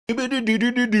Pretty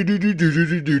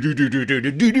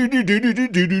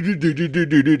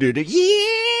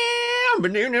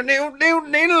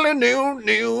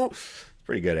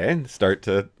good, eh? Start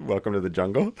to Welcome to the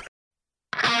Jungle.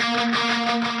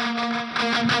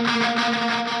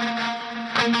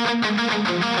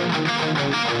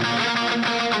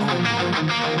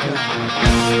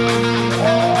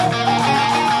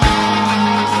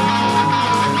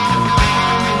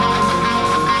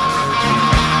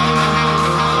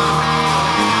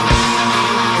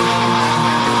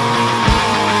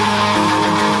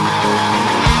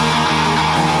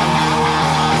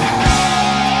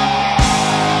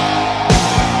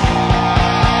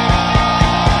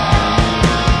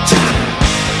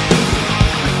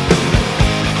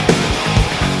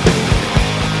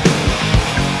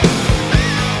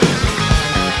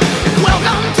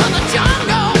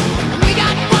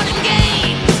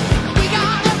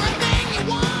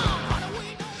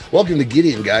 Welcome to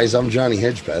Gideon Guys. I'm Johnny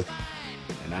Hedgepeth.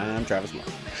 And I'm Travis Moore.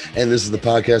 And this is the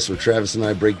podcast where Travis and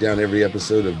I break down every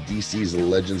episode of DC's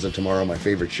Legends of Tomorrow, my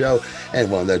favorite show,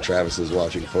 and one that Travis is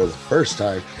watching for the first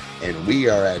time. And we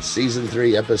are at Season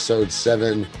 3, Episode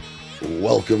 7,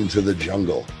 Welcome to the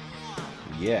Jungle.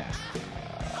 Yeah.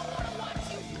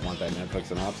 You want that Netflix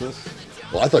synopsis?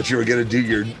 Well, I thought you were going to do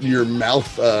your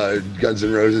mouth Guns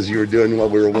N' Roses you were doing while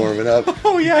we were warming up.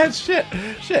 Oh, yeah, shit.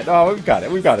 Oh, we've got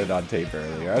it on tape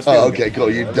earlier. Oh, okay, cool.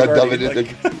 You dub it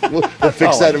in. We'll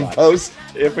fix that in post.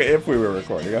 If we were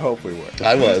recording, I hope we were.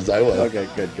 I was. Okay,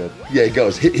 good. Yeah, it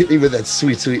goes. Hit me with that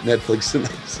sweet Netflix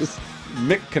synopsis.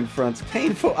 Mick confronts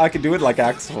painful... I could do it like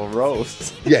Axl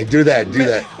Rose. Yeah, do that.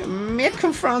 Mick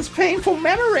confronts painful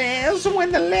memories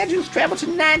when the legends travel to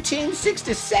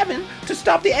 1967 to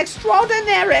stop the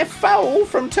extraordinary foe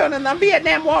from turning the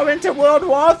Vietnam War into World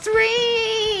War III.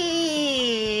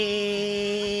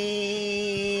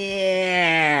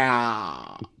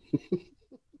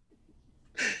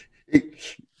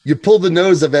 You pulled the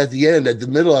nose up at the end. At the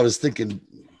middle, I was thinking...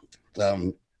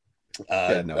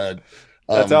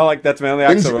 That's all. Like that's my only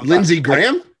Axl Rose. Lindsey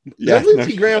Graham.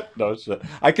 Lindsey Graham. No shit.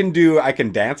 I can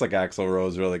dance like Axl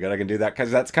Rose really good. I can do that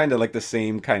because that's kind of like the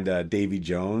same kind of Davy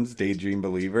Jones, Daydream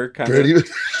Believer kind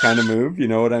of move. You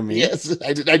know what I mean? Yes,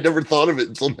 I never thought of it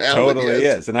until now. Totally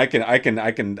is, and I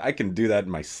can do that in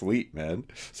my sleep, man.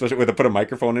 Especially with put a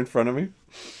microphone in front of me.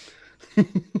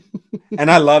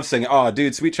 And I love singing. Oh,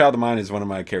 dude, "Sweet Child of Mine" is one of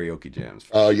my karaoke jams.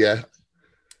 Oh yeah.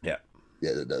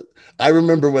 Yeah, it does. I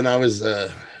remember when I was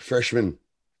a freshman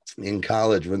in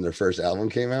college when their first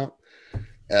album came out,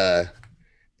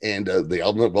 and the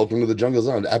album "Welcome to the Jungle" is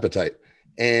on Appetite,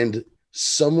 and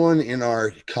someone in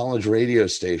our college radio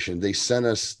station, they sent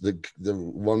us the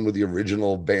one with the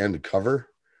original band cover,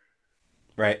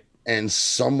 right? And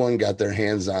someone got their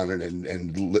hands on it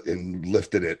and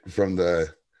lifted it from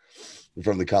the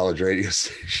college radio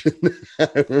station. I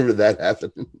remember that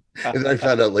happening. And then I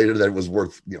found out later that it was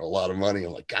worth, a lot of money.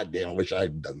 I'm like, God damn, I wish I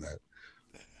had done that.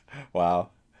 Wow.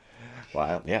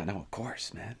 Yeah, no, of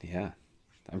course, man. Yeah.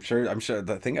 I'm sure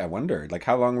the thing I wondered, like,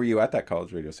 how long were you at that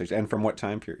college radio station and from what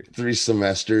time period? 3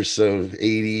 semesters. So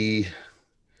 80,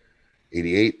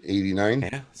 88, 89.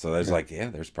 Yeah. So there's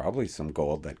there's probably some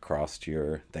gold that crossed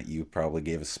that you probably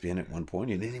gave a spin at one point.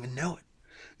 You didn't even know it.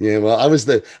 Yeah, well, I was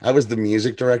the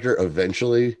music director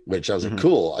eventually, which I was like,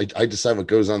 cool. I decide what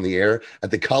goes on the air at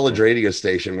the college radio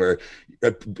station, where,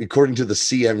 according to the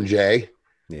CMJ,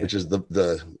 which is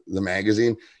the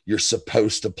magazine, you're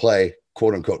supposed to play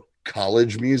quote unquote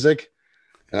college music.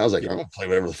 And I was like, I'm gonna play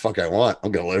whatever the fuck I want.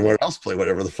 I'm gonna let everyone else play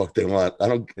whatever the fuck they want. I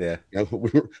don't. Yeah.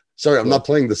 Sorry, I'm not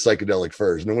playing the psychedelic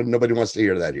furs. Nobody wants to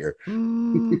hear that here.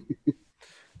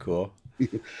 Cool. I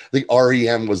think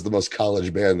REM was the most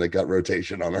college band that got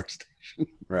rotation on our station.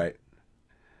 Right.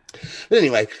 But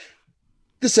anyway,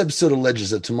 this episode of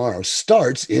Legends of Tomorrow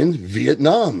starts in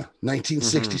Vietnam,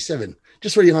 1967.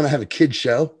 Just where you want to have a kid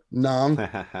show, Nam.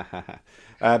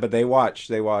 But they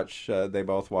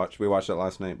both watch. We watched it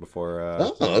last night before.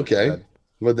 Okay.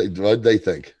 What'd they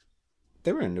think?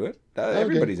 They were into it.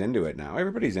 Everybody's into it now.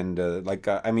 Everybody's into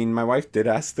my wife did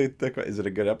ask, is it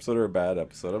a good episode or a bad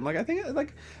episode? I'm like, I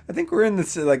think we're in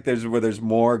this where there's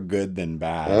more good than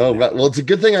bad. Oh, well, it's a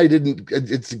good thing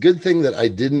it's a good thing that I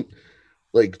didn't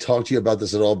talk to you about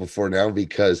this at all before now,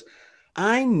 because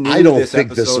I don't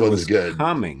think this one's good.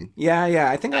 Coming. Yeah.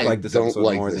 I think I like this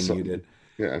episode more than you did.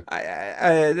 Yeah.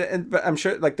 But I'm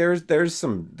sure there's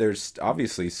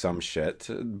obviously some shit,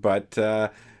 but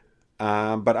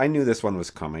I knew this one was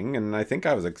coming, and I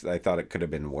thought it could have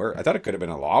been worse. I thought it could have been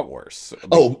a lot worse.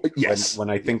 Oh, yes.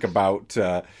 When I think about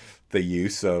the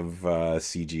use of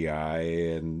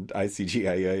CGI and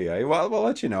ICGI. Well, we'll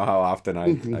let you know how often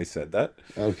I said that.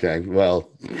 Okay, well,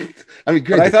 I mean, But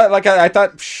great. I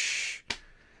thought,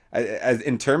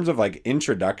 in terms of like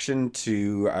introduction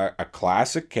to a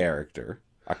classic character,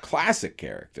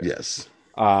 Yes.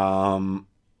 Um,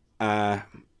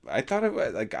 I thought it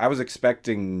was like I was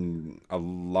expecting a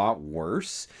lot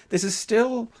worse. This is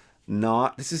still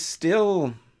not. This is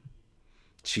still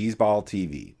cheeseball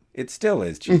TV. It still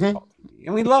is Hmm. cheeseball TV,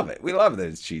 and we love it. We love that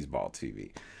it's cheeseball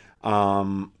TV.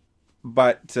 Um,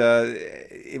 but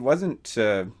it wasn't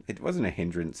a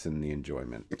hindrance in the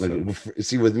enjoyment. Like, So,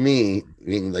 see, with me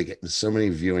being like so many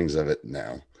viewings of it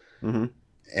now, mhm.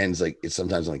 and it's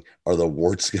sometimes like, are the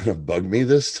warts gonna bug me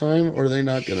this time, or are they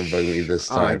not gonna bug me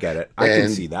this Oh, I time? get it. I can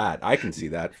And see that. I can see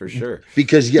that for sure.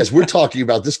 because yes, we're talking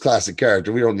about this classic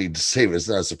character. We don't need to save it. It's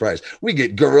not a surprise. We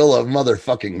get Gorilla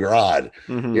motherfucking Grodd,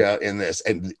 Hmm. in this,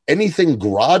 and anything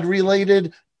Grodd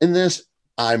related in this,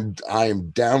 I'm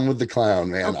down with the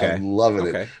clown, man. Okay. I'm loving it.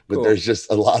 Okay. But Cool. there's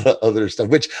just a lot of other stuff,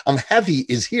 which I'm happy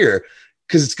is here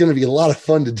because it's going to be a lot of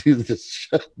fun to do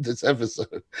this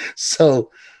episode. So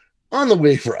on the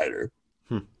Wave Rider,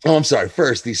 Hmm. oh, I'm sorry.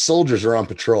 First, these soldiers are on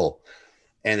patrol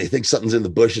and they think something's in the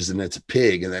bushes and it's a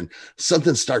pig, and then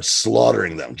something starts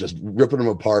slaughtering them, just ripping them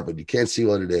apart, but you can't see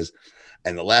what it is.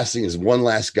 And the last thing is one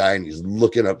last guy, and he's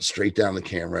looking up straight down the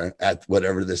camera at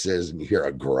whatever this is, and you hear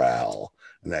a growl,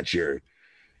 and that's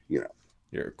you know,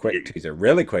 You're a quick teaser,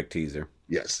 really quick teaser.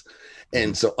 yes. Hmm.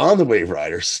 And so on the Wave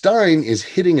Rider, Stein is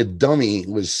hitting a dummy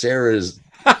with Sarah's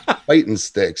fighting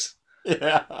sticks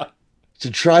Yeah. to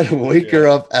try to wake her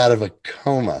Yeah. up out of a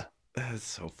coma. That's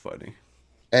so funny.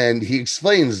 And he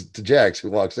explains to Jax, who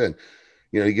walks in,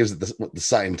 he gives it the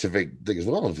scientific thing as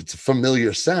well. If it's a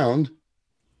familiar sound,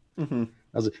 Hmm.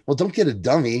 I was like, well, don't get a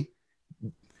dummy,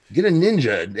 get a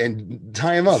ninja and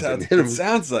tie him up and hit It him.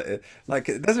 sounds like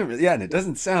it doesn't really, yeah, and it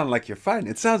doesn't sound like you're fighting.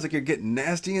 It sounds like you're getting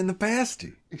nasty in the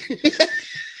pasty.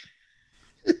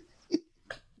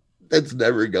 That's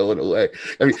never going away.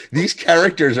 I mean, these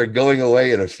characters are going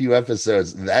away in a few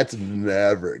episodes. That's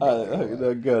never going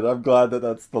away. Good. I'm glad that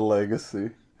that's the legacy.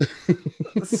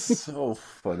 That's so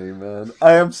funny, man.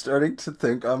 I am starting to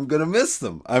think I'm gonna miss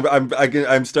them.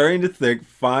 I'm starting to think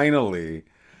finally,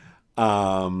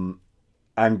 um,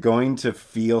 I'm going to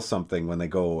feel something when they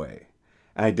go away.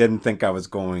 And I didn't think I was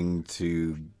going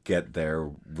to get there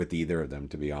with either of them,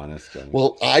 to be honest.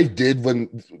 Well, I did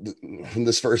when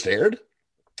this first aired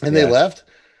and they Yeah, left.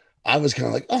 I was kind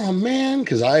of like, oh man,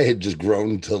 because I had just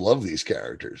grown to love these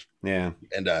characters. yeah,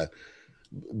 And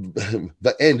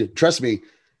and trust me,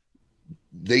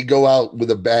 they go out with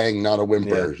a bang, not a yeah.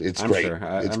 whimper. It's great.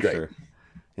 It's I'm great. sure.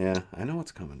 Yeah, I know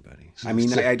what's coming, buddy. I mean,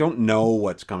 So, I don't know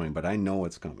what's coming, but I know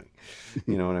what's coming.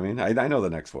 You know what I mean? I know the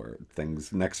next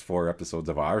four episodes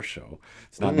of our show.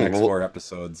 It's not next well, four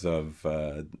episodes of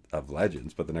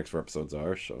Legends, but the next 4 episodes of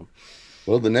our show.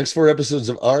 well, the next 4 episodes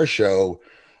of our show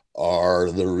are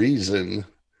the reason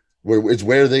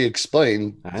where they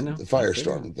explain I know. the I figured.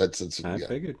 firestorm. That's I yeah.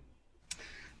 figured.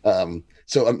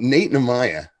 So Nate and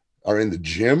Amaya are in the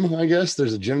gym. I guess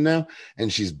there's a gym now,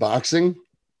 and she's boxing.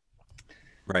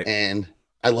 Right. And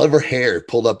I love her hair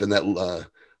pulled up in that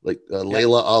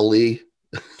Layla Ali.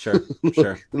 Sure.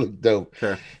 Sure. Look dope.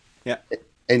 Sure. Yeah.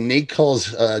 And Nate calls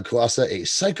Kuasa a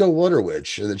psycho water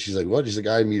witch, and then she's like, "What?" She's like,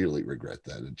 "I immediately regret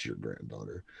that. It's your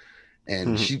granddaughter."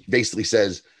 And she basically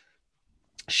says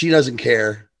she doesn't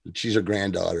care that she's her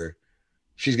granddaughter.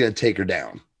 She's gonna take her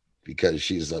down because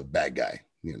she's a bad guy.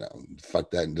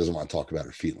 Fuck that, and doesn't want to talk about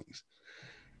her feelings.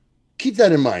 Keep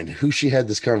that in mind. Who she had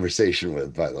this conversation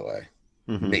with, by the way.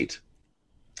 Nate.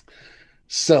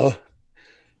 So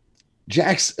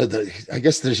Jax, I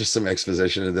guess there's just some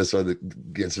exposition in this one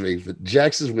that gets me, but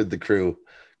Jax is with the crew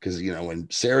because when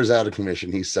Sarah's out of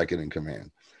commission, he's second in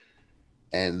command,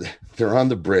 and they're on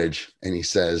the bridge, and he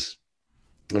says,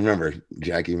 "Remember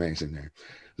Jackie Mason there?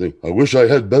 Like, I wish I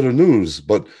had better news,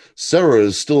 but Sarah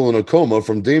is still in a coma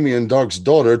from Damien Dark's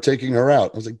daughter taking her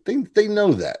out." I was like, they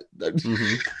know that,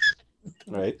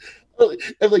 Right.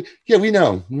 I'm like, yeah, we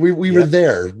know. We were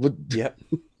there. Yep.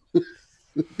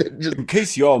 Just In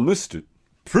case you all missed it,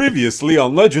 previously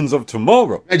on Legends of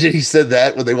Tomorrow. imagine he said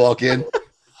that when they walk in.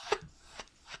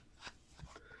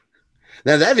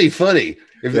 Now that'd be funny.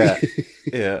 Yeah.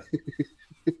 Yeah.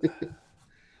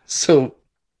 So,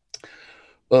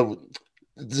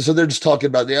 so they're just talking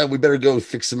about, we better go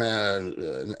fix some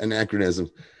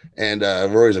anachronism. And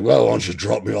Rory's like, well, why don't you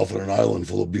drop me off on an island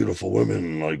full of beautiful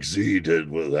women like Z did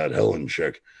with that Helen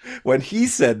chick? When he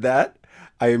said that,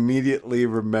 I immediately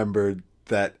remembered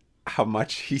that how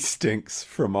much he stinks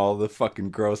from all the fucking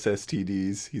gross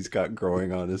STDs he's got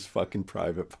growing on his fucking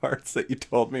private parts that you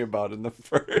told me about in the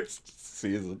first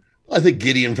season. I think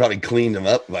Gideon probably cleaned him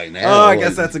up by Oh, now. I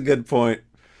guess that's a good point.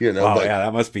 Wow, But yeah,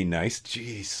 that must be nice.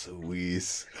 Jeez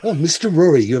Louise. oh, Mr.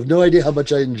 Rory, you have no idea how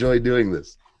much I enjoy doing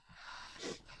this.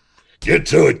 Get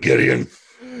to it, Gideon.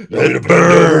 It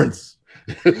burns.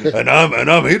 and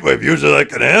I'm Heatwave. Usually I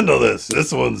can handle this.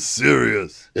 This one's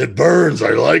serious. It burns. I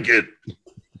like it.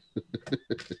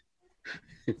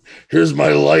 Here's my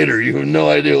lighter. You have no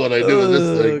idea what I do with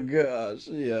this thing. Oh gosh,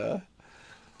 yeah.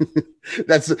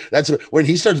 That's when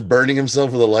he starts burning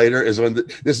himself with a lighter. Is when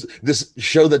this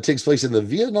show that takes place in the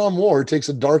Vietnam War takes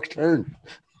a dark turn.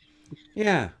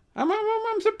 Yeah, I'm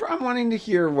wanting to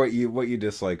hear what you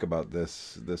dislike about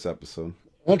this episode.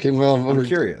 Okay, well, I'm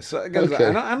curious because okay.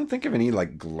 I don't think of any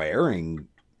like glaring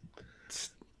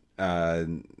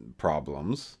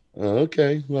problems.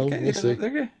 Okay, well, Okay, we'll see.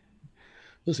 Okay.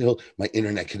 We'll see. My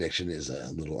internet connection is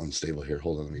a little unstable here.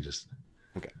 Hold on, let me just.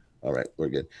 Okay. All right, we're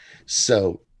good.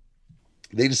 So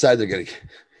they decide they're going to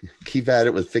keep at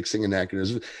it with fixing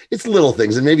anachronisms. It's little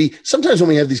things, and maybe sometimes when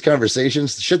we have these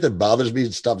conversations, the shit that bothers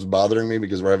me stops bothering me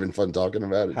because we're having fun talking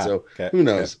about it. So who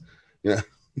knows? Okay.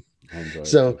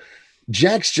 So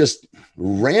Jax just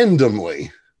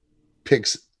randomly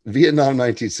picks Vietnam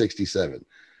 1967.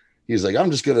 He's like,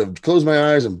 I'm just going to close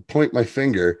my eyes and point my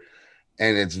finger,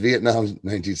 and it's Vietnam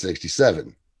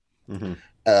 1967. Mm-hmm.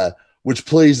 Which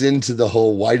plays into the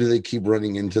whole, why do they keep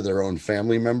running into their own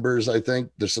family members? I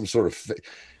think there's some sort of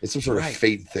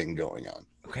fate thing going on.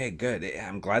 Okay, good.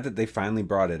 I'm glad that they finally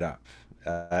brought it up.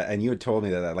 And you had told me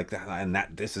that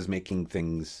this is making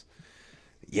things.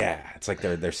 Yeah, it's like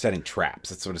they're setting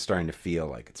traps. It's sort of starting to feel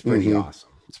like it's pretty awesome.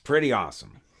 It's pretty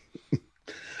awesome.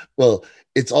 Well,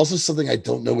 it's also something I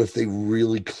don't know if they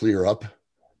really clear up.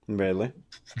 Really?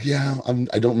 Yeah,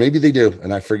 I don't. Maybe they do,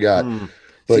 and I forgot.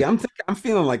 But, see, I'm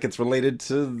feeling like it's related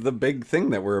to the big thing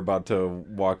that we're about to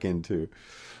walk into,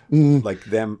 like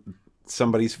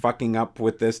somebody's fucking up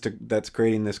with this that's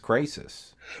creating this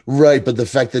crisis. Right, but the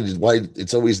fact that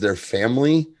it's always their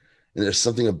family, and there's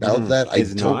something about that I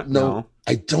don't know. No.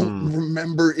 I don't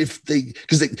remember if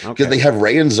because they have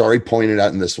Ray and Zari pointed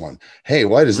out in this one. Hey,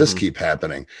 why does this keep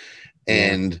happening?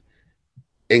 And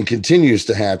continues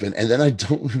to happen, and then I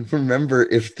don't remember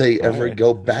if they ever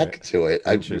go back to it.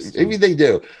 Maybe they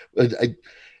do, but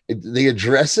they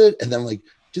address it, and then I'm like,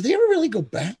 do they ever really go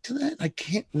back to that? I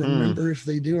can't remember if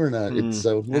they do or not.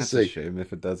 So we'll That's see. A shame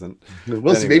if it doesn't.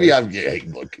 We'll see. Maybe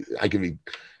look. I could be.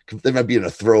 They might be in a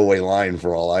throwaway line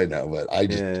for all I know, but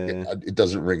it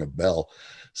doesn't ring a bell.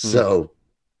 So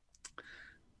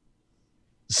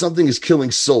something is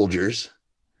killing soldiers.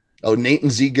 Oh, Nate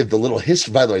and Z give the little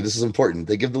history. By the way, this is important.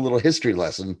 They give the little history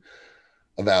lesson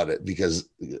about it because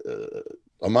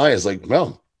Amaya's like,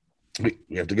 well, we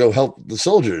have to go help the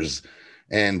soldiers.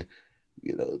 And,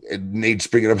 and Nate's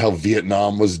bringing up how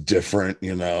Vietnam was different,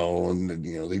 and,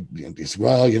 they say,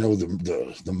 well,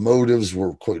 the motives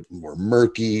were more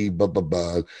murky, blah, blah,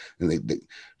 blah. And they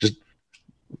just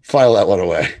file that one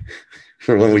away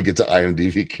for when we get to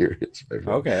IMDb curious.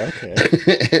 Okay.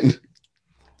 And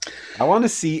I want to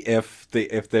see if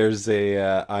there's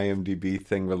a IMDb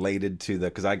thing related to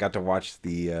because I got to watch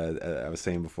I was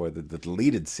saying before the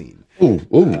deleted scene.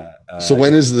 So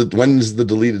when is the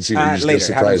deleted scene? Later.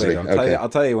 Surprise me. I'll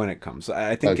tell you when it comes.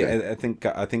 I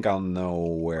think I'll know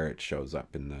where it shows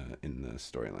up in the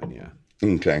storyline. Yeah.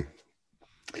 Okay.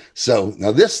 So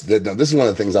now this is one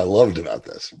of the things I loved about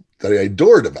this, that I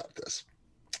adored about this.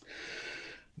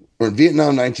 We're in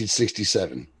Vietnam,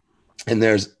 1967. And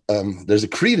there's a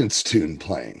Creedence tune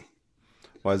playing.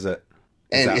 Was it?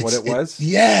 Is that what it was?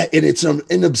 Yeah, and it's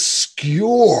an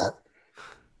obscure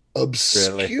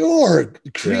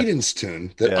Creedence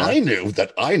tune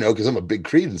that I know because I'm a big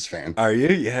Creedence fan. Are you?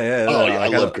 Yeah. Oh yeah, I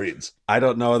love Creedence. I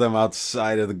don't know them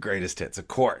outside of the greatest hits, of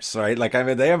course, right? Like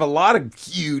they have a lot of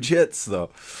huge hits though.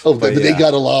 Oh, but they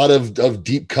got a lot of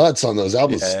deep cuts on those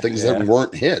albums, things that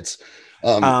weren't hits.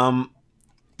 Yeah,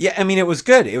 I mean it was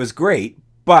good. It was great,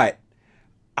 but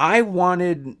I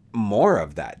wanted more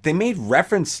of that. They made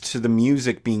reference to the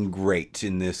music being great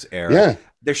in this era. Yeah.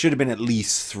 There should have been at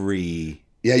least 3.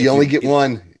 Yeah, you only get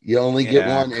one. You only get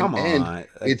one. Come on.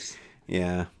 It's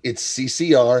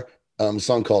CCR,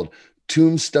 song called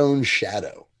Tombstone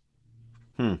Shadow.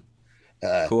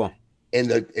 Cool.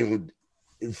 And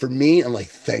for me, I'm like,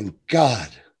 thank God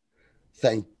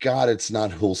it's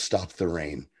not Who'll Stop the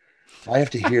Rain. I have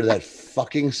to hear that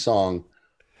fucking song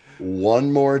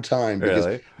one more time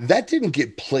because that didn't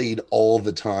get played all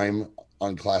the time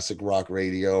on classic rock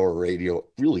radio or radio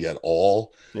really at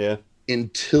all. Yeah.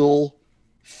 Until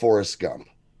Forrest Gump.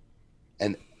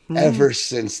 And Hmm. ever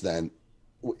since then,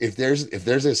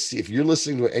 if you're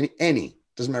listening to any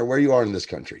doesn't matter where you are in this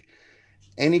country,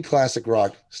 any classic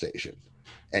rock station,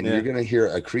 and you're Yeah. gonna hear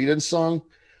a Creedence song,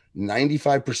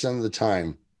 95% of the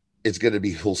time, it's gonna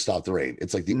be "Who'll Stop the Rain."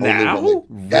 It's like the only one that Now?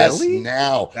 yes, Really?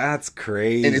 now, That's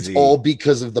and it's all crazy.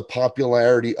 because of the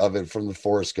popularity of it from the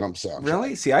Forrest Gump soundtrack.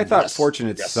 Really? See, I thought Yes,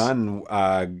 Fortunate yes. Son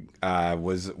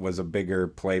was a bigger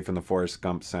play from the Forrest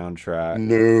Gump soundtrack.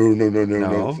 No, no, no, no,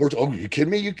 no. No? Oh, you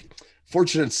kidding me?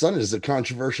 Fortunate Son is a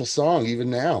controversial song even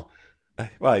now.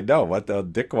 Well, I know what the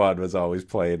Dickwad was always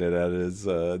playing it at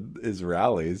his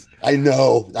rallies. I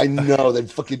know that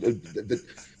that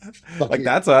Like fucking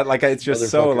that's a like it's just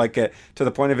so motherfucker. like to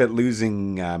the point of it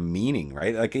losing meaning,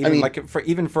 right? Like I even mean, like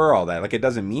for all that, like it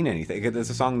doesn't mean anything. It's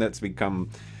a song that's become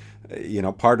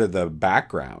part of the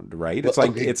background, right? well,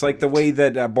 okay. It's like the way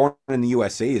that Born in the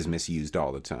USA is misused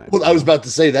all the time, Well, you I was know? about to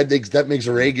say that makes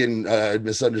Reagan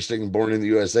misunderstanding "Born in the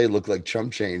USA" look like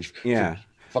chump change for Yeah,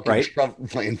 fucking right. Trump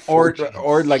playing "Fortunate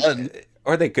Or like Son."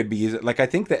 or they could be using like I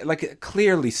think that like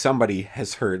clearly somebody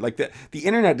has heard like the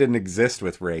internet didn't exist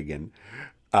with Reagan,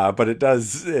 but it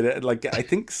does. Like I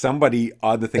think somebody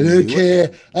on the I thing don't knew it.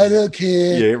 care. I don't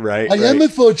care. Yeah, right, I am right. a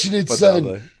fortunate But now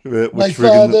son. we're My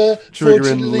father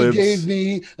triggering fortunately gave libs.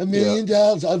 me a Yeah, million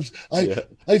dollars. yeah,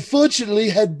 I fortunately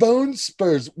had bone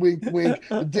spurs. Wink, wink.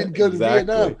 And didn't go to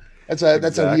Vietnam. exactly, That's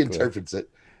how he exactly. interprets it.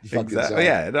 The fucking Exactly. song.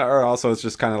 Yeah. Or also, it's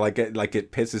just kind of like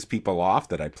it pisses people off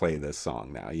that I play this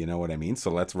song now. You know what I mean?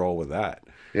 So let's roll with that.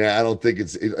 Yeah, I don't think I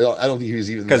don't think he was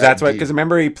even Because that's that what. deep. Because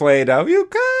remember, he played "You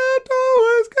Can't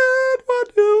Always Get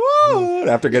What You Want"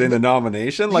 after Yeah, getting the but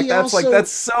nomination. he Like also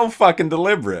that's so fucking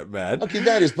deliberate, man. okay,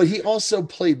 that is, but he also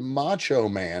played Macho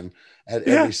Man at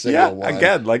Yeah. every Yeah. single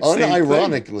one, Again, like same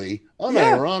thing.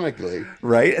 Yeah. unironically.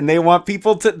 Right. And they want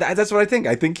people to. That's what I think.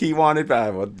 I think he wanted.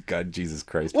 Well, God, Jesus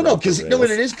Christ, Well, we're no, off the because you know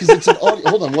what it rails. is? Because it's an audience.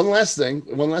 Hold on, one last thing.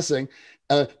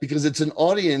 Because it's an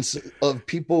audience of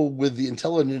people with the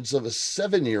intelligence of a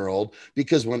 7-year-old.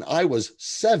 Because when I was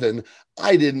 7,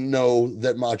 I didn't know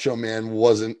that Macho Man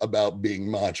wasn't about being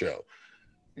macho.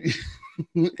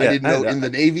 I Yeah. didn't know in the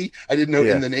Navy. I didn't know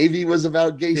in Yeah. the Navy was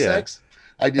about gay Yeah. sex.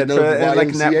 I didn't And know for the and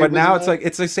like now, YMCA but was now it's about. like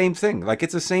it's the same thing. Like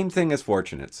it's the same thing as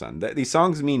 "Fortunate Son." These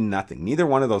songs mean nothing. Neither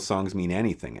one of those songs mean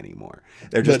anything anymore.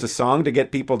 They're just But a song to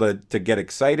get people to get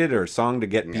excited, or a song to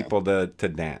get yeah. people to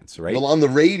dance. Right? Well, on the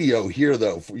radio here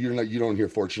though, you don't hear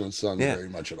 "Fortunate Son" Yeah. very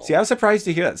much at See, all. I was surprised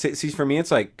to hear that. See, for me,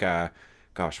 it's like,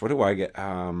 gosh, what do I get?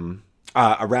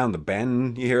 Around the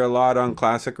Bend, you hear a lot on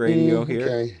classic radio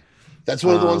here. Okay, that's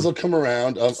one of the ones Um, that'll come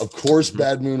around. Of course, mhm.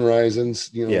 "Bad Moon Rising's"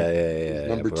 is Yeah.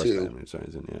 number Of course, two, Batman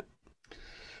isn't it?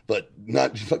 but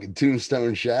not fucking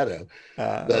Tombstone Shadow.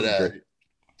 That But was great.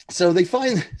 so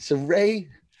Ray,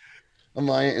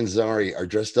 Amaya, and Zari are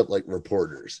dressed up like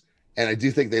reporters, and I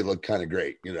do think they look kind of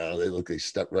great. They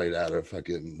step right out of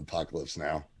fucking Apocalypse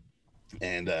Now,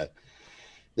 and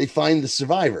they find the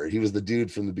survivor. He was the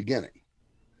dude from the beginning.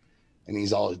 And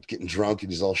he's all getting drunk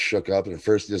and he's all shook up. And at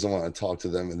first, he doesn't want to talk to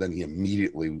them. And then he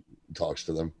immediately talks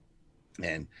to them.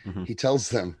 And Hmm. he tells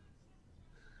them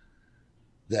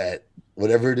that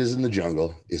whatever it is in the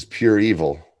jungle is pure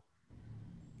evil.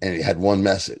 And he had one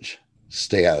message: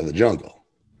 stay out of the jungle.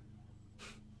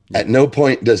 Yeah. At no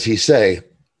point does he say,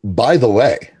 by the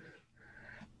way,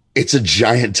 it's a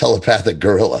giant telepathic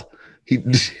gorilla. He,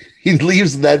 he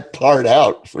leaves that part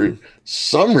out for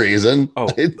some reason.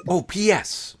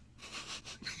 P.S.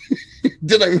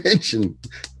 Did I mention?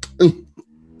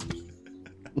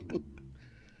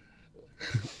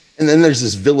 And then there's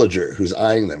this villager who's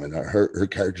eyeing them, and her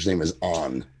character's name is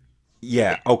On.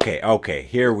 Yeah, okay,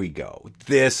 here we go.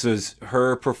 This is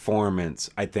her performance,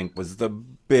 I think, was the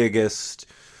biggest,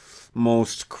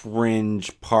 most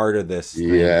cringe part of this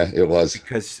Yeah, thing. it was.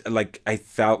 Because like I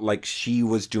felt like she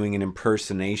was doing an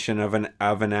impersonation of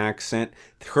an accent.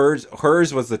 Hers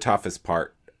was the toughest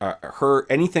part. Her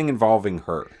anything involving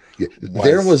her Yeah,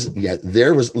 was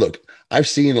there was. Look, I've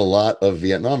seen a lot of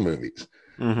Vietnam movies.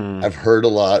 hmm I've heard a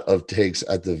lot of takes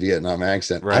at the Vietnam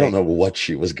accent. I don't right. know what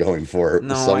she was going for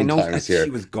No, I know sometimes she here.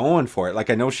 was going for it. Like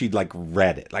I know she'd like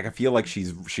read it. Like I feel like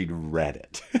she'd read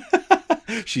it.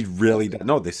 She'd really done.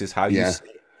 No, this is how you Yeah. say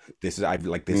it. This is I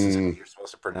like this is how Mm, you're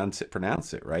supposed to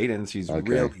pronounce it, right? And she's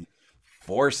okay. really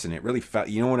forcing it. Really felt,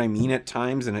 you know what I mean at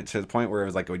times, and it to the point where it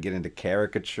was like it would get into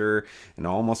caricature and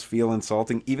almost feel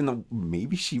insulting, even though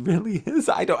maybe she really is.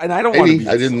 I don't want to Maybe be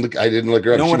I didn't insulted. look. I didn't look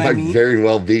her You up. know She what I might mean? very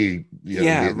well be,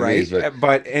 Yeah, Vietnamese, right. but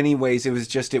But anyways, it was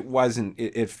just it wasn't.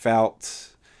 It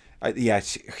felt. Yeah,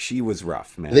 she was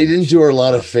rough, man. They didn't do her a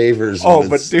lot of favors. Oh,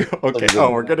 but dude, okay. Oh,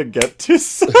 we're gonna get to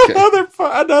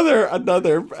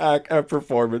another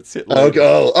performance hit later.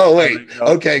 Okay. Wait.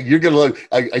 Okay, you're gonna look.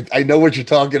 I know what you're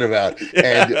talking about.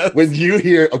 Yes. And when you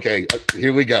hear, okay,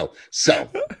 here we go. So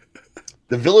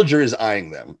the villager is eyeing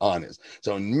them, honest.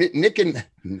 So Mick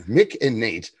and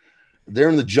Nate, they're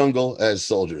in the jungle as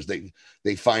soldiers.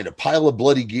 They find a pile of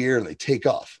bloody gear and they take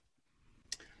off.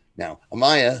 Now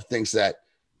Amaya thinks that,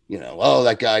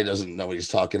 that guy doesn't know what he's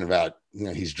talking about.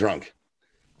 He's drunk.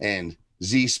 And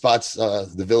Z spots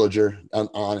the villager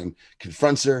on and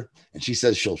confronts her. And she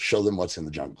says she'll show them what's in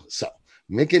the jungle. So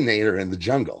Mick and Nate are in the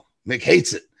jungle. Mick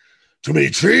hates it. Too many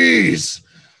trees.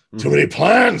 Too many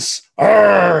plants.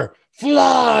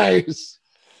 Flies.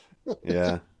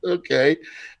 Yeah. Okay.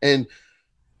 And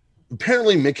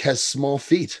apparently Mick has small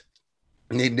feet.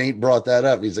 Nate brought that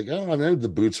up. He's like, "Oh, I know the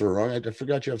boots were wrong. I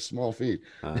forgot you have small feet."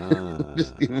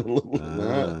 Just give him a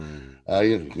little.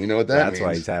 You know what that means? That's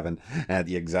why he's having.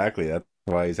 Exactly. That's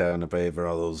why he's having to pay for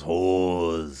all those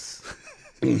whores.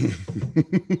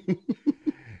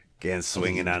 Can't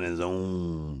swing it on his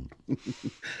own.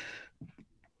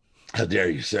 How dare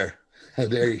you, sir? How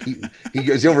dare you? He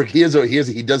goes over. He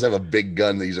does have a big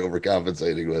gun that he's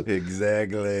overcompensating with.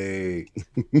 Exactly.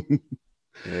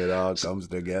 It all comes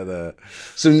together.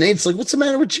 So Nate's like, "What's the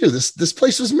matter with you? This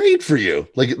place was made for you."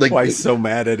 Like why he's so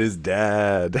mad at his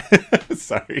dad.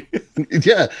 Sorry.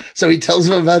 Yeah. So he tells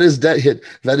him about his dad. And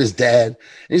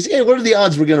he's like, "Hey, what are the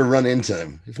odds we're gonna run into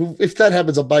him? If that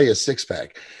happens, I'll buy you a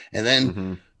 6-pack." And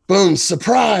then, boom!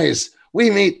 Surprise! We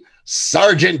meet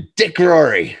Sergeant Dick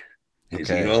Rory.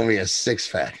 He's like, "You owe me a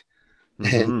 6-pack."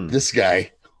 And this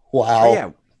guy, wow. Oh,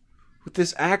 yeah. With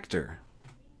this actor.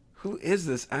 Who is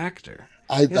this actor?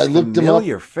 I looked him up.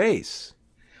 Your face.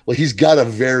 Well, he's got a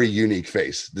very unique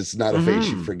face. This is not a face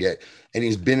you forget. And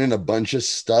he's been in a bunch of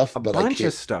stuff. I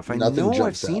know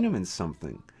I've seen him in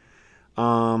something.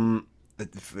 The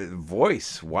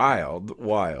voice, wild.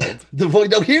 The voice.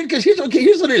 No, here's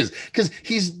what it is. Because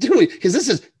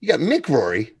you got Mick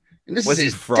Rory. And this is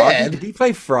his Froggy? dad. Did he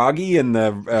play Froggy in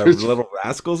the Little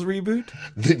Rascals reboot?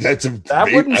 That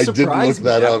wouldn't surprise me.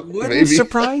 That wouldn't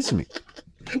surprise me.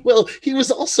 Well, he was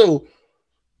also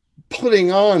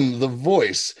putting on the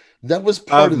voice. That was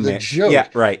part of the joke. Yeah,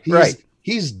 right.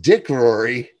 He's Dick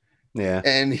Rory. Yeah.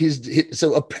 And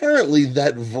so apparently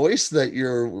that voice that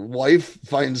your wife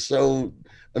finds so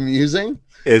amusing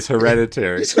is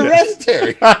hereditary. It's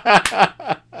hereditary.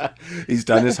 He's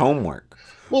done his homework.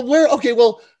 Well,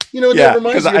 that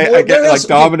reminds me. I get like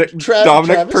Dominic.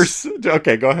 Travis.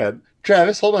 Okay, go ahead.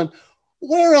 Travis, hold on.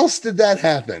 Where else did that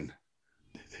happen?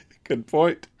 Good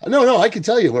point. No, I can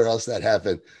tell you where else that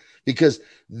happened, because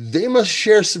they must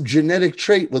share some genetic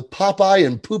trait with Popeye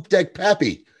and Poop Deck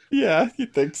Pappy. Yeah, you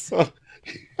think so?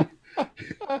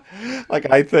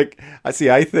 I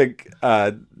think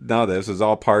no, this was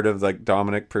all part of like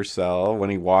Dominic Purcell when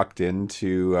he walked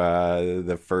into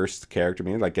the first character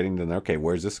meeting, like getting to know, okay,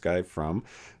 where's this guy from?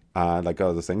 Like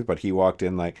all those things, but he walked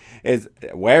in like,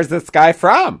 where's this guy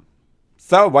from?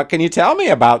 So what can you tell me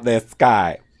about this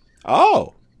guy?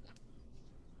 Oh,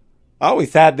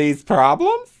 he's had these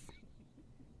problems?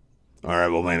 All right,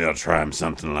 well, maybe I'll try him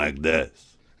something like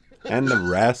this. And the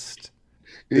rest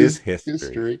is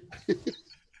history.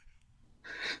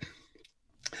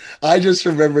 I just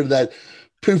remembered that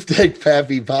Poof Deck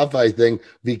Pappy Popeye thing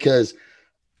because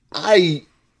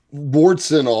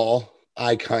warts and all,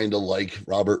 I kind of like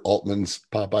Robert Altman's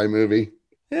Popeye movie.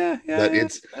 Yeah.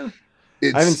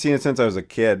 I haven't seen it since I was a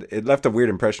kid. It left a weird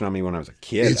impression on me when I was a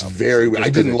kid. It's I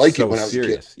didn't like it when I was a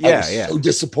kid. Yeah, I was so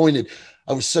disappointed.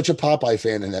 I was such a Popeye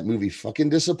fan, and that movie fucking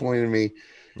disappointed me.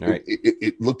 Right.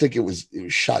 It looked like it was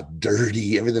shot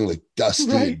dirty. Everything looked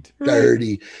dusty,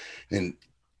 dirty, and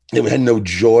it had no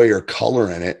joy or color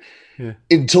in it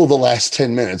until the last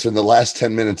 10 minutes. And the last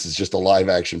 10 minutes is just a live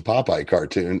action Popeye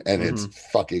cartoon, and it's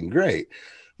fucking great.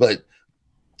 But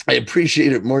I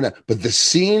appreciate it more now. But the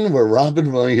scene where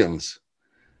Robin Williams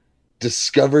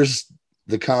discovers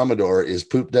the Commodore is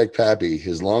Poop Deck Pappy,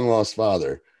 his long lost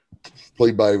father,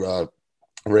 played by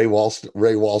Ray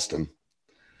Walston.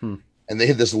 And they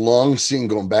had this long scene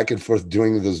going back and forth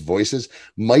doing those voices.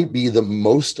 Might be the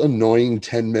most annoying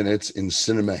 10 minutes in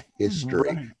cinema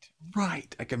history.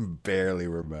 Right. I can barely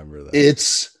remember that.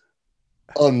 It's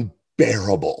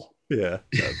unbearable. Yeah,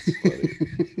 that's funny.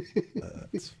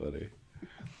 That's funny.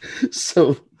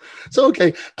 So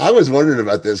okay. I was wondering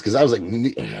about this because I was like,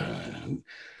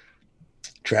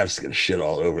 Travis is gonna shit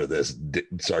all over this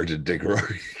Sergeant Dick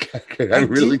Rory. I I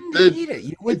really didn't did. hate it.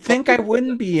 You would think I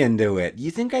wouldn't be into it. You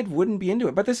think I wouldn't be into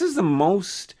it, but this is the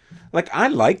most like I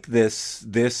like this.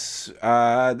 This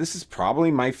is probably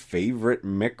my favorite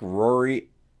Mick Rory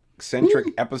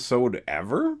centric episode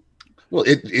ever. Well,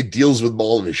 it deals with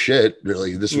all of his shit.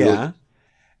 Really, Yeah,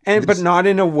 and but this not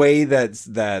in a way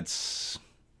that's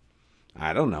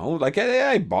I don't know. Like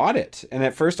I bought it, and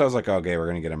at first I was like, okay, we're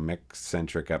gonna get a Mick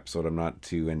centric episode. I'm not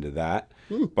too into that.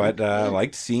 But I okay.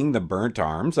 liked seeing the burnt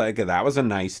arms. Like that was a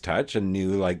nice touch, a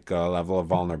new like level of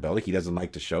vulnerability. He doesn't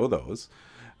like to show those.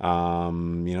 You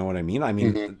know what I mean? I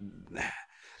mean, Mhm.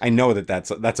 I know that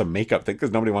that's a makeup thing because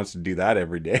nobody wants to do that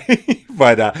every day.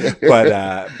 But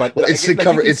Well, it's to like you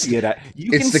cover can see it.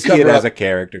 You can it's to see it cover as a up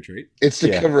character trait. it's to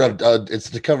Yeah, cover up it's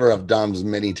to cover up Dom's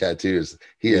many tattoos.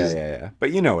 He yeah, is yeah, yeah.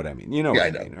 But you know what I mean. You know yeah,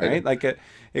 what I I know. mean, I know. right? Like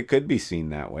it could be seen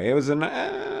that way. It was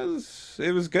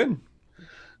it was good.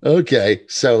 Okay.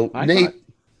 So I thought.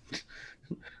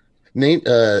 Nate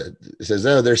says,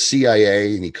 "Oh, they're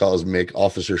CIA," and he calls Mick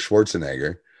Officer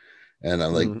Schwarzenegger. And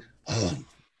I'm like, Mhm. oh,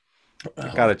 I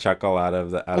oh. got a chuckle out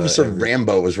of Officer every.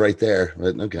 Rambo was right there.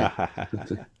 But okay.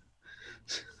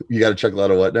 You got a chuckle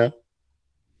out of what now?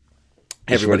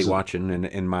 Everybody Schwarzenegger. watching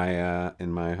in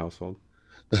my household.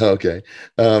 Okay.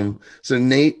 So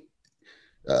Nate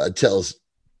tells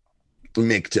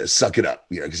Mick to suck it up,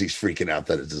 because he's freaking out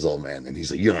that it's his old man. And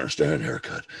he's like, you don't understand,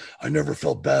 haircut. I never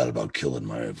felt bad about killing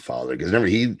my father. Because remember,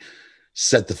 he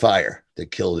set the fire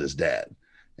that killed his dad.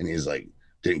 And he's like,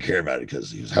 didn't care about it because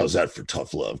he was, how's that for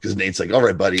tough love? Because Nate's like, all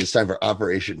right, buddy, it's time for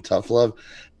Operation Tough Love.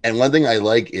 And one thing I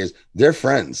like is they're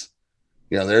friends.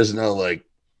 There's no like,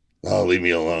 oh, leave me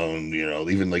alone.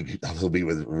 Even like he'll be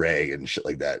with Ray and shit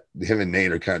like that. Him and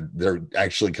Nate they're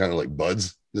actually kind of like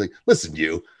buds. He's like, listen,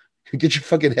 you get your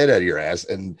fucking head out of your ass.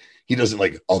 And he doesn't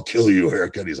like, I'll kill you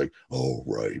haircut. He's like, oh,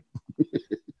 right.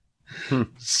 Hmm.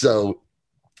 So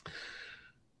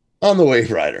on the Wave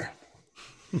Rider.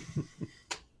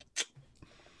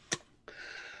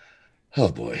 Oh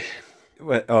boy.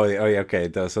 What? Oh, yeah, okay.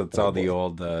 So it's Oh all the boy.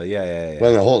 old. Yeah, yeah,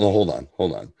 Well, yeah. no,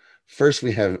 hold on. First,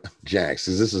 we have Jax,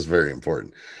 because this is very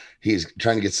important. He's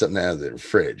trying to get something out of the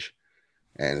fridge,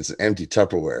 and it's an empty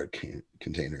Tupperware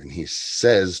container. And he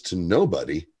says to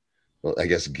nobody, well, I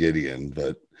guess Gideon,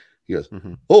 but he goes,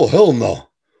 Hmm. oh, hell no.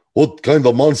 What kind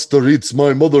of monster eats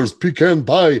my mother's pecan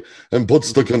pie and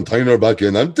puts the container back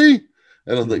in empty?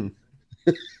 And I'm like, Hmm.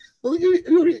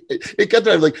 it got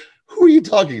there. I'm like, who are you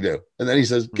talking to? And then he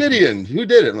says, Hmm. Gideon, who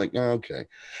did it? I'm like, oh, okay.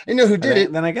 I know who And did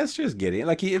it. then I guess just Gideon,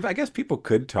 like I guess people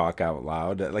could talk out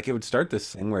loud. Like it would start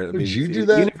this thing where it'd Would be, you do even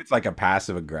that? if it's like a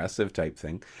passive aggressive type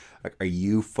thing. Like, are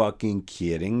you fucking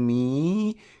kidding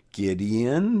me,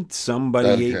 Gideon? Somebody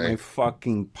ate my Okay.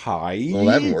 fucking Well,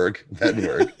 that'd pie. work. That'd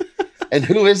work. And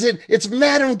who is it? It's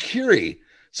Madame Curie.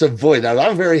 So, boy, now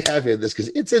I'm very happy at this because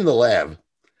it's in the lab.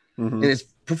 And Hmm. it's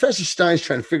Professor Stein's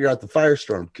trying to figure out the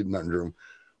firestorm conundrum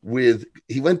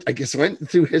I guess, went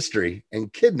through history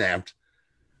and kidnapped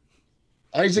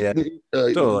Isaac Yeah.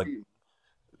 So like Bill.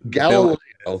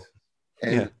 Galileo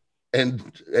Yeah.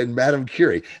 and and Madame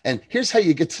Curie. And here's how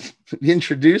you get to be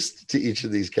introduced to each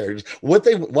of these characters.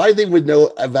 Why they would know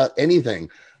about anything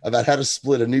about how to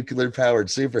split a nuclear powered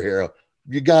superhero.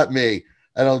 You got me.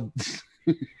 I don't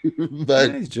Yeah,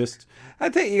 but he's just. I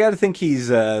think you got to think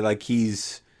he's like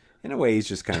he's in a way he's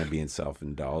just kind of being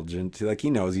self-indulgent. Like he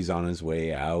knows he's on his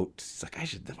way out. He's like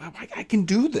I can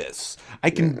do this. I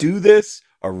can yeah. do this.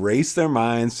 Erase their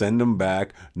minds, send them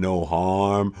back. No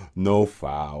harm, no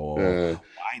foul. uh,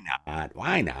 Why not?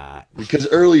 Why not? because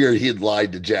earlier he had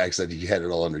lied to Jax that he had it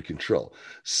all under control.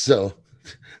 So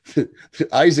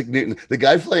Isaac Newton, the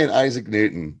guy playing Isaac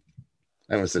Newton,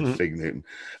 I almost said Fig Newton.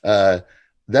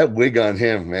 That wig on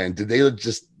him, man. Did they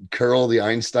just curl the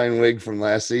Einstein wig from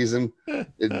last season?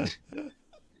 It,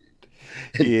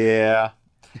 Yeah.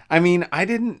 I mean, I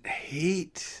didn't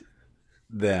hate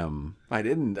them. I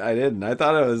didn't. I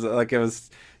thought it was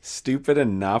stupid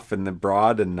enough and the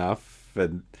broad enough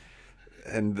and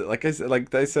like I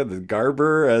said, the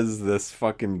Garber as this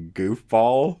fucking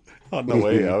goofball on the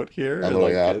way on out here, the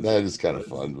way like out, that is kind of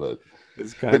fun,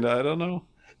 it's but kind of I don't know.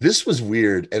 this was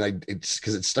weird, and it's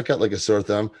because it stuck out like a sore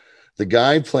thumb. The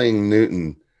guy playing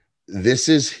Newton, this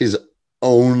is his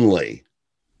only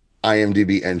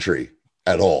IMDb entry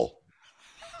at all.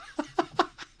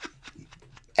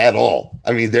 At all.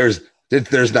 I mean, there's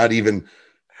not even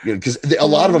because a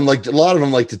lot of them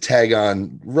like to tag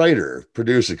on writer,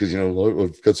 producer, because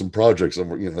we've got some projects,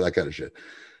 that kind of shit.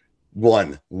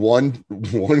 One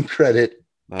credit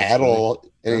That's at funny. all,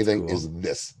 That's anything cool. is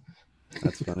this.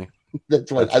 That's funny.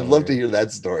 That's what That's I'd love to hilarious. hear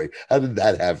that story. How did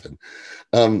that happen?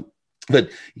 Um,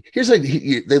 But here's like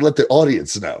they let the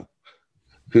audience know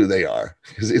who they are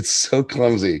because it's so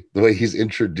clumsy the way he's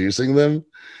introducing them.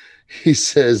 He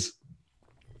says,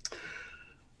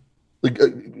 like,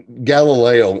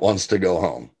 Galileo wants to go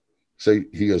home. So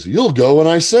he goes, "You'll go when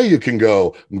I say you can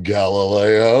go,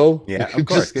 Galileo." Yeah, of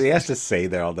course, because he has to say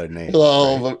their all their names.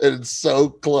 Oh, right? and it's so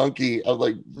clunky. I'm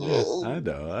like, oh, I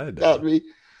know, got me.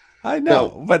 I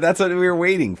know, but that's what we were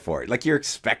waiting for. Like you're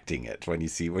expecting it when you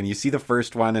see the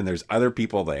first one and there's other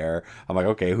people there. I'm like,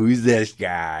 okay, who's this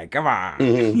guy? Come on,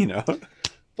 mm-hmm.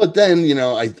 But then,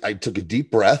 I took a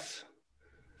deep breath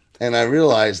and I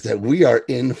realized that we are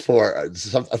in for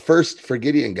a first for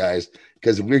Gideon Guys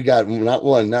because we got not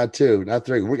one, not two, not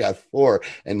three, we got four,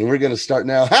 and we're going to start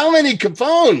now. How many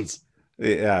Capones?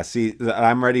 Yeah, see,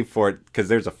 I'm ready for it because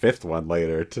there's a fifth one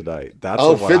later tonight. That's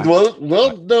fifth one.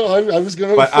 Well, no, I was going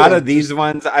to. But out of these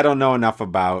ones, I don't know enough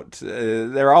about.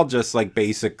 They're all just like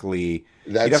basically.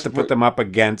 You'd have to put them up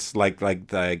against based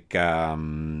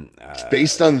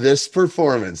on this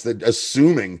performance. That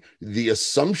the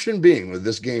assumption being with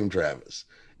this game, Travis,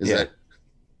 is that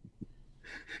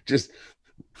just.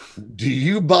 Do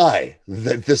you buy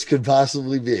that this could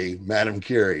possibly be Madame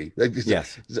Curie?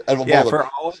 Yes. Yeah, for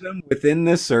all of them within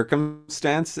this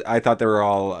circumstance, I thought they were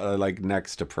all like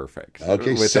next to perfect.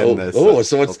 Okay, so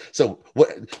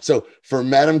for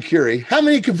Madame Curie, how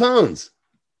many Capones?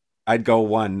 I'd go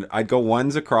one. I'd go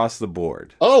ones across the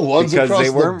board. Oh, ones across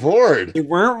the board. They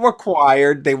weren't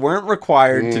required. They weren't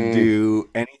required to do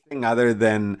anything other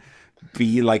than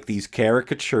be like these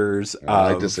caricatures.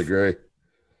 I disagree.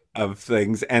 Of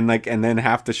things and then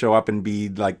have to show up and be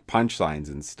like punchlines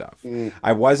and stuff.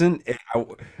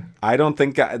 I don't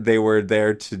think they were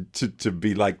there to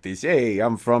be like this. Hey,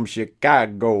 I'm from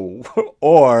Chicago,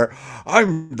 or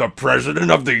I'm the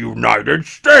president of the United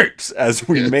States, as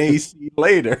we may see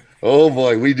later. Oh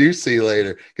boy, we do see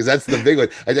later because that's the big one.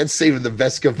 That's saving the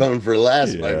best Capone for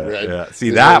last, my friend. Yeah.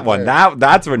 See that one?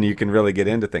 That's when you can really get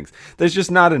into things. There's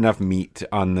just not enough meat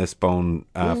on this bone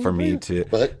for me to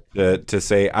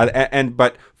say.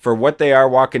 But for what they are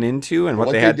walking into and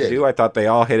what they had to do, I thought they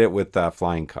all hit it with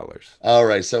flying colors. All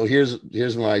right, so here's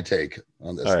my take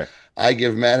on this. All right. I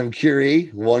give Madame Curie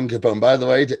one Capone. By the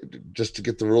way, just to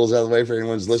get the rules out of the way for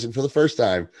anyone who's listening for the first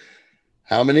time,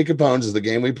 how many Capones is the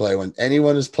game we play when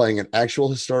anyone is playing an actual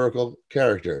historical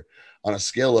character on a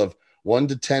scale of 1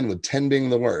 to 10, with 10 being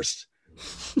the worst?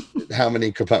 How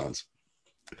many Capones?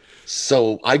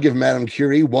 So I give Madame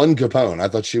Curie one Capone. I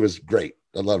thought she was great.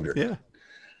 I loved her. Yeah.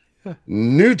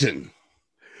 Newton.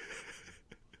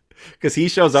 Because he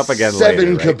shows up again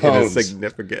 7 later, Capones. Right?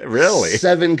 Significant, really.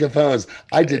 7 Capones.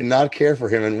 I did not care for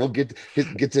him, and we'll get to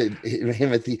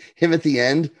him at the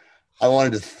end. I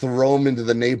wanted to throw him into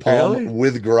the napalm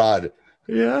with Grodd.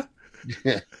 Yeah.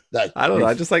 I don't know.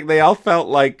 I just like they all felt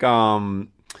like some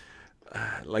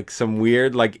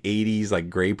weird like 80s like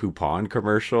Grey Poupon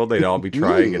commercial. They'd all be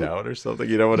trying it out or something.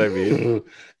 You know what I mean?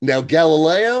 Now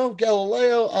Galileo,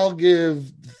 I'll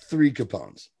give 3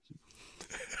 Capones.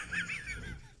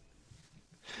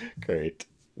 Great.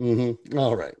 Mm-hmm.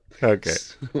 All right. Okay.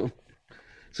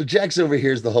 So Jax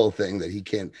overhears the whole thing that he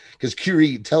can't, because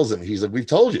Curie tells him, he's like, "We've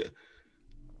told you,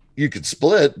 you could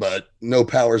split, but no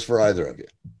powers for either of you."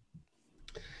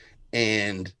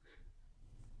 And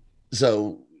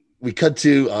so we cut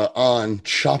to on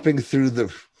chopping through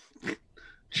the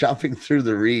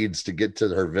reeds to get to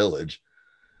her village,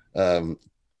 with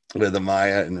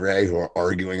Amaya and Ray, who are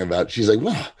arguing about. She's like,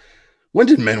 "Well, when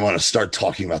did men want to start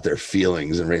talking about their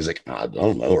feelings?" And Ray's like, "I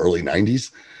don't know, early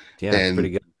 90s." Yeah, and pretty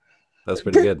good. That's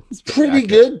pretty good. It's pretty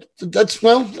good. That's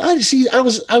I see. I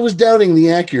was doubting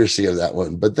the accuracy of that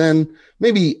one, but then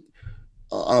maybe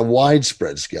on a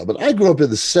widespread scale. But I grew up in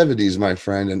the 70s, my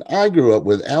friend, and I grew up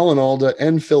with Alan Alda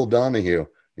and Phil Donahue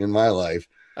in my life.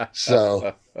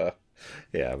 So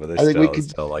yeah, but there's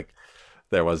still like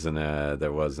there wasn't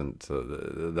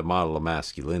the model of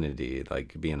masculinity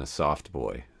like being a soft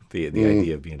boy. The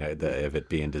idea of it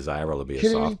being desirable to be a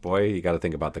soft boy, you got to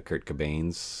think about the Kurt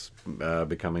Cobains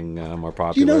becoming more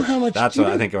popular. Do you know how much? I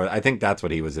think that's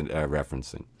what he was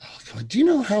referencing. Do you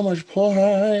know how much poor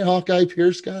Hawkeye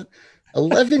Pierce got?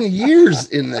 11 years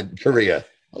in that Korea.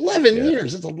 11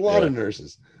 years. That's a lot of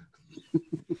nurses.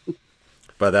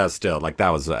 But that's still like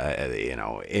that was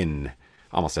in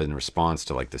almost in response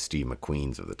to like the Steve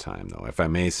McQueens of the time, though, if I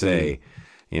may say.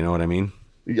 You know what I mean?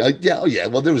 Yeah.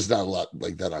 Well, there was not a lot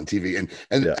like that on TV,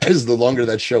 and as the longer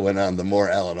that show went on, the more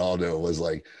Alan Alda was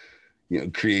like,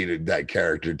 created that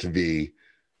character to be,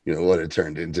 what it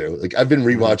turned into. Like I've been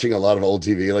rewatching a lot of old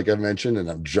TV, like I mentioned, and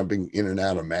I'm jumping in and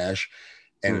out of MASH,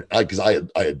 And I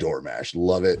adore MASH,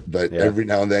 love it. But every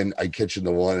now and then I catch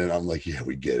into one and I'm like, yeah,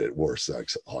 we get it. War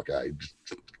sucks. Hawkeye, just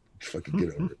fucking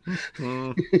get over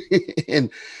it.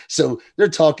 And so they're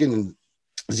talking.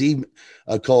 Z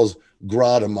calls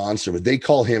Grodd a monster, but they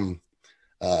call him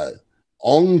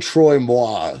Ong Troy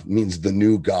Moi, means the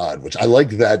new god, which I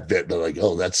like that bit. They're like,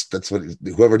 oh, that's what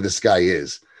whoever this guy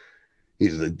is,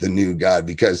 he's the new god.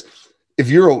 Because if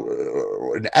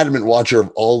you're an adamant watcher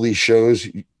of all these shows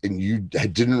and you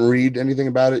didn't read anything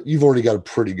about it, you've already got a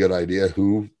pretty good idea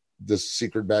who this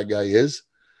secret bad guy is,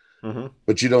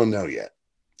 but you don't know yet.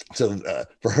 So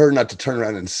for her not to turn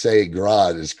around and say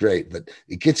Grodd is great, but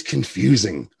it gets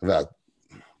confusing about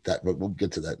that. But we'll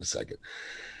get to that in a second.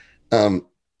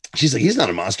 She's like, he's not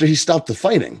a monster. He stopped the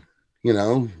fighting. You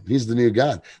know, he's the new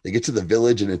god. They get to the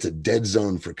village and it's a dead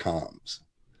zone for comms,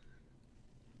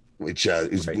 which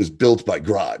was built by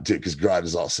Grodd too, because Grodd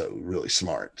is also really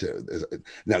smart too.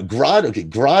 Now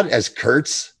Grodd as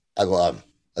Kurtz, I love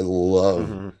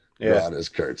Grodd as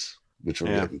Kurtz, which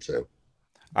we're getting to.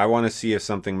 I want to see if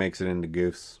something makes it into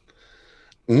Goofs.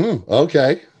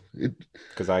 Okay.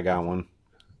 Because I got one.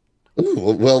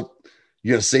 Ooh, well,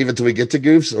 you gonna save it till we get to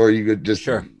Goofs, or you could just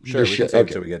sure. We can save it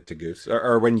till we get to Goofs,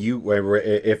 or when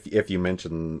if you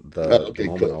mention the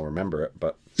moment, cool. I'll remember it.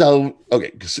 But so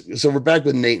we're back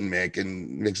with Nate and Mick,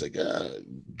 and Mick's like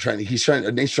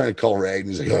Nate's trying to call Rag, and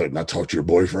he's like, oh, not talk to your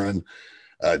boyfriend.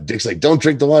 Dick's like, don't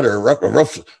drink the water. Rough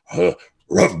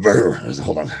burn.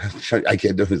 Hold on, I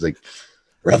can't do it. He's like,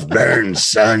 rough burn,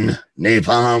 son.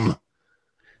 Napalm.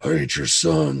 I ain't your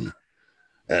son.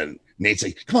 And Nate's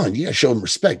like, come on, you gotta show him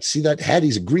respect. See that hat?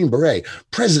 He's a Green Beret.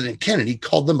 President Kennedy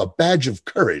called them a badge of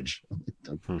courage.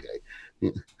 Okay.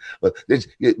 But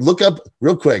look up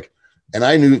real quick. And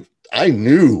I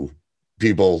knew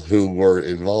people who were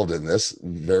involved in this.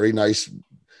 Very nice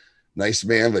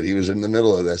man, but he was in the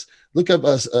middle of this. Look up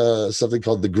something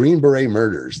called the Green Beret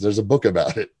Murders. There's a book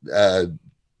about it.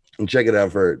 And check it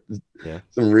out for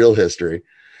some real history.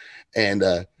 And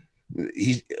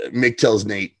Mick tells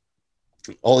Nate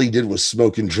all he did was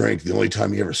smoke and drink. The only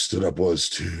time he ever stood up was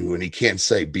to, and he can't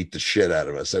say beat the shit out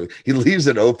of us. So he leaves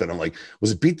it open. I'm like,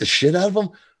 was it beat the shit out of him?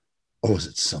 Or was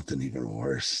it something even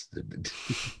worse?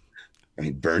 I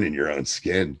mean, burning your own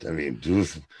skin. I mean,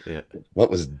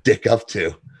 what was Dick up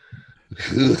to?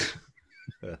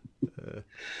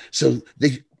 So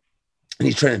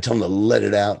he's trying to tell him to let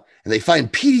it out. And they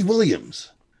find Petey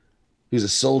Williams, who's a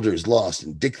soldier, is lost.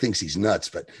 And Dick thinks he's nuts,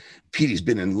 but Petey's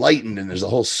been enlightened, and there's a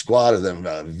whole squad of them,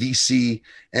 VC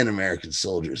and American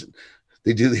soldiers. And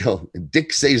they do the whole,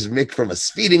 Dick saves Mick from a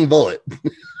speeding bullet,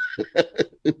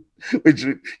 which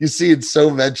you see in so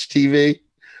much TV.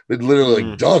 But literally,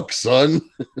 like, duck, son.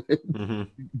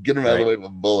 Get him out of the way with a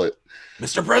bullet.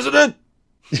 Mr. President!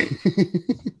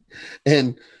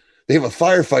 And they have a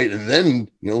firefight, and then,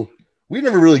 we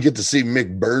never really get to see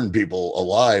Mick burn people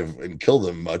alive and kill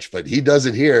them much, but he does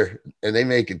it here, and they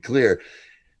make it clear.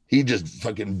 He just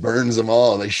fucking burns them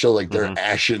all, and they show like their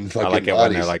ashen fucking bodies. I like it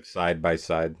when they're like side by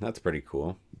side. That's pretty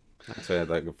cool. That's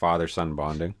like a father-son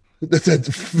bonding.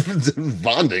 That's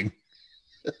bonding.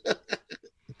 Is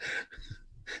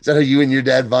that how you and your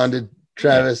dad bonded,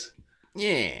 Travis?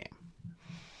 Yeah.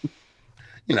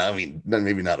 I mean,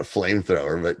 maybe not a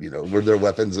flamethrower, but were there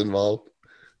weapons involved?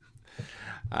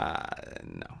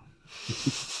 No.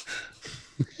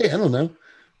 Hey, I don't know.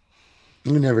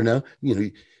 You never know.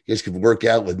 You guys could work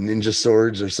out with ninja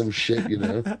swords or some shit.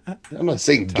 I'm not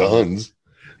saying guns.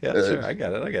 Yeah, sure. I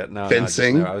got it. No,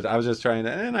 fencing. No, I was just trying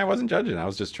to, and I wasn't judging. I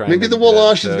was just trying. Maybe the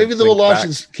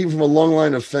Woloshins came from a long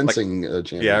line of fencing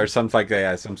champions. Yeah, or something like that.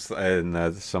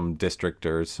 Yeah, some district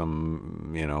or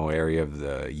some area of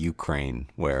the Ukraine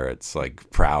where it's like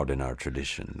proud in our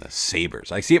tradition. The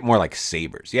sabers. I see it more like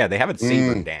sabers. Yeah, they have a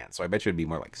saber dance, so I bet you it'd be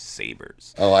more like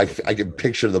sabers. Oh, I can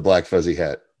picture the black fuzzy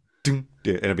hat.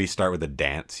 It'll start with a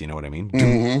dance, you know what I mean?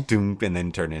 And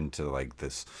then turn into like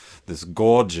this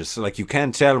gorgeous, like you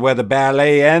can't tell where the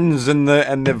ballet ends and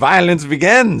the violence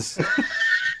begins.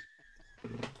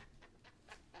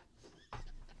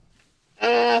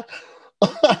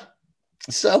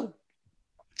 So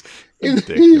in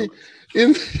the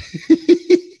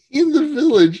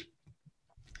village,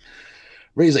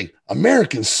 Ray's like,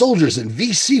 American soldiers and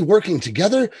VC working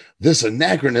together? This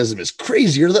anachronism is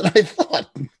crazier than I thought.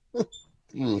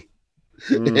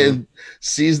 And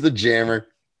sees the jammer.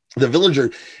 The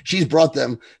villager, she's brought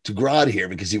them to Grodd here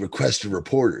because he requested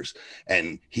reporters,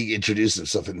 and he introduced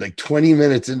himself. And like 20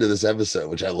 minutes into this episode,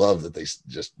 which I love that they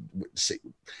just say,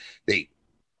 they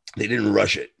didn't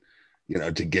rush it.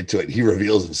 to get to it, he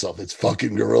reveals himself. It's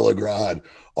fucking Gorilla Grodd.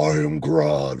 I am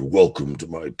Grodd. Welcome to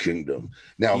my kingdom.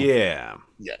 Now, Yeah.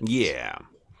 yeah. Yeah.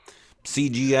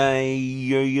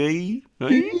 CGI,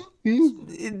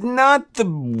 not the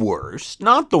worst.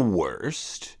 Not the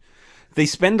worst. They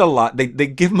spend a lot. They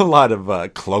give him a lot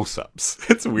of close-ups.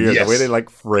 It's weird the way they Yes. like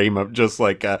frame up, just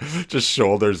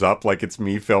shoulders up, like it's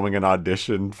me filming an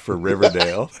audition for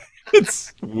Riverdale.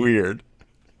 It's weird.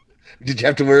 Did you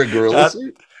have to wear a gorilla That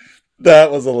suit?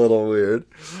 that was a little weird.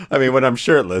 I mean, when I'm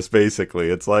shirtless, basically,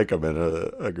 it's like I'm in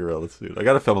a gorilla suit. I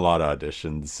got to film a lot of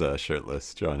auditions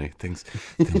shirtless, Johnny. Things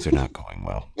are not going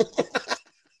well.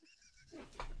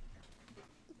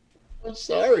 I'm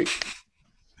sorry.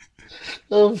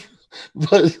 Um,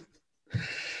 but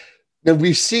now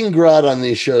we've seen Grodd on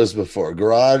these shows before.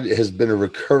 Grodd has been a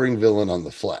recurring villain on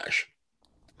The Flash.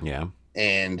 Yeah.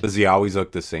 And Does he always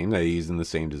look the same? That he's in the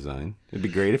same design? It'd be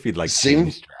great if he'd like same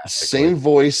changed drastically. same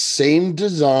voice, same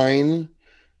design.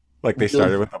 Like they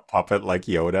started with a puppet like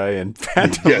Yoda and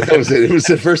Phantom. Yeah, that was it. It was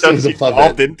the first one was a evolved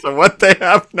puppet. into what they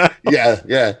have now. Yeah.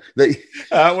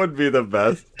 That would be the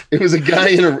best. It was a guy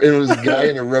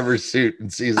in a rubber suit in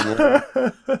season one.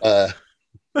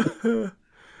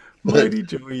 Mighty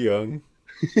Joe Young.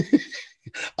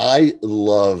 I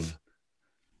love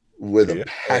with a Yeah,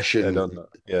 passion I don't know.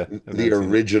 Yeah, I've the never seen it.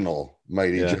 original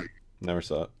Mighty Yeah, Joe never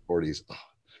saw it. 40s. Oh,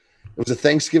 it was a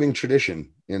Thanksgiving tradition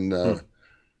in Hmm.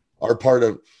 our part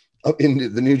of up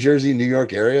in the New Jersey, New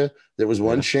York area. There was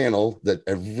one Yeah. channel that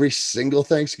every single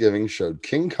Thanksgiving showed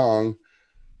King Kong,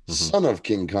 Mhm. Son of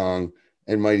King Kong,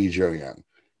 and Mighty Joe Young.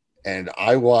 And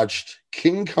I watched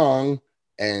King Kong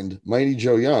and Mighty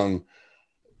Joe Young,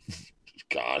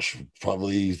 gosh,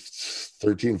 probably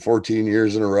 13, 14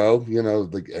 years in a row,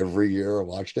 like every year I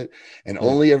watched it, and Hmm.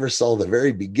 only ever saw the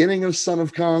very beginning of Son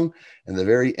of Kong and the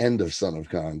very end of Son of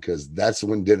Kong, because that's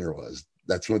when dinner was.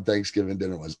 That's when Thanksgiving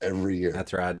dinner was every year.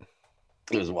 That's rad.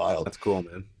 It was wild. That's cool,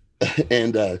 man.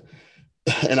 And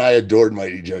I adored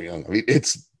Mighty Joe Young. I mean,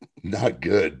 it's not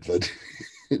good, but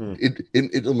Hmm.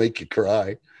 it'll make you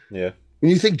cry. Yeah. When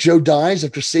you think Joe dies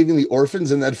after saving the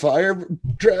orphans in that fire,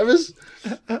 Travis,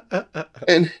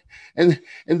 and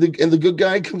the good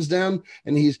guy comes down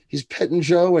and he's petting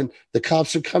Joe, and the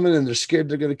cops are coming and they're scared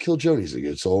they're gonna kill Joe. And he's like,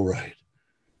 "It's all right.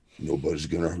 Nobody's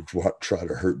gonna try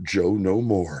to hurt Joe no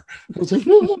more." I was like,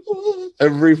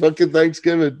 every fucking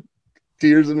Thanksgiving,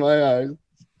 tears in my eyes.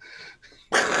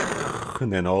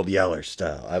 And then old Yeller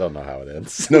style. I don't know how it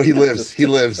ends. No, he lives. He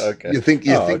lives. Okay. You think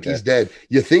okay. he's dead.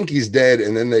 You think he's dead,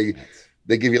 and then they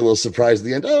give you a little surprise at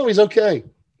the end. Oh, he's okay.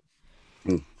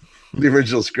 The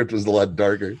original script was a lot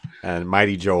darker. And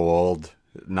Mighty Joe Old,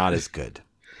 not as good.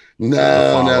 No,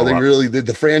 they follow-up. really did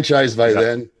the franchise by Yeah.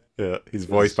 then. Yeah, he's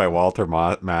voiced by Walter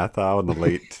Matthau in the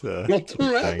late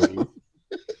 90s.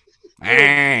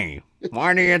 Hey,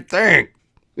 what do you think?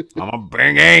 I'm a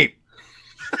big ape.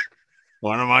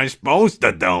 What am I supposed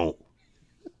to do?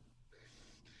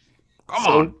 Come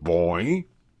on, boy.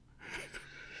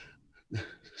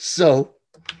 So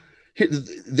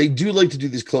they do like to do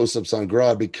these close-ups on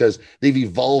Grodd because they've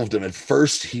evolved him. At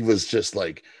first, he was just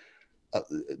like a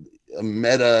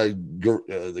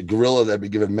the gorilla that had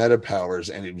been given meta powers,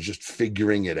 and it was just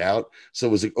figuring it out. So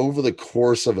it was like over the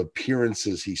course of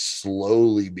appearances, he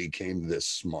slowly became this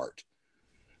smart.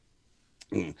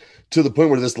 To the point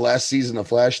where this last season of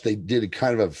Flash, they did a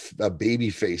kind of a baby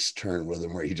face turn with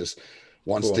him, where he just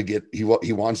wants to get he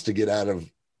wants to get out of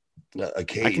a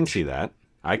cage. I can see that.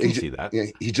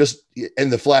 Yeah,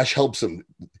 and the Flash helps him.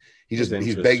 He's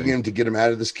begging him to get him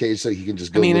out of this cage so he can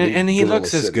just go. I mean, and he Gorilla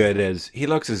looks as City.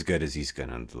 good as he's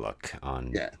gonna look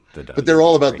on. Yeah, the but they're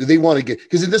all about. right? They want to get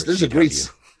because in this there's a great.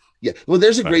 CW. Yeah, well,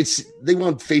 there's a great. They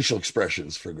want facial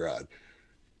expressions for Grodd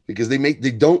because they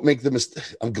don't make the mistake.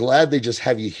 I'm glad they just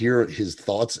have you hear his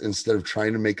thoughts instead of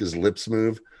trying to make his lips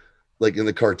move like in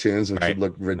the cartoons, which would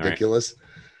look ridiculous.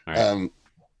 Right.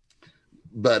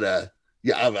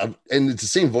 Yeah, and it's the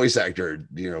same voice actor,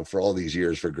 for all these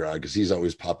years for Grodd because he's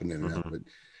always popping in and out. But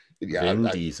yeah, Vin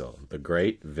Diesel, the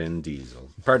great Vin Diesel.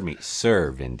 Pardon me,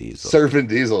 Sir Vin Diesel. Sir Vin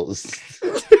Diesel.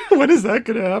 When is that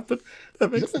going to happen?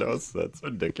 That makes no sense. That's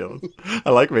ridiculous.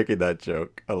 I like making that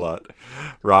joke a lot.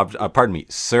 Pardon me,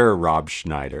 Sir Rob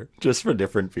Schneider, just for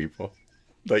different people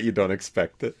that you don't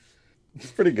expect it.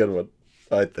 It's a pretty good one,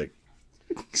 I think.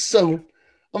 So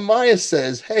Amaya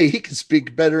says, "Hey, he can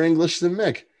speak better English than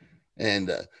Mick," and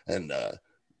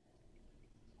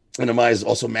Amaya's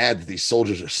also mad that these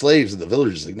soldiers are slaves, and the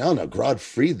villagers like, no, Grodd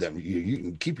freed them. You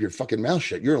can keep your fucking mouth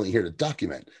shut. You're only here to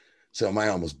document. So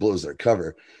Amaya almost blows their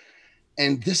cover,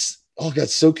 and this all got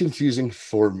so confusing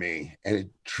for me, and it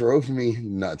drove me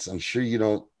nuts. I'm sure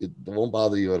it won't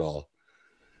bother you at all.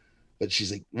 But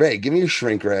she's like, Ray, give me a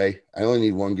shrink ray. I only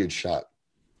need one good shot.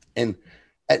 And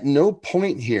at no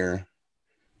point here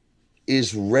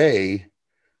is Ray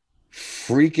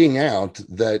freaking out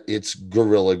that it's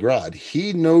Gorilla Grodd.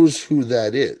 He knows who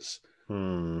that is.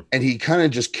 And he kind of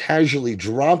just casually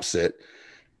drops it.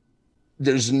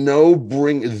 There's no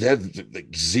bring that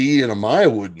like Z and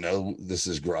Amaya would know this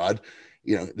is Grodd.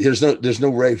 You know, there's no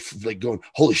Ray like going,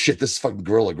 holy shit, this is fucking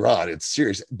Gorilla Grodd. It's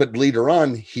serious. But later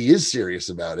on, he is serious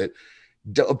about it.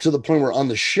 Up to the point where on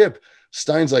the ship,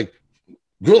 Stein's like,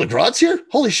 Gorilla Grodd's here?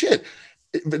 Holy shit.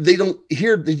 But they don't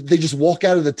hear, they just walk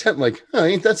out of the tent like, huh,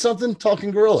 ain't that something?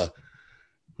 Talking gorilla.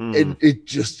 It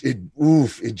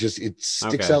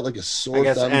sticks out like a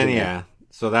sore thumb. And yeah,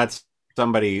 so that's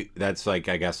somebody that's like,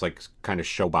 I guess, like kind of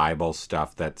show Bible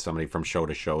stuff that somebody from show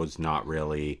to show is not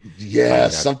really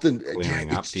something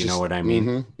clearing up. Do you know what I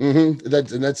mean? But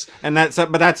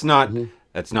that's not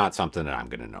that's not something that I'm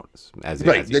going to notice.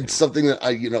 That's something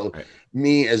that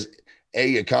me as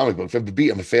a comic book fan, but B,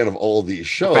 I'm a fan of all these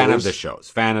shows. Fan of the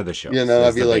shows. You know,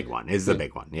 I'd be like, the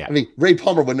big one. Yeah. I mean, Ray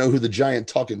Palmer would know who the giant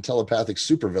talking telepathic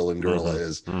supervillain gorilla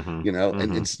is. You know,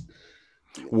 and it's.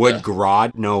 Would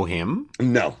Grodd know him?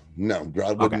 No,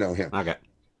 Grodd wouldn't know him. Okay.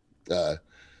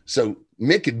 So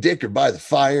Mick and Dick are by the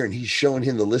fire, and he's showing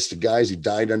him the list of guys who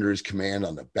died under his command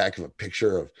on the back of a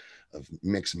picture of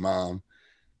Mick's mom.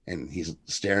 And he's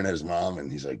staring at his mom, and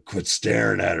he's like, "Quit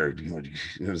staring at her."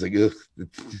 It was like, ugh.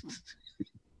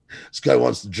 This guy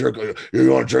wants to jerk.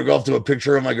 You want to jerk off to a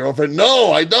picture of my girlfriend?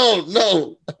 No, I don't.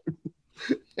 No.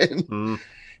 And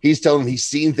he's telling him he's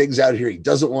seen things out here he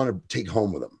doesn't want to take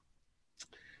home with him.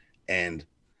 And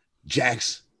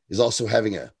Jax is also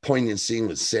having a poignant scene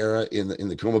with Sarah in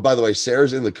the coma. By the way,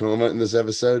 Sarah's in the coma in this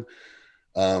episode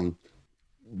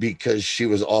because she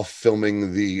was off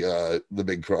filming the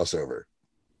big crossover.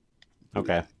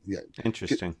 Okay. Yeah.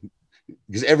 Interesting.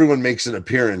 Because everyone makes an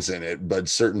appearance in it, but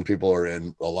certain people are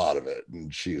in a lot of it,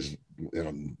 and she's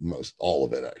in most all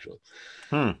of it actually.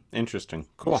 Interesting.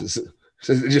 Cool.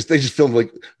 So they just filmed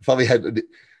like probably had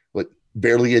like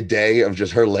barely a day of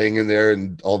just her laying in there,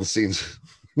 and all the scenes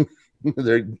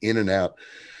they're in and out.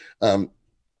 And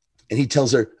he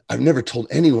tells her, "I've never told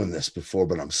anyone this before,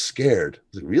 but I'm scared."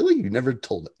 Like, really? You never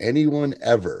told anyone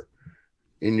ever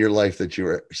in your life that you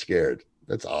were scared?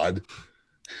 That's odd.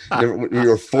 When you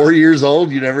were 4 years old,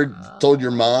 you never told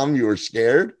your mom you were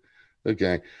scared?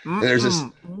 Okay. And there's this.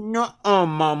 No,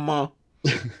 mama.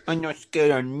 I'm not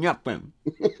scared of nothing.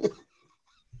 It's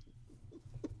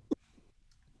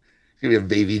gonna be a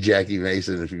baby Jackie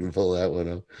Mason if you can pull that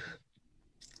one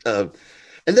up.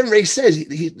 And then Ray says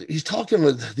he's talking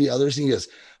with the others, and he goes,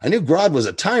 "I knew Grodd was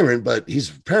a tyrant, but he's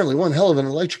apparently one hell of an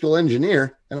electrical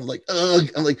engineer." And I'm like, ugh.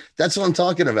 I'm like, that's what I'm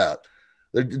talking about.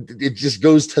 It just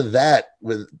goes to that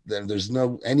with them. There's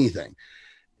no anything.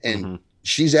 And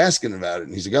she's asking about it.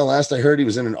 And he's like, "Oh, last I heard he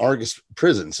was in an Argus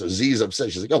prison." So Z's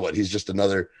upset. She's like, "Oh, what? He's just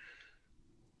another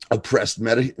oppressed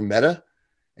meta?"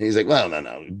 And he's like, "Well,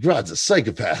 no. Grodd's a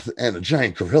psychopath and a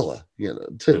giant gorilla,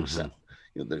 too." So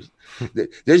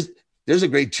there's a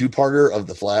great two-parter of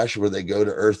The Flash where they go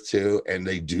to Earth 2 and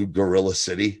they do Gorilla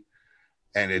City.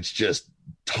 And it's just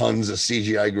tons of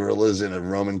CGI gorillas in a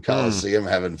Roman Coliseum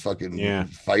having fucking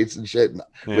fights and shit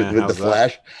with the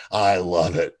Flash. I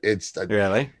love it. It's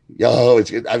really,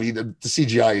 I mean, the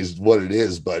CGI is what it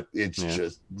is, but it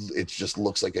just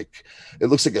looks like Let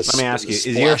me ask you: is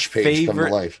your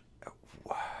favorite?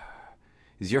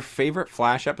 Is your favorite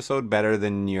Flash episode better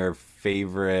than your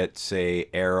favorite, say,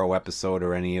 Arrow episode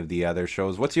or any of the other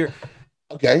shows? What's your?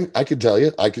 Okay, I can tell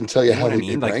you. How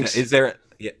it ranks. Is there?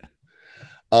 Yeah.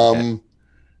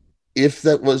 If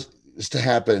that was to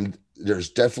happen, there's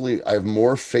definitely I have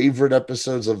more favorite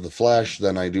episodes of The Flash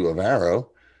than I do of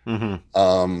Arrow. Or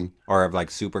of like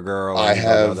Supergirl.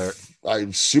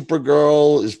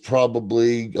 Supergirl is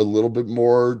probably a little bit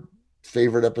more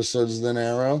favorite episodes than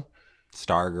Arrow.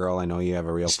 Stargirl, I know you have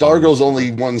a real. Stargirl's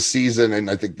only one season, and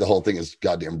I think the whole thing is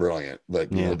goddamn brilliant.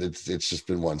 But you know, it's just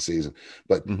been one season.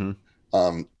 But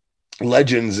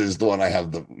Legends is the one I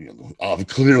have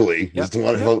clearly is the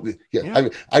one.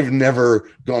 I've never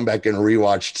gone back and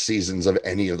rewatched seasons of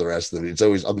any of the rest of them. It's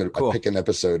always I pick an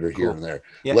episode or here and there.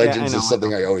 Legends is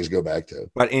something I always go back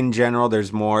to. But in general,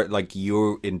 there's more like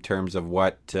you in terms of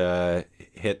what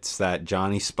hits that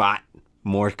Johnny spot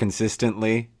more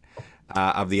consistently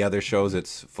of the other shows.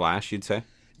 It's Flash, you'd say?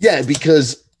 Yeah,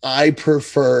 because I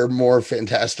prefer more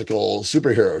fantastical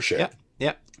superhero shit.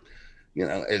 Yeah. you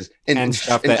know, and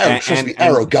stuff and that Arrow, trust me,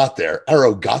 Arrow got there.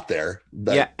 Arrow got there.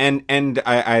 But yeah, and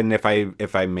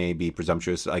if I may be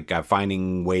presumptuous, like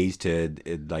finding ways to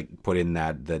like put in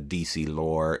the DC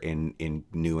lore in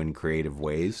new and creative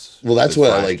ways. well, that's Does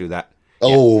what I Flash like. do that? Yeah,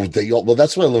 Oh, they all, well,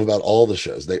 that's what I love about all the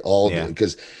shows. They all do yeah.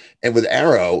 because, and with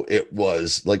Arrow, it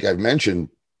was like I've mentioned,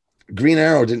 Green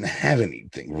Arrow didn't have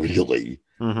anything really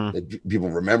Mm-hmm. that people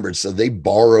remembered. So they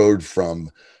borrowed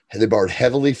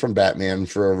heavily from Batman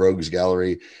for a rogues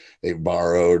gallery. They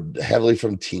borrowed heavily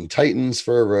from Teen Titans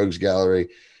for a rogues gallery,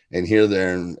 and here,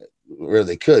 there, and where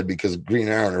they could, because Green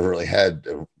Arrow never really had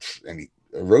a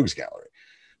rogues gallery.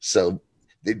 So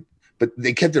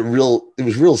they kept it real. It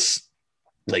was real,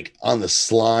 like on the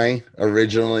sly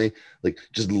originally, like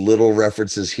just little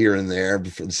references here and there,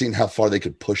 before seeing how far they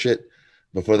could push it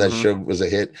before that Mm-hmm. show was a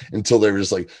hit, until they were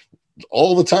just like,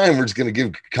 all the time we're just going to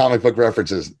give comic book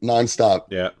references nonstop.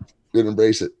 Yeah. We'd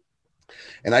embrace it.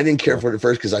 And I didn't care Cool. for it at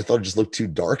first because I thought it just looked too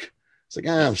dark. It's like,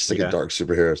 I'm sick Yeah. of dark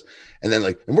superheroes. And then,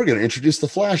 like, and we're going to introduce the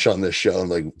Flash on this show. I'm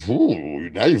like, ooh,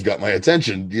 now you've got my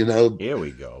attention. You know, Here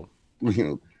we go. you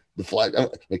know, the Flash.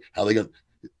 Like, how they going?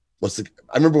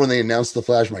 I remember when they announced the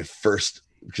Flash. My first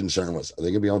concern was, are they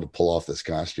going to be able to pull off this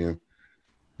costume?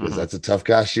 Because Mhm. that's a tough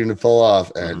costume to pull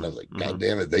off. And Mhm. I was like, Mhm. God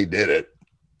damn it, they did it.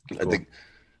 I Cool. think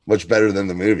much better than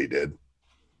the movie did.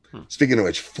 Hmm. Speaking of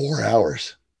which, 4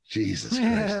 hours. Jesus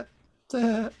Christ.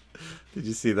 Did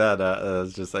you see that?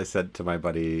 I said to my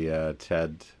buddy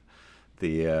Ted,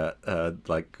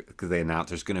 like, because they announced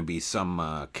there's going to be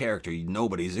some character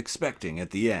nobody's expecting at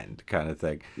the end, kind of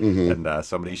thing. Mm-hmm. And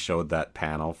somebody showed that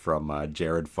panel from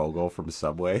Jared Fogle from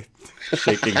Subway,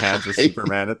 shaking hands with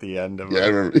Superman at the end of Yeah, I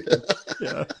remember.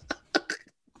 yeah.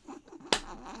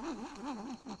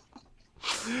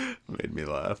 Made me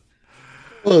laugh.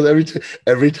 Well,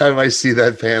 every time I see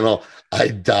that panel, I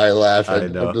die laughing. I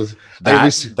know I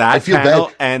that feel panel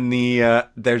bad. and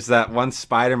there's that one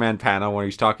Spider-Man panel where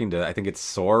he's talking to, I think it's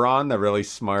Sauron, the really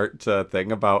smart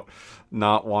thing about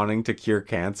not wanting to cure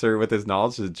cancer with his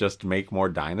knowledge is just make more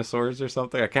dinosaurs or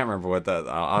something. I can't remember what that.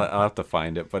 I'll have to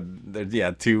find it, but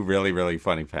there's two really really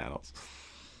funny panels.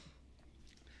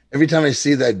 Every time I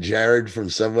see that Jared from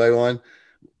Subway one,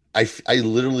 I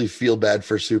literally feel bad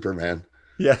for Superman.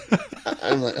 Yeah.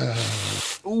 I'm like,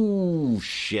 oh, Ooh,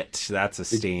 shit. That's a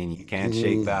stain. You can't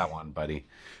shake that one, buddy.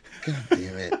 God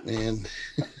damn it, man.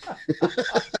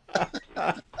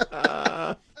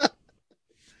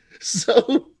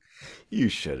 So you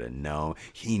should have known.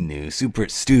 He knew.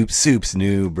 Soups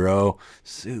knew, bro.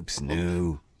 Soups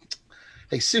knew.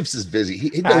 Hey, Soups is busy.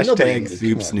 Hashtag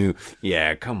Soups knew.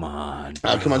 Yeah, come on.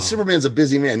 Oh, come on. Superman's a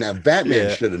busy man. Now,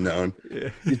 Batman should have known. Yeah.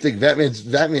 You think Batman,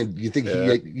 you think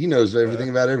he knows everything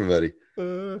about everybody.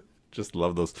 Just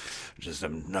love those.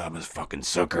 I'm a fucking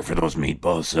sucker for those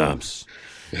meatball subs.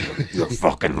 You're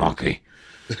fucking lucky.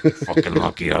 Fucking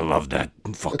lucky. I love that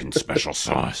fucking special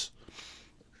sauce.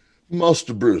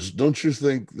 Master Bruce, don't you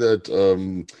think that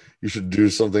you should do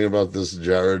something about this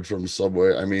Jared from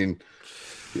Subway? I mean,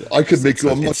 I could make you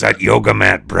a It's that yoga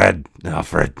mat bread,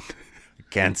 Alfred.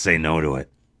 Can't say no to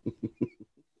it.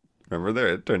 Remember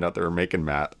it turned out they were making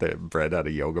bread out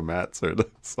of yoga mats or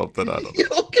something. I don't know.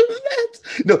 Yoga mats.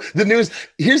 No, the news.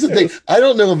 Here's the thing. I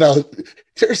don't know about.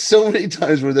 There's so many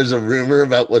times where there's a rumor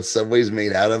about what Subway's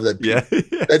made out of that.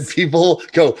 That people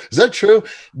go, is that true?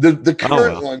 The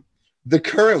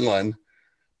current one,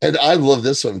 and I love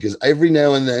this one because every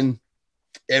now and then,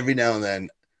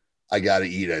 I gotta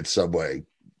eat at Subway.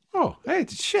 Oh, hey,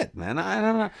 shit, man! I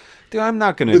don't know, dude. I'm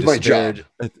not gonna with my job.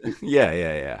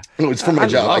 Yeah. No, it's for my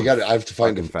job. I have to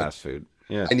find a fast food.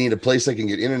 Yeah, I need a place I can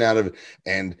get in and out of,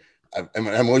 and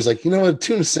I'm always like, a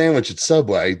tuna sandwich at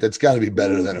Subway. That's got to be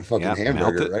better than a fucking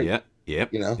hamburger, right? Yeah, yep.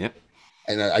 Yep.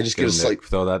 And I just get a slight.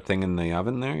 Throw that thing in the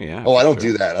oven there. Yeah. Oh, I don't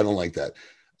do that. I don't like that.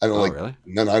 I don't like. Really?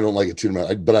 No, I don't like it too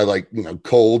much. But I like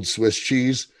cold Swiss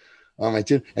cheese on my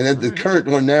tuna. And then the current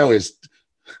one now is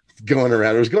going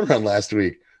around. It was going around last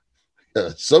week.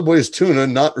 Subway's tuna,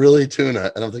 not really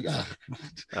tuna. And I'm like,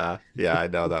 yeah, I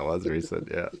know that was recent.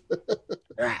 Yeah.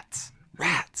 Rats.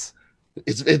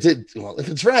 Well, if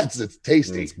it's rats, it's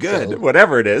tasty. It's good. So.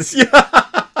 Whatever it is. Yeah.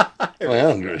 I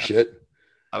don't give a shit.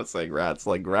 I was saying rats,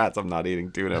 like rats. I'm not eating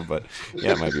tuna, but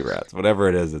yeah, it might be rats. Whatever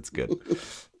it is, it's good.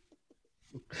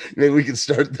 Maybe we can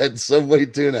start that Subway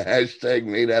tuna hashtag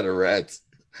made out of rats.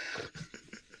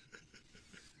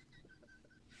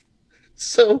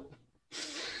 So,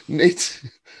 Nate,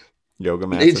 yoga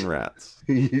mats and rats.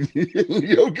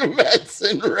 Yoga mats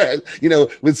and rats.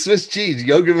 With Swiss cheese,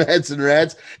 yoga mats and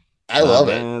rats. I love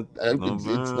it.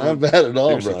 It's not bad at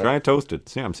all, bro. Try toasted.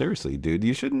 Sam, seriously, dude,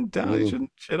 you shouldn't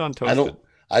shit on toasted.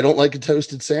 I don't like a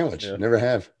toasted sandwich. Yeah. Never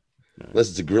have. unless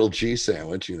it's a grilled cheese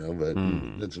sandwich, but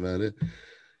that's about it.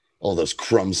 All those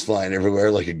crumbs flying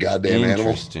everywhere like a goddamn animal.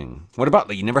 Interesting. What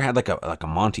about you never had like a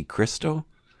Monte Cristo?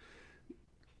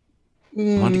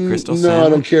 Monte Cristo No, sandwich? I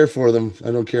don't care for them.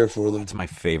 I don't care for them. It's my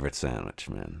favorite sandwich,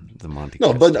 man. The Monte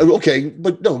No, Cristo. but okay,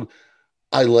 but no.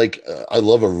 I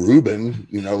love a Reuben,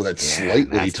 that's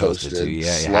slightly toasted. Too.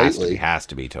 Yeah, slightly. It has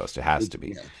to be toasted. It has to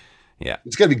be. Yeah.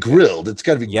 It's got to be grilled. It's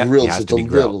got to be grilled. It has to be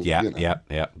grilled.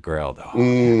 Yep. Grilled.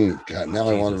 Oh, God, now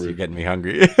I want to. You're getting me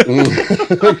hungry. I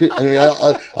mean,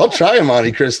 I'll try a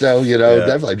Monte Cristo.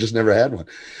 Definitely. I just never had one.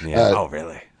 Yeah. Oh,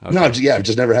 really? Okay. No, I've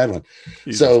just never had one.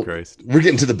 Jesus Christ. We're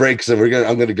getting to the break, so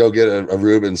I'm gonna go get a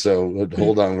Reuben. So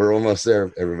hold on, we're almost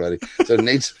there, everybody. So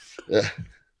Nate's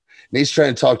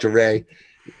trying to talk to Ray,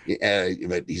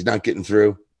 but he's not getting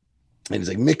through. And he's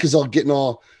like, Mick is getting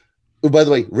all. Oh, by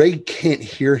the way, Ray can't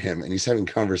hear him, and he's having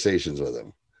conversations with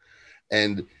him.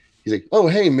 And he's like, "Oh,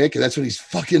 hey, Mick," and that's when he's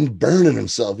fucking burning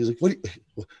himself. He's like,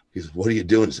 "What are you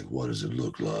doing?" He's like, "What does it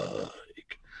look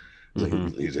like?"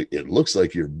 He's like, "It looks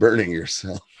like you're burning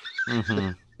yourself."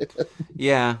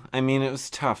 Yeah, I mean, it was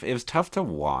tough. It was tough to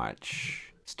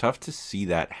watch. It's tough to see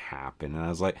that happen. And I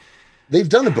was like, they've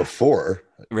done it before.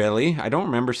 Really? I don't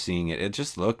remember seeing it.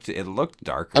 It looked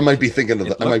darker. I might be thinking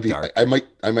of I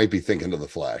might be thinking of the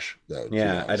Flash though.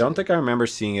 Yeah, I don't think I remember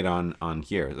seeing it on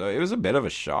here. It was a bit of a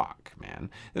shock,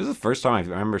 man. It was the first time I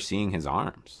remember seeing his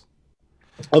arms.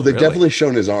 Oh, they've definitely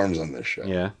shown his arms on this show.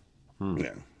 Yeah.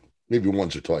 Yeah. Maybe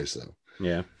once or twice though.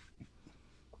 Yeah.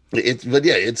 It's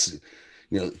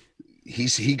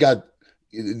he got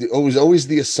it was always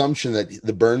the assumption that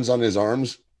the burns on his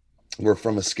arms were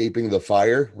from escaping the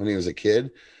fire when he was a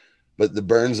kid, but the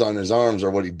burns on his arms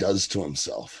are what he does to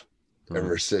himself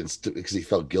ever since, because he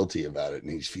felt guilty about it,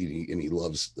 and he's feeding, and he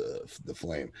loves the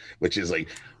flame, which is like,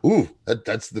 ooh,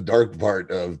 that's the dark part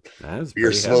of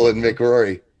Beer Swill and Mick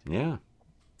Rory. Yeah.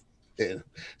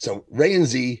 So Ray and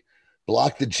Z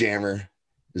block the jammer.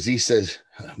 Z says,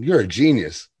 "You're a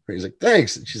genius." He's like,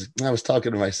 "Thanks." And she's like, "I was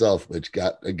talking to myself," which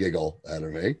got a giggle out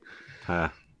of me.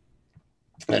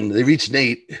 And they reach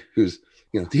Nate, who's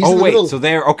so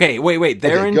they're okay. Wait.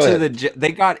 They're into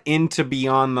they got into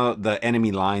beyond the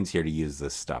enemy lines here to use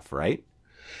this stuff, right?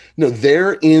 No,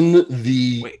 they're in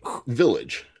the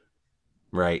village.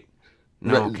 Right.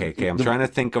 No, okay. I'm trying to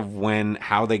think of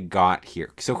how they got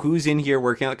here. So who's in here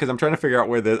working on it? Because I'm trying to figure out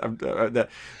where the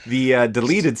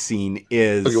deleted scene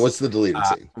is. Okay, what's the deleted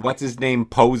scene? What's his name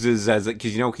poses as,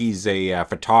 because he's a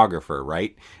photographer,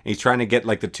 right? And he's trying to get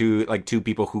like two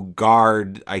people who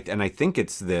guard. I think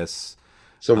it's this.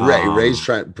 So Ray's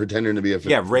pretending to be a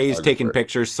photographer. Yeah, Ray's taking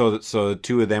pictures so the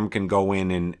two of them can go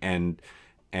in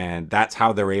and that's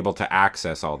how they're able to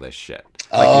access all this shit.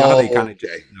 Like, how they kind of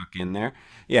just snuck in there.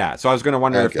 Yeah, so I was going to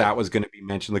wonder if that was going to be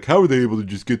mentioned. Like, how are they able to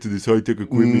just get to this high-tech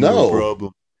equipment? No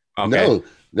problem. Okay.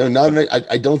 No,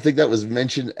 I don't think that was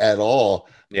mentioned at all.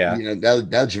 Yeah. Now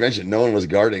that you mentioned, no one was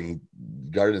guarding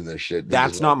this shit.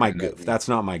 That's not my goof. That's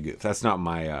not my goof. That's not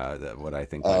my what I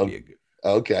think might be a goof.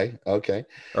 Okay.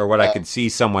 Or what I could see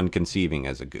someone conceiving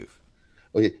as a goof.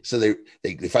 Okay, so they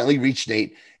finally reach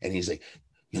Nate, and he's like,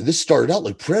 this started out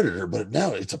like Predator, but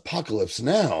now it's Apocalypse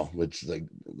Now, which is like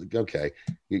okay,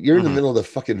 you're in the middle of the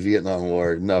fucking Vietnam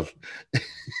War. Enough.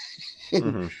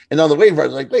 And on the way, I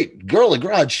was like, wait, Girl of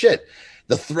God, shit.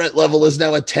 The threat level is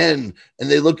now a 10,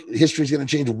 and history's going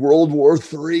to change. World War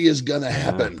III is going to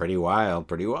happen. Pretty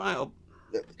wild.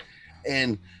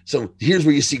 And so here's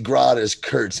where you see Grodd as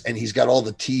Kurtz, and he's got all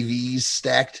the TVs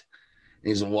stacked. And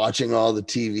he's watching all the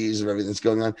TVs of everything that's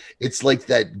going on. It's like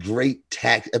that great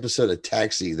episode of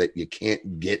Taxi that you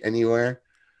can't get anywhere,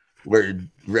 where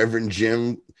Reverend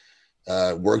Jim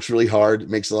works really hard,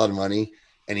 makes a lot of money,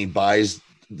 and he buys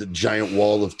the giant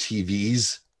wall of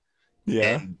TVs.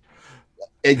 Yeah.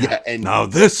 And now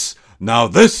this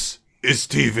is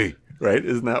TV. Right?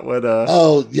 Isn't that what?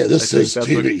 This is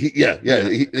TV.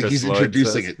 He's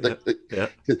introducing it. Yeah.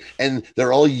 And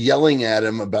they're all yelling at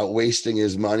him about wasting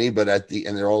his money, but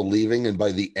and they're all leaving, and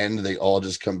by the end, they all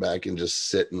just come back and just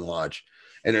sit and watch.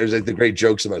 And there's like the great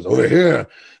jokes about over here.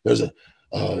 There's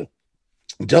a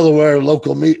Delaware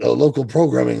local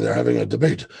programming. They're having a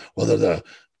debate whether the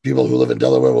people who live in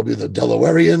Delaware will be the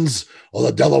Delawareans or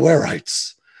the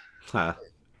Delawareites.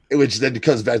 Which then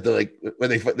comes back to like when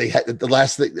they had the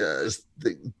last thing, the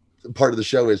part of the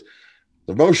show is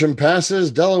the motion passes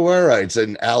Delawareites,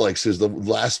 and Alex is the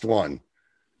last one,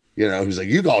 who's like,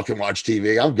 you all can watch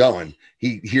TV. I'm going.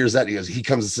 He hears that. He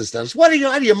comes and sits down. Says, what are you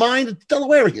out of your mind? It's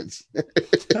Delawareans.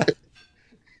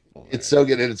 It's so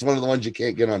good. And it's one of the ones you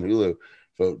can't get on Hulu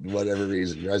for whatever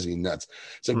reason. It drives me nuts.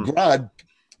 So Grodd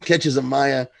catches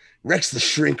Amaya, wrecks the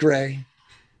shrink ray.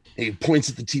 He points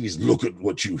at the TVs. Look at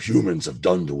what you humans have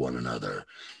done to one another.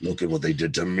 Look at what they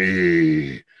did to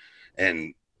me.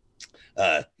 And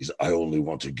he's like, I only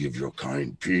want to give your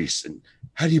kind peace. And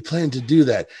how do you plan to do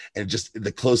that? And just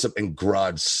the close up, and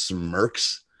Grodd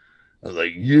smirks. I was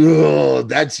like, yo,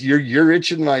 you're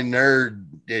itching my nerd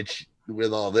itch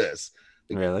with all this.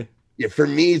 Really? Yeah, for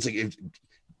me, it's like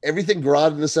everything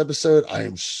Grodd in this episode, I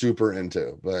am super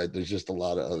into, but there's just a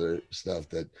lot of other stuff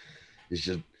that is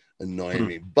just annoying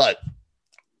me. But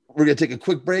we're gonna take a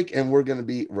quick break, and we're gonna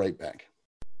be right back.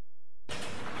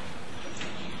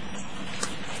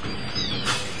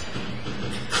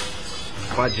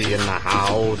 Fudgy in the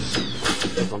house.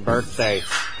 It's my birthday.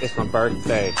 It's my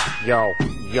birthday. Yo,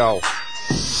 yo.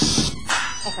 It's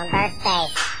my birthday.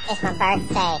 It's my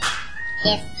birthday.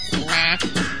 It's my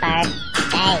birthday.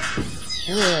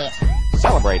 Yeah.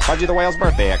 Celebrate Fudgy the Whale's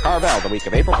birthday at Carvel the week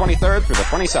of April 23rd through the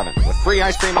 27th with free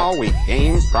ice cream all week,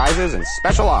 games, prizes, and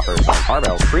special offers on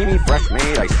Carvel's creamy,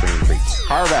 fresh-made ice cream treats.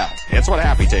 Carvel, it's what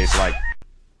happy tastes like.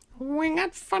 We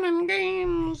got fun and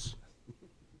games.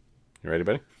 You ready,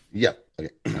 buddy? Yep. Okay.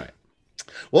 All right.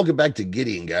 Welcome back to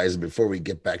Gideon, guys. Before we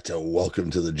get back to Welcome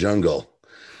to the Jungle,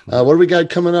 what do we got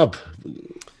coming up?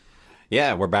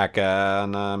 Yeah, we're back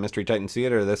on Mystery Titan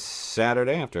Theater this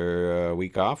Saturday after a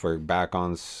week off. We're back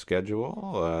on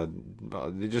schedule.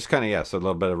 Just kind of, so a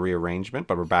little bit of rearrangement,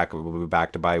 but we're back. We'll be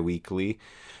back to bi-weekly.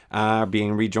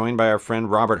 Being rejoined by our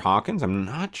friend Robert Hawkins. I'm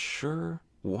not sure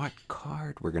what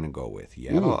card we're going to go with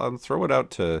yet. I'll throw it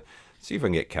out to see if I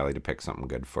can get Kelly to pick something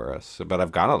good for us. But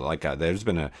I've got there's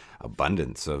been an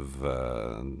abundance of,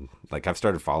 I've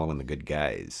started following the good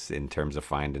guys in terms of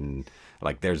finding,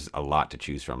 there's a lot to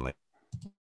choose from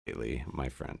lately, my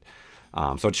friend.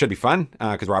 So it should be fun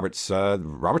because Robert's a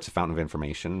fountain of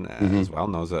information as well,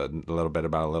 knows a little bit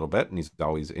about a little bit, and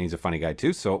he's a funny guy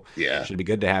too. So yeah, it should be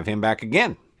good to have him back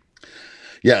again.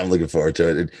 Yeah, I'm looking forward to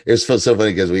it. It was so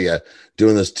funny because we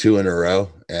doing this 2 in a row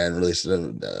and released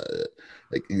the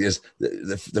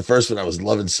first one I was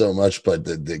loving so much, but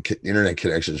the internet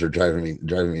connections were driving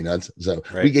me nuts. So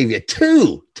we gave you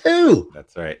two.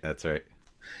 That's right.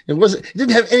 It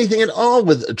didn't have anything at all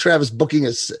with Travis booking a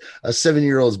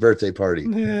 7-year-old's birthday party.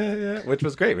 Yeah, which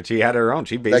was great. But she had her own.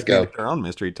 She basically had her own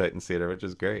Mystery Titan Theater, which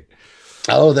is great.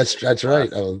 Oh, that's right.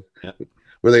 Oh, yeah.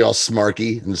 Were they all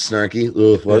smarky and snarky?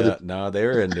 Ugh, no, they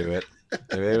were into it.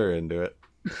 They were into it.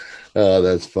 Oh,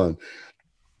 that's fun.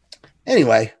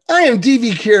 Anyway, I am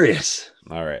DV Curious.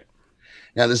 All right.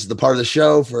 Now, this is the part of the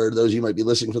show, for those of you who might be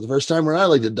listening for the first time, where I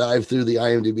like to dive through the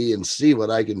IMDb and see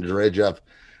what I can dredge up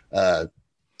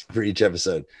for each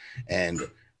episode. And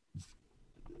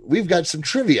we've got some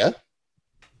trivia.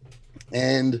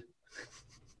 And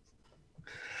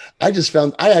I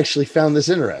actually found this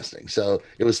interesting. So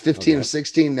it was 15 and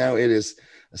 16. Now it is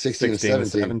 16 and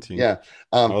 17. Yeah.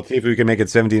 Let's see if we can make it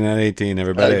 17 and 18,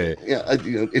 everybody.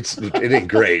 It ain't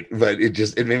great, but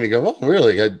it made me go, oh,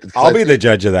 really? I'll be the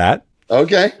judge of that.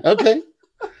 Okay.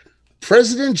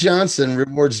 President Johnson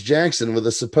rewards Jackson with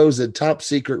a supposed top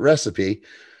secret recipe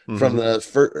from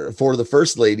for the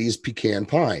First Lady's pecan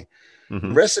pie. The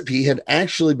recipe had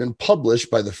actually been published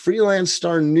by the Freelance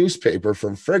Star newspaper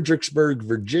from Fredericksburg,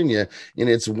 Virginia, in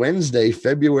its Wednesday,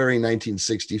 February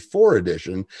 1964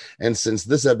 edition. And since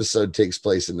this episode takes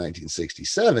place in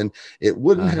 1967, it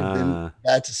wouldn't have been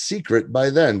that secret by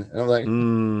then. And I'm like,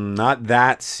 not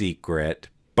that secret,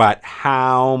 but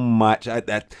how much?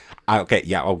 Okay,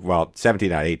 yeah. Oh, well,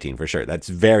 17 out of 18 for sure. That's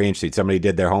very interesting. Somebody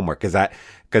did their homework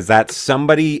because that's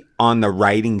somebody on the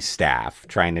writing staff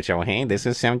trying to show, hey, this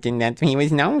is something that he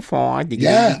was known for.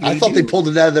 Yeah, I thought they pulled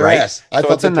it out of their ass. I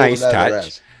thought it's a nice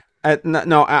touch.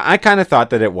 No, I kind of thought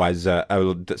that it was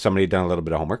somebody done a little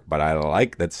bit of homework, but I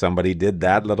like that somebody did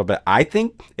that little bit. I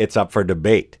think it's up for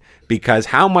debate because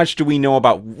how much do we know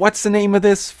about what's the name of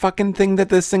this fucking thing that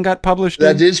this thing got published in?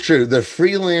 That is true. The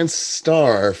Freelance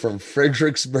Star from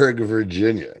Fredericksburg,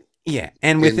 Virginia. Yeah,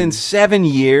 and within 7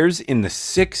 years in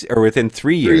the within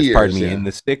 3 years, in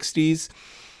the 60s,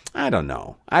 I don't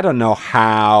know. I don't know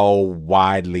how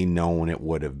widely known it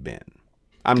would have been.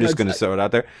 I'm just going to throw it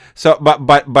out there. So,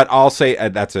 but I'll say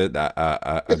that's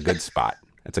a good spot.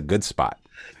 That's a good spot.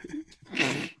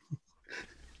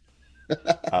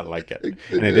 I like it,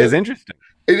 and it is interesting.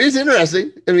 It is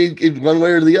interesting. I mean, one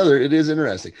way or the other, it is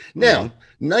interesting. Now,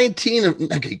 19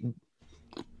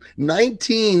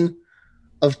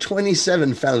 of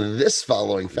 27 found this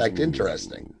following fact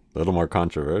interesting. A little more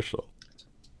controversial.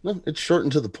 Well, it's short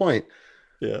and to the point.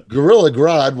 Yeah. Gorilla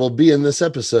Grodd will be in this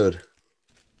episode.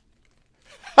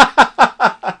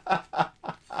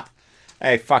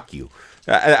 Hey, fuck you.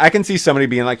 I can see somebody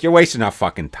being like, you're wasting our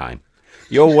fucking time.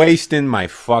 You're wasting my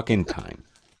fucking time.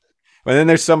 But then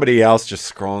there's somebody else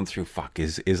just scrolling through. Fuck,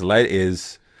 is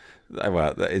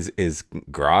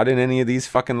Grodd in any of these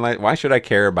fucking light? Why should I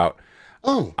care about?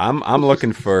 Oh, I'm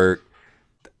looking for.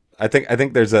 I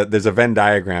think there's a Venn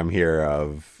diagram here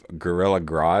of Gorilla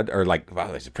Grodd, or like, wow,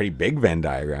 there's a pretty big Venn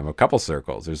diagram, a couple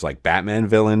circles. There's like Batman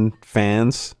villain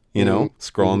fans,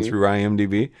 scrolling through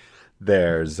IMDb.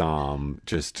 There's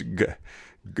just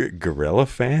gorilla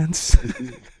fans,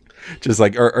 just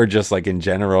like or just like in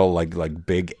general, like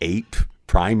big ape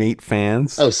primate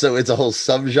fans. Oh, so it's a whole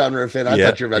subgenre of fan. I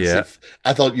thought you were about to say,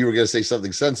 I thought you were going to say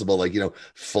something sensible, like,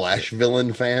 Flash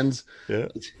villain fans. Yeah.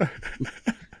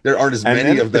 There aren't as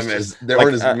many of them as there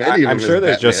aren't as many of them. I'm sure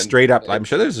there's Batman. just straight up. I'm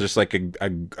sure there's just like a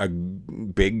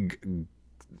big,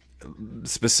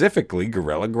 specifically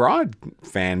Gorilla Grodd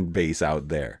fan base out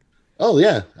there. Oh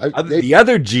yeah, the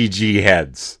other GG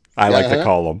heads, I like to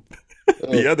call them.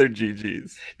 The other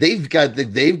GGs. They've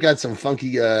got some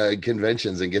funky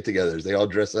conventions and get-togethers. They all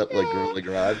dress up like Gorilla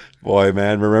Grodd. Boy,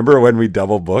 man, remember when we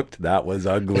double booked? That was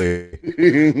ugly.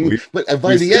 But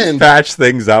by the end, patch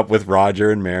things up with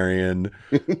Roger and Marion.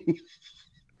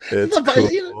 It's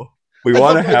cool. We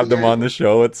want to have them on the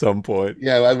show at some point.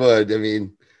 Yeah, I would. I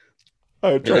mean,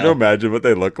 I'm trying to imagine what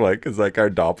they look like as like our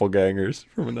doppelgangers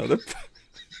from another.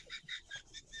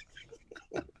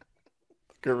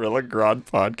 Gorilla Grodd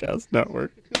Podcast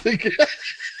Network.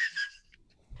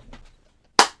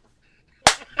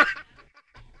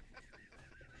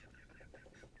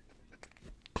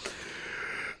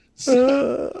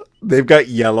 They've got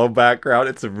yellow background.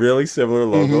 It's a really similar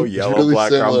logo, yellow really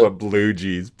background, similar. But blue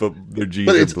G's. But their G's.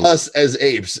 But it's blue. us as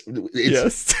apes.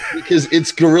 Yes, because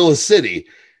it's Gorilla City.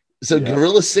 So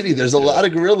Gorilla City, there's a lot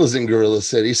of gorillas in Gorilla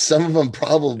City. Some of them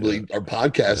probably are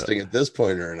podcasting at this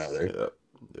point or another.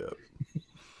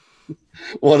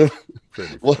 One of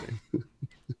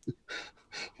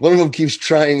them keeps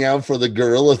trying out for the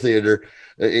Gorilla Theater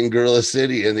in Gorilla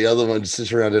City, and the other one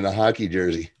sits around in a hockey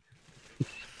jersey.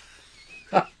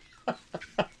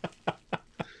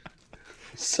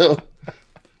 So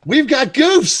we've got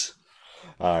goofs.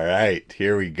 All right,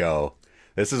 here we go.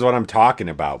 This is what I'm talking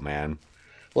about, man.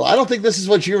 Well, I don't think this is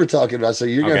what you were talking about, so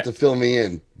you're going to have to fill me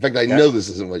in. In fact, I know this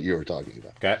isn't what you were talking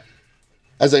about. Okay.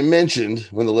 As I mentioned,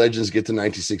 when the legends get to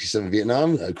 1967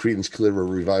 Vietnam, Creedence Clearwater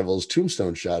Revival's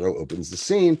Tombstone Shadow opens the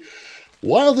scene.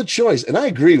 While the choice, and I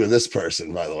agree with this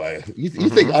person, by the way, you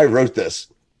think I wrote this.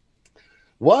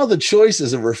 While the choice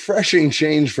is a refreshing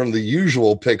change from the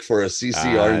usual pick for a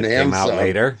CCR NAMM came out song,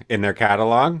 later in their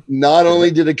catalog. Not only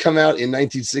did it come out in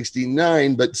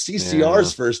 1969, but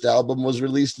CCR's first album was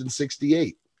released in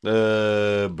 68.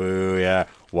 Boo, yeah.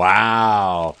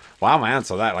 Wow, man.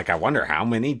 So that, like, I wonder how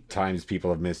many times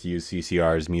people have misused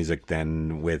CCR's music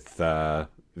then with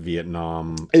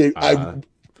Vietnam.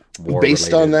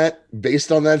 Based on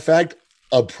that fact,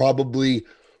 probably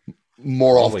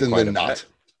more often than not.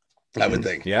 I would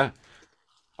think. Yeah.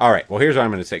 All right. Well, here's what I'm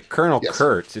going to say. Colonel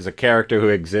Kurtz is a character who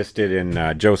existed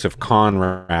in Joseph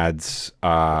Conrad's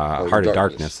Heart of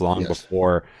Darkness long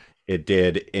before it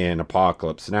did in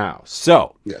Apocalypse Now.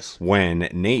 So when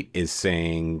Nate is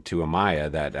saying to Amaya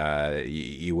that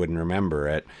you wouldn't remember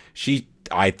it,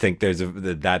 I think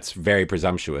that's very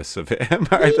presumptuous of him,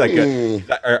 or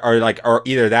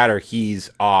either that or he's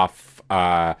off.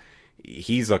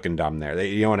 He's looking dumb there.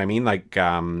 You know what I mean? Like,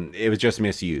 it was just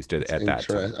misused at that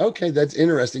time. Okay, that's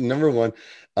interesting. Number one,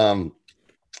 I mean,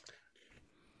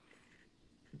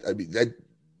 that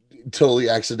totally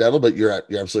accidental, but you're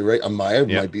absolutely right.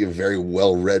 Amaya might be a very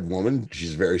well-read woman.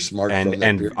 She's very smart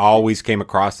and always came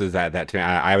across as that to me.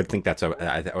 I would think that's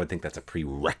a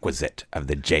prerequisite of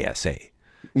the JSA.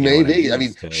 Maybe. I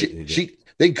mean,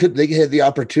 they had the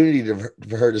opportunity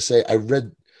for her to say, I've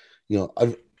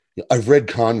read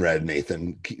Conrad,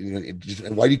 Nathan.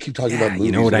 Why do you keep talking about movies?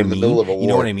 You know what I mean? In the middle of a war? You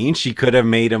know what I mean? She could have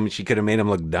made him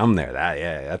look dumb there.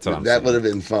 That's what I'm saying. That would have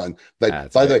been fun.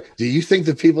 But by the way, do you think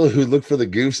the people who look for the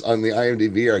goofs on the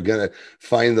IMDb are going to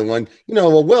find the one?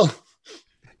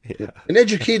 An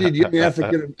educated young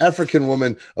African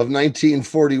woman of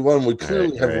 1941 would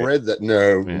clearly have read that.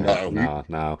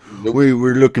 No. We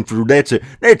were looking for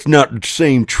that's not the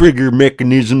same trigger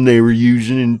mechanism they were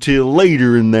using until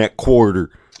later in that quarter.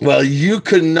 Well, you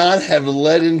could not have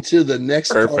led into the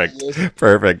next.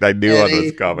 Perfect. I knew one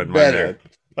was coming. Better.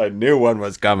 I knew one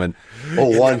was coming.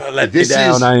 Oh, one. Let me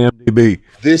down, IMDb.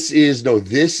 This is the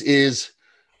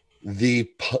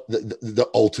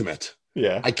ultimate.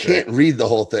 Yeah. I can't read the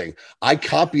whole thing. I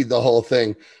copied the whole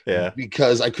thing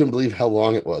because I couldn't believe how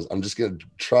long it was. I'm just going to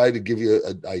try to give you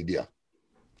an idea.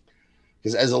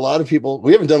 Because as a lot of people,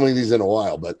 we haven't done one of these in a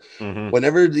while, but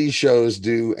whenever these shows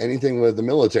do anything with the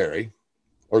military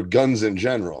or guns in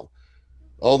general,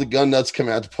 All the gun nuts come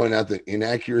out to point out the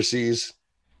inaccuracies.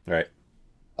 Right.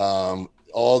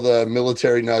 All the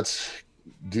military nuts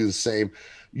do the same,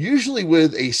 usually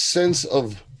with a sense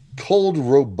of cold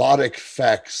robotic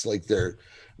facts like they're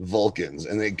Vulcans,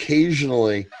 and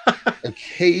occasionally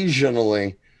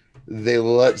they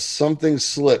let something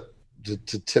slip to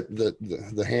tip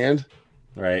the hand.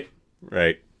 Right.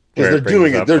 Because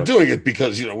they're doing it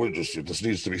because this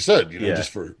needs to be said,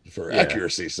 just for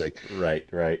accuracy's sake. Right.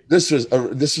 This is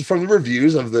from the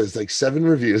reviews of the 7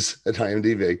 reviews at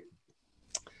IMDb,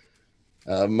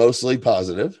 mostly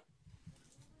positive.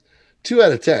 2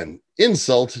 out of 10.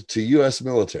 Insult to U.S.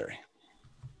 military.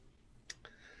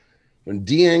 From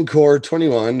DN Core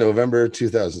 21, November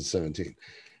 2017.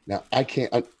 Now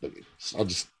I'll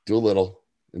just do a little,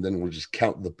 and then we'll just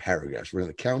count the paragraphs. We're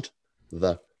going to count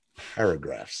the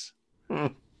paragraphs.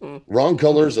 Wrong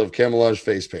colors of camouflage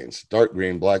face paints: dark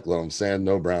green, black loam, sand,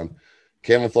 no brown.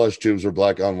 Camouflage tubes were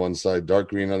black on one side, dark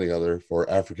green on the other. For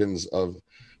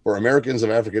Americans of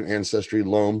African ancestry,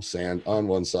 loam, sand on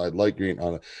one side, light green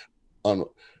on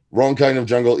wrong kind of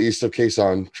jungle east of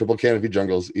Quezon, triple canopy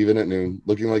jungles, even at noon,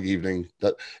 looking like evening,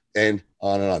 and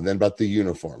on and on. Then about the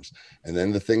uniforms, and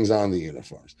then the things on the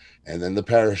uniforms, and then the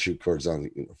parachute cords on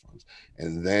the uniforms,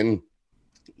 and then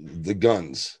the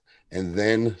guns, and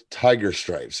then tiger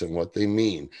stripes and what they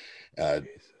mean.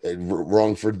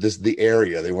 Wrong for the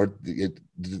area. They weren't,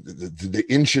 the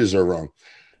inches are wrong.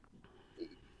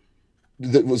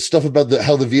 The stuff about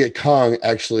how the Viet Cong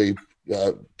actually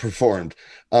performed.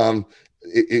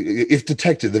 If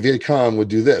detected, the Viet Cong would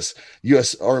do this.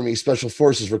 U.S. Army Special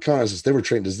Forces reconnaissance, they were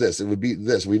trained as this. It would be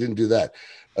this. We didn't do that.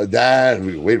 Wait a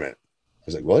minute. I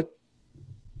was like, what?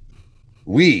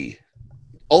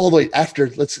 All the way after.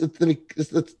 Let's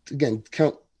again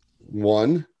count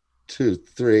 1, 2,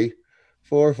 3,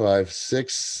 4, 5,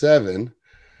 6, 7,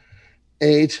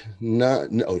 8, 9.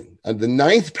 No, the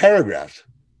 9th paragraph,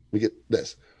 we get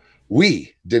this.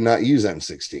 We did not use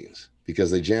M16s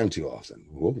because they jam too often.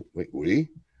 Whoa, wait, we?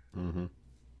 Mm-hmm.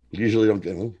 Usually don't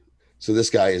get them. So this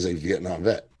guy is a Vietnam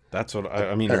vet. That's what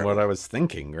I mean. Apparently. What I was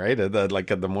thinking, right?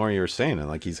 The more you're saying it,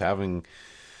 like he's having,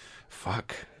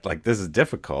 like this is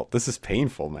difficult. This is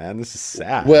painful, man. This is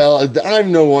sad. Well,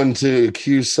 I'm no one to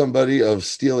accuse somebody of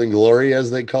stealing glory,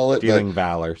 as they call it. Stealing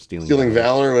valor,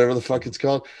 whatever the fuck it's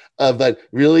called. But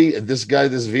really, this guy,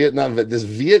 this Vietnam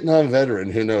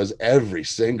veteran who knows every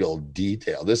single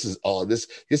detail. This is all. This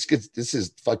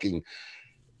is fucking.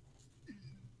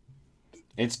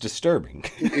 It's disturbing.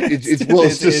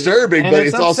 It's disturbing, but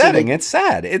it's also upsetting. It's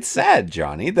sad. It's sad,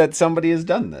 Johnny, that somebody has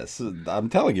done this. I'm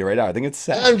telling you right now. I think it's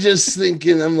sad. I'm just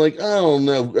thinking. I'm like, I don't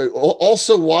know.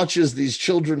 Also watches these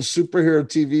children's superhero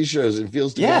TV shows and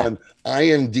feels to be on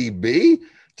IMDb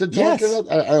to talk about.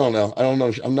 I don't know.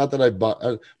 I'm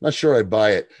not sure I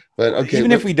buy it. But okay.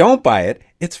 Even if we don't buy it,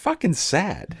 it's fucking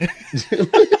sad.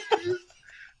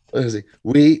 What is it?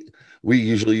 We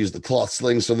usually use the cloth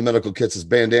slings for the medical kits as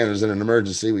bandanas in an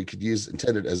emergency. We could use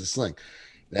intended as a sling.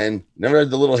 And never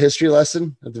had the little history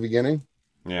lesson at the beginning?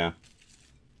 Yeah.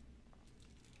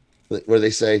 Where they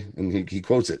say, and he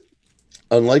quotes it,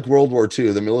 unlike World War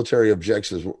II, the military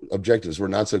objectives were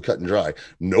not so cut and dry.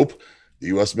 Nope. The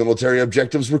U.S. military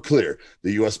objectives were clear.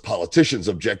 The U.S. politicians'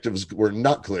 objectives were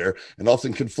not clear and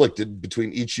often conflicted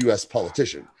between each U.S.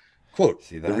 politician. Quote,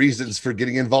 the reasons for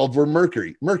getting involved were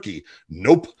murky.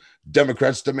 Nope.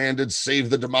 Democrats demanded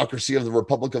save the democracy of the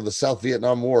Republic of the South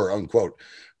Vietnam War, unquote.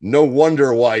 No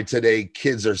wonder why today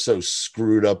kids are so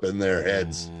screwed up in their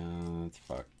heads. It's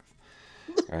fucked.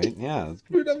 Right? Yeah.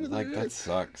 Like, that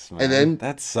sucks, man. And then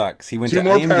that sucks. He went to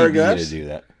IMDb to do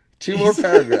that. 2 more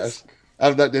paragraphs.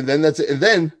 And then that's it. And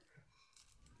then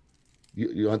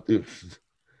you want to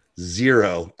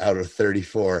 0 out of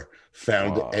 34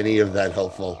 found any of that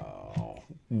helpful.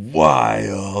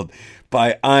 Wild.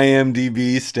 By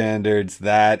IMDb standards,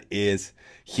 that is,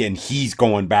 and he's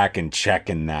going back and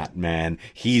checking that, man.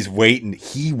 He's waiting.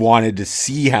 He wanted to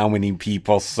see how many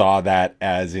people saw that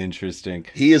as interesting.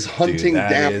 He is hunting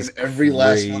down every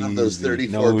last one of those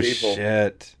 34 people. No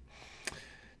shit.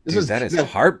 Dude, that is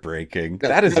heartbreaking.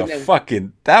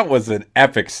 That was an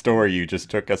epic story you just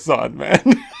took us on,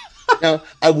 man. Now,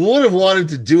 I would have wanted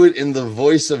to do it in the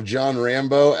voice of John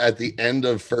Rambo at the end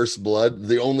of First Blood,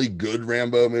 the only good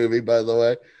Rambo movie, by the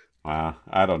way.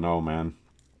 I don't know, man.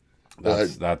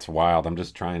 That's wild. I'm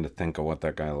just trying to think of what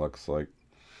that guy looks like.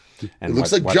 And it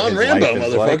looks like John Rambo,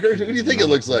 motherfucker. Like. Who do you think it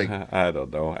looks like? I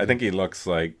don't know. I think he looks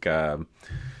like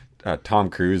Tom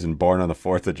Cruise in Born on the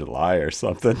 4th of July or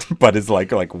something, but is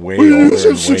like way older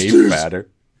and way fatter.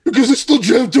 Because it's still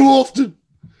jammed too often.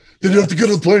 Then you have to get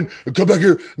on the plane and come back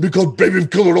here and be called baby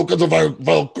killer, all kinds of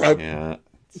vile crap. Yeah,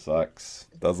 it sucks.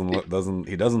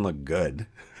 He doesn't look good.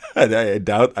 I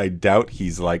doubt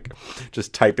he's like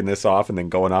just typing this off and then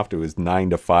going off to his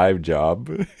 9-to-5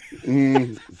 job.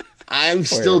 I'm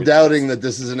still doubting that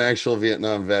this is an actual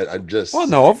Vietnam vet. Well,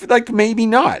 no, like maybe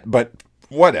not, but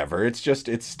whatever. It's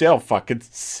still fucking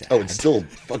sad. Oh, it's still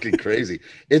fucking crazy.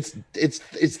 It's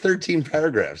 13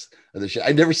 paragraphs of the shit.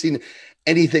 I've never seen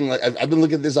anything like. I've been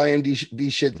looking at this IMDb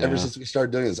shit ever since we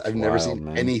started doing this. I've never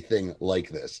seen anything like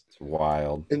this. It's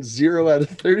wild. And 0 out of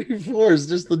 34 is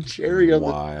just the cherry on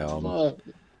wild.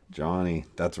 the. Johnny,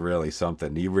 that's really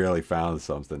something. You really found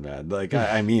something, man. Like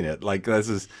I mean it. Like this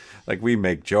is like we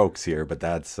make jokes here, but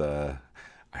that's. I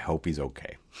hope he's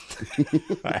okay.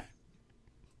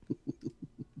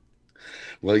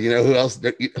 Well, you know who else?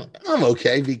 I'm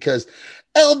okay because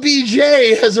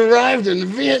LBJ has arrived in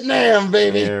Vietnam,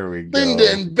 baby. There we go.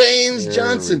 Lyndon Baines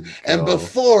Johnson. And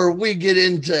before we get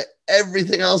into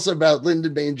everything else about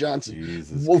Lyndon Baines Johnson,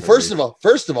 Jesus well, Christ.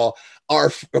 first of all, our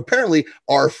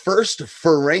first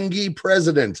Ferengi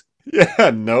president.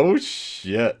 Yeah, no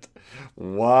shit.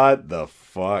 What the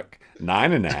fuck?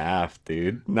 9.5,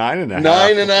 dude. 9.5.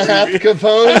 9.5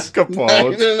 Capones.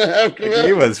 Capones. 9.5 Capones.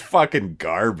 He was fucking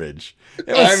garbage. It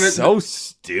was so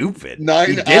stupid.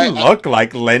 He didn't look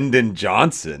like Lyndon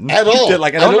Johnson at all.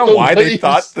 Like I don't know why they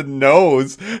thought the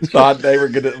nose thought they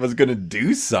was gonna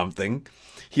do something.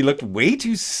 He looked way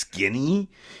too skinny.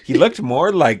 He looked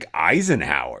more like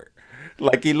Eisenhower.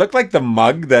 Like he looked like the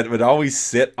mug that would always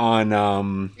sit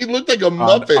on. He looked like a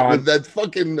Muppet with that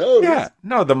fucking nose. Yeah,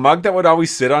 no, the mug that would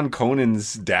always sit on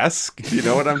Conan's desk. You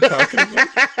know what I'm talking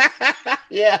about?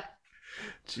 Yeah.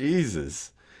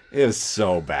 Jesus, it was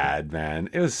so bad, man.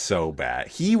 It was so bad.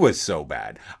 He was so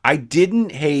bad. I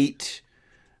didn't hate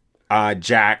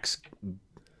Jack's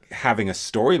having a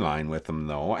storyline with him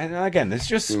though, and again, this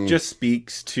just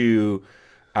speaks to.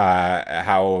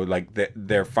 How like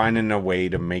they're finding a way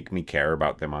to make me care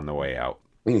about them on the way out.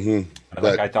 Mm-hmm.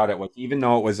 Like I thought it was, even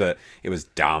though it was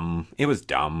dumb.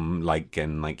 Like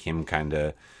and like him kind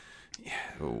of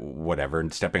whatever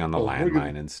and stepping on the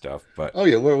landmine and stuff. But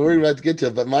we're about to get to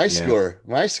it. But my score,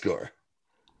 my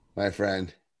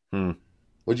friend. What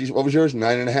was yours?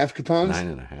 9.5 Capones.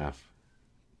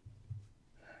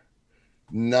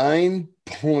 9.5.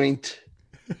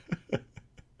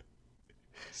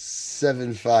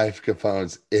 9.75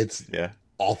 Capones. It's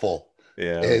awful.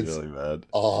 Yeah, it's really bad.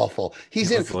 Awful.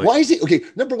 Why is he okay?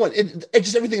 Number one, it's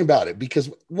just everything about it.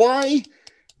 Because why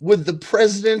would the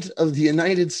president of the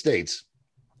United States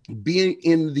be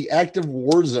in the active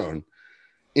war zone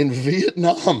in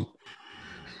Vietnam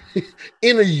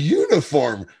in a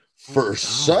uniform? For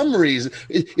some reason,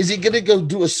 is he going to go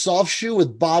do a soft shoe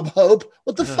with Bob Hope?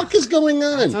 What the fuck is going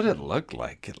on? That's what it looked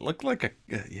like. It looked like a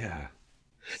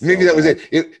Maybe that was it.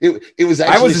 It was.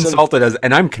 Actually I was insulted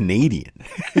and I'm Canadian.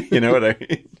 You know what I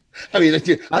mean? I mean,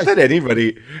 not that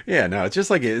anybody. Yeah, no. It's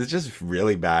just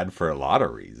really bad for a lot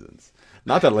of reasons.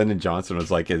 Not that Lyndon Johnson was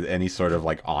like any sort of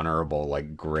like honorable,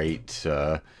 like great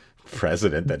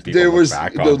president that people look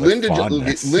back on. Lyndon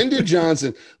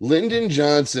Johnson. Lyndon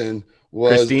Johnson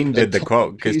was. Christine did the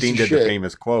quote. Christine did the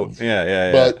famous quote.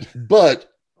 Yeah. But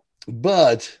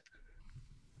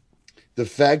the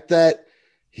fact that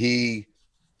he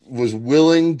was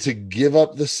willing to give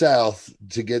up the South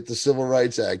to get the Civil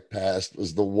Rights Act passed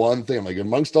was the one thing. Like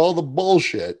amongst all the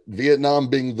bullshit, Vietnam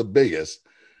being the biggest,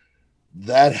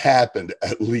 that happened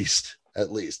at least,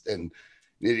 and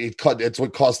it's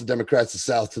what cost the Democrats the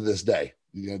South to this day.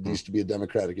 You know, it used to be a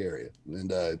Democratic area,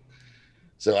 and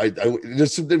so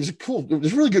there was a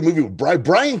really good movie with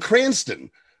Bryan Cranston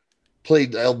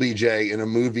played LBJ in a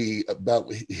movie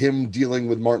about him dealing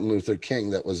with Martin Luther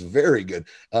King that was very good.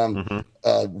 1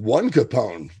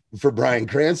 Capone for Bryan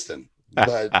Cranston,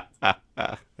 but as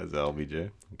LBJ.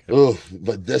 Okay. Oh,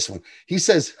 but this one, they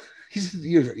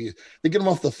get him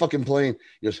off the fucking plane.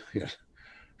 He goes,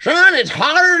 son, it's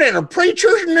harder than a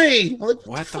preacher's knee. I'm like,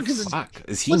 what the fuck?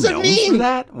 Is he known for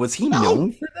that? Was he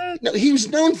known for that? No, he was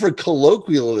known for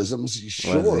colloquialisms,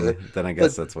 sure. Then I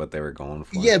guess that's what they were going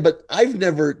for. Yeah, but I've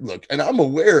never, and I'm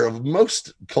aware of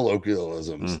most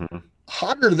colloquialisms.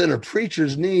 Hotter than a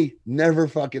preacher's knee, never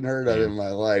fucking heard of in my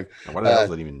life. What the hell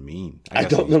does it even mean? I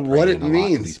don't know what it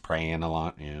means. He's praying a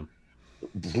lot, yeah.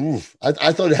 Oof.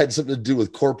 I thought it had something to do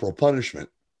with corporal punishment.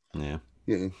 Yeah.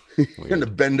 You know, you're going to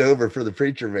bend over for the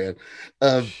preacher man.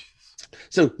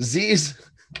 So Z's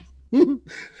in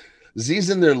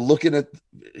there looking at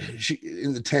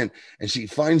in the tent, and she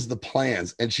finds the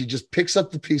plans, and she just picks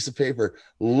up the piece of paper,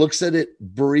 looks at it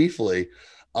briefly,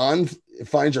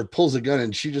 finds her, pulls a gun,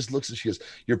 and she just looks and she goes,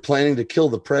 "You're planning to kill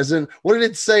the president?" What did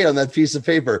it say on that piece of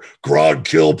paper? "Grod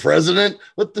kill president?"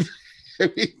 What the?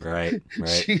 I mean, Right.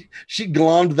 she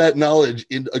glommed that knowledge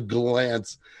in a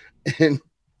glance, and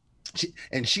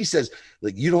she says,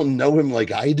 like, you don't know him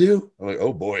like I do. I'm like,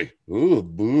 oh boy.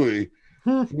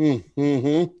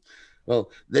 Mm-hmm.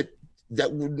 Well, that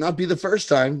would not be the first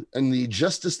time. In the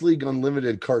Justice League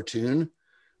Unlimited cartoon,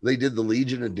 they did the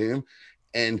Legion of Doom,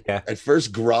 and at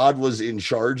first Grodd was in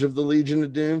charge of the Legion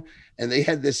of Doom, and they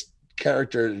had this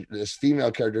character, this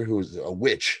female character who was a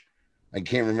witch. I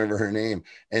can't remember her name,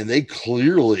 and they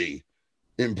clearly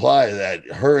imply that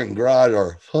her and Grodd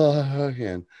are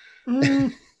fucking.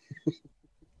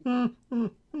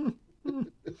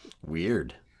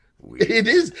 Weird. It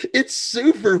is. It's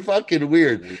super fucking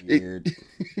weird.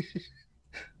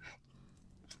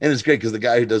 And it's great because the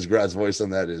guy who does Grodd's voice on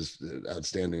that is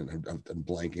outstanding. I'm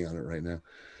blanking on it right now.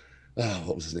 Oh,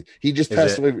 what was his name? He just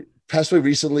passed away. Passed away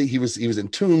recently. He was in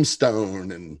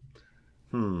Tombstone, and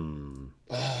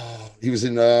he was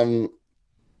in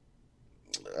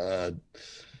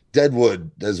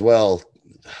Deadwood as well.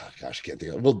 Oh, gosh, I can't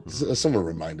think of it. Well, someone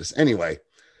remind us. Anyway,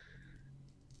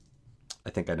 I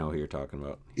think I know who you're talking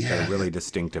about. He's got a really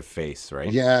distinctive face,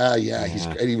 right? Yeah.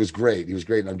 He was great. He was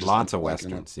great. And I'm just lots of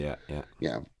westerns. Yeah.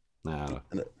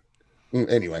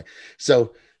 Anyway,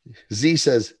 so Z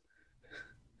says,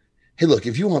 hey, look,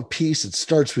 if you want peace, it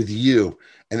starts with you.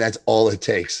 And that's all it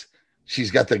takes.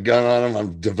 She's got the gun on him.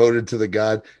 I'm devoted to the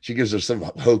God. She gives her some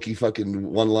hokey fucking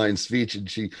one-line speech,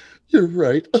 and you're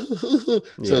right.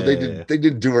 So they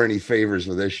didn't do her any favors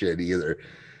with this shit either.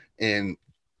 And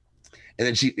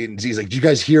then Z's like, "Do you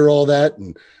guys hear all that?"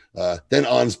 And then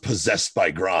On's possessed by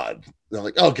Grodd. And I'm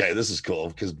like, okay, this is cool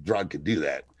because Grodd could do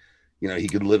that. You know, he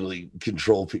could literally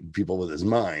control people with his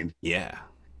mind. Yeah.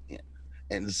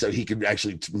 And so he could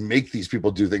actually make these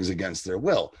people do things against their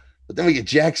will. But then we get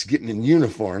Jax getting in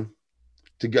uniform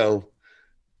to go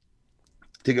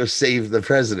save the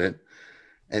president.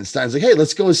 And Stein's like, hey,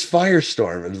 let's go as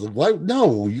Firestorm. And like, why?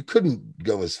 No, you couldn't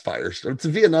go as Firestorm. It's the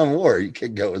Vietnam War. You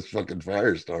can't go as fucking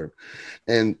Firestorm.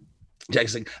 And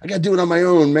Jack's like, I got to do it on my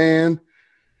own, man.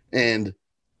 And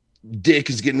Dick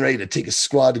is getting ready to take a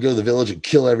squad to go to the village and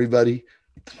kill everybody.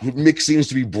 Mick seems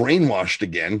to be brainwashed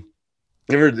again.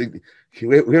 We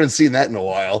haven't seen that in a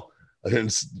while.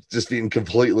 It's just being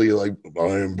completely like,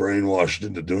 I am brainwashed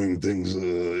into doing things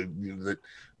that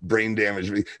brain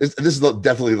damage me. This is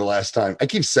definitely the last time. I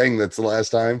keep saying that's the last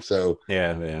time. So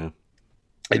yeah.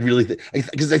 I really think,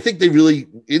 because I think they really,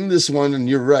 in this one, and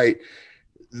you're right,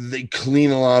 they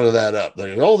clean a lot of that up.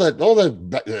 Like all that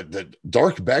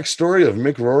dark backstory of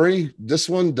Mick Rory, this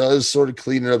one does sort of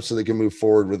clean it up so they can move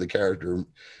forward with the character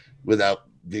without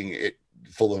being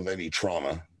full of any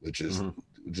trauma, which is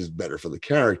better for the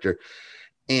character.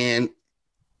 And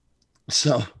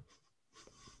so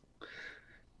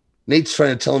Nate's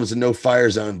trying to tell him it's a no fire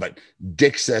zone, but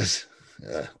Dick says,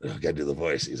 I gotta do the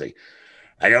voice. He's like,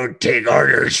 I don't take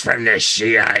orders from the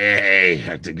CIA.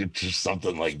 I think it's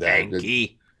something like that.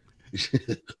 Spanky.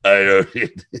 I don't.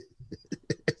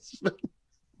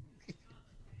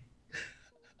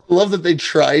 I love that they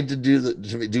tried to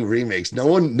do remakes.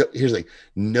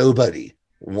 Nobody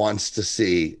wants to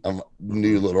see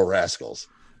new Little Rascals.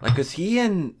 Like, he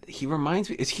reminds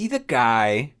me, is he the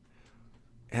guy?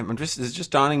 It's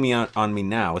just dawning on me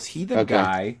now. Is he the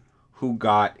guy who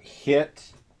got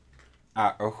hit?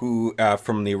 Who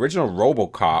from the original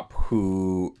RoboCop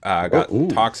who got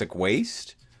toxic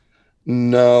waste?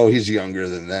 No, he's younger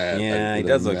than that. Yeah, he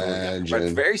does look like, but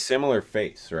very similar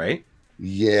face, right?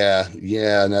 Yeah.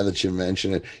 Now that you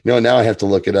mention it, now I have to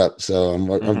look it up. So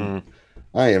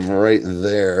I am right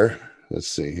there. Let's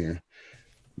see here,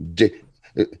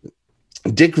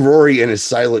 Dick Rory and his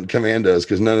silent commandos,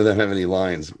 because none of them have any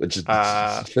lines, which is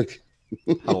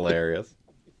hilarious.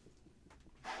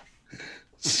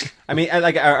 I mean,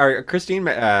 Christine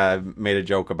made a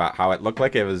joke about how it looked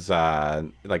like it was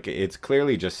it's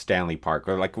clearly just Stanley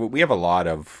Parker. Like, we have a lot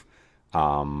of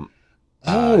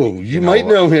you might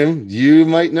know him. You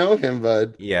might know him,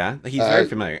 bud. Yeah, he's very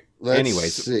familiar.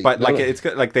 Anyways, see. But it's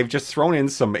like they've just thrown in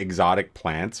some exotic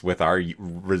plants with our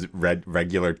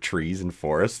regular trees and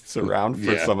forests around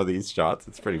for some of these shots.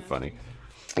 It's pretty funny.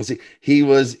 Let's see. He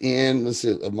was in,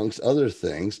 amongst other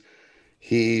things,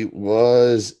 he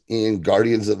was in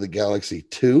Guardians of the Galaxy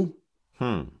 2.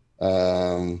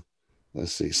 Let's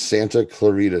see, Santa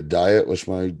Clarita Diet, which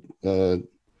my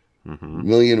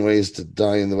Million Ways to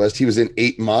Die in the West. He was in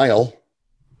 8 Mile.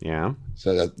 Yeah.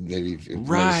 So that maybe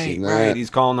right.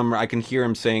 He's calling him. I can hear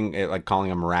him saying it, like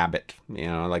calling him Rabbit.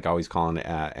 Like always calling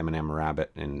Eminem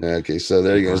Rabbit. And okay, so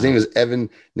there you go. His name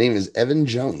is Evan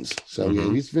Jones. So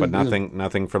yeah, he's been. But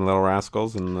nothing from Little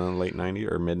Rascals in the late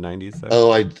 '90s or mid '90s.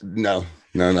 Oh, no.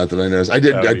 No, not that I noticed. I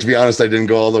did. To be honest, I didn't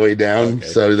go all the way down, Okay.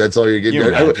 so that's all you're getting.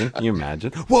 You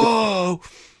imagine? Whoa!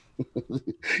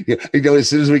 Yeah, as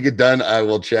soon as we get done, I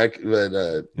will check.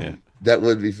 But Yeah. that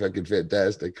would be fucking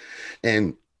fantastic.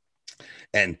 And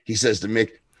he says to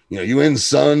Mick, you in,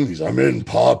 son? I'm in,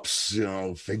 pops.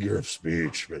 Figure of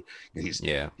speech. But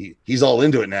he's all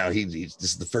into it now. This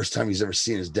is the first time he's ever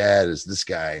seen his dad as this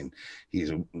guy, and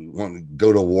he's wanting to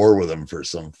go to war with him for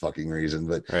some fucking reason.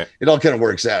 But it all kind of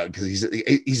works out because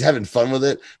he's having fun with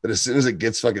it. But as soon as it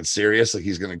gets fucking serious, like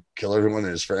he's gonna kill everyone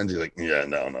and his friends, he's like, no,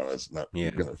 that's not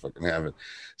gonna fucking happen.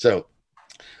 So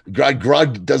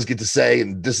Grodd does get to say,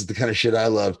 and this is the kind of shit I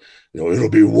love, it'll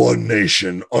be one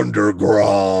nation under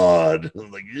Grodd.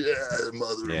 I'm like,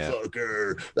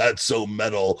 motherfucker, that's so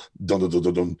metal. Dun, dun, dun,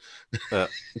 dun, dun.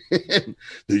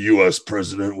 The U.S.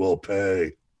 president will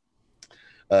pay.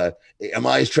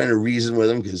 Amai's trying to reason with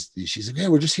him because she's like,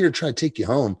 we're just here to try to take you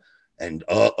home. And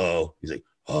he's like,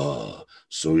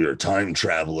 so you're time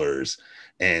travelers.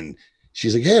 And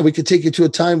she's like, we could take you to a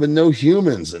time with no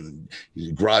humans. And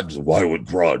Grodd, why would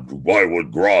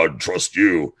Grodd trust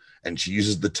you? And she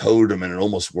uses the totem and it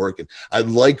almost worked. And I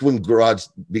like when Grodd's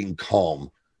being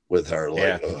calm with her.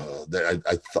 Like,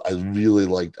 I really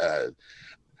liked, I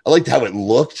liked how it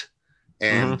looked.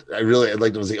 And I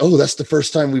liked it. I was like, that's the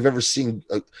first time we've ever seen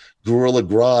Gorilla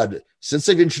Grodd. Since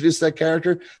they've introduced that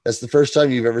character, that's the first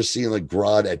time you've ever seen like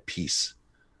Grodd at peace.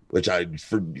 Which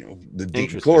for the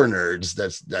deep core nerds,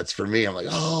 that's for me. I'm like,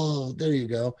 there you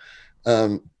go.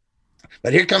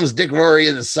 But here comes Dick Rory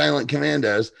and the Silent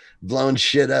Commandos blowing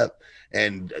shit up.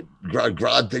 And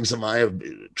Grodd thinks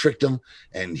Amaya tricked him,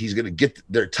 and he's going to get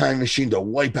their time machine to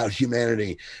wipe out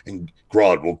humanity. And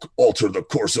Grodd will alter the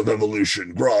course of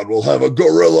evolution. Grodd will have a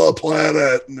gorilla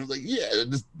planet. And I'm like,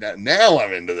 now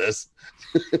I'm into this.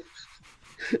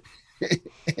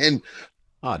 And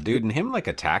dude, and him like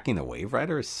attacking the Wave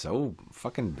Rider is so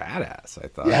fucking badass, I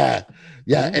thought.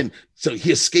 Yeah. And so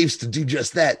he escapes to do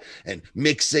just that. And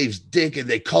Mick saves Dick, and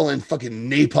they call in fucking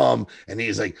napalm. And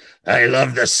he's like, I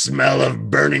love the smell of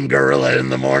burning gorilla in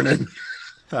the morning.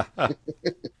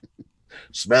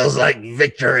 Smells like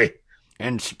victory.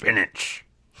 And spinach.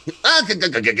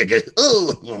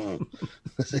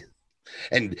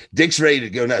 And Dick's ready to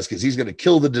go nuts because he's going to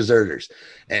kill the deserters.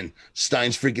 And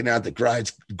Stein's freaking out that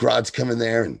Grodd's coming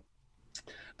there.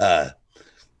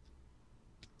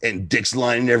 And Dick's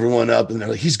lining everyone up. And they're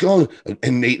like, he's going.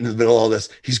 And Nate in the middle of all this,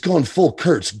 he's going full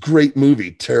Kurtz. Great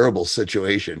movie. Terrible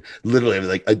situation. Literally, I'm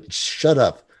like, shut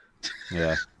up.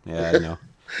 Yeah, I know.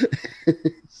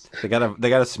 They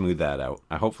gotta smooth that out.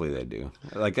 Hopefully they do.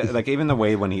 Like even the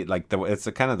way when he it's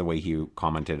kind of the way he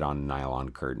commented on Nylon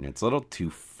Curtain. It's a little too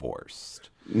forced.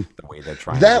 The way they're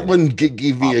trying. That one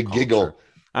gave me a giggle.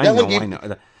 I know.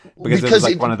 Because it was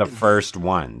like one of the first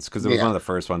ones. Because it was one of the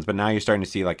first ones. But now you're starting to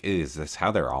see like, is this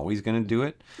how they're always going to do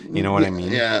it? You know what I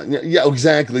mean? Yeah,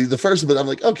 exactly. The first one, I'm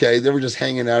like, okay, they were just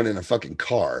hanging out in a fucking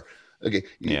car. Okay,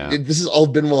 this has all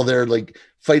been while they're like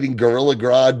fighting Gorilla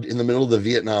Grodd in the middle of the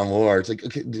Vietnam War. It's like,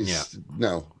 okay,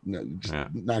 no, just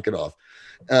knock it off.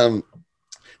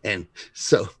 And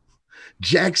so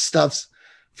Jack stops.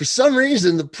 For some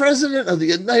reason, the president of the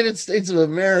United States of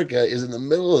America is in the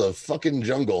middle of the fucking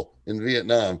jungle in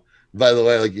Vietnam. By the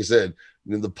way, like you said,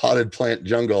 in the potted plant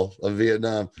jungle of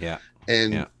Vietnam. Yeah.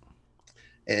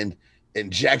 And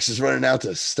Jax is running out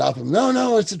to stop him.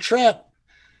 No, it's a trap.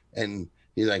 And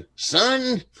he's like,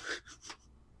 son,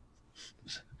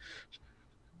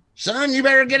 you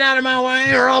better get out of my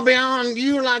way or I'll be on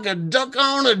you like a duck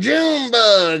on a June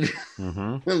bug.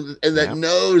 And that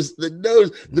nose,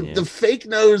 the fake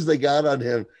nose they got on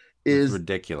him is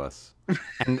ridiculous.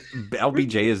 And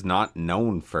LBJ is not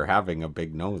known for having a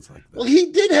big nose like that. Well,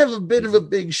 he did have a bit of a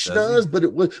big schnoz, but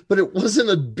it wasn't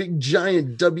a big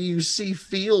giant W.C.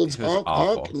 Fields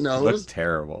honk nose. It looked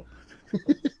terrible.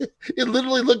 It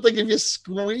literally looked like if you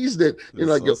squeezed it, you're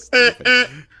like,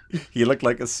 he looked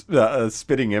like a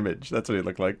spitting image. That's what he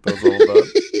looked like. Those old.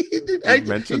 I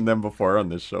mentioned them before on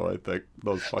this show. I think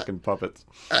those fucking puppets.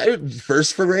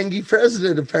 First Ferengi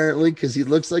president, apparently, because he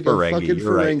looks like a fucking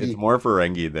Ferengi. Right. It's more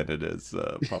Ferengi than it is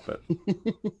puppet.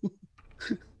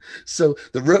 So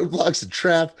the roadblock's a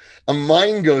trap. A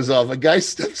mine goes off. A guy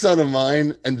steps on a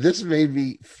mine, and this made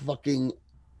me fucking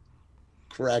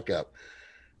crack up.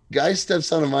 Guy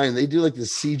steps on a mine. They do like the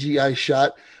CGI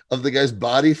shot of the guy's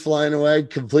body flying away,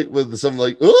 complete with some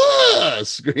like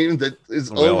scream that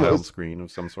is almost screen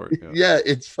of some sort. Yeah,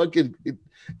 it's fucking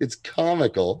it's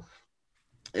comical.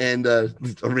 And or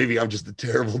maybe I'm just a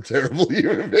terrible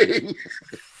human being.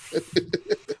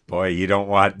 Boy, you don't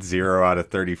want 0 out of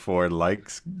 34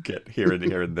 likes get here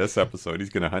in this episode. He's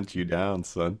gonna hunt you down,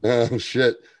 son. Oh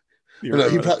shit. You're No,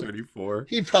 on 34.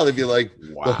 he'd probably be like,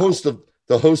 Wow. the host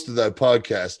of that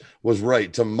podcast was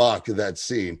right to mock that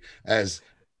scene as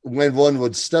when one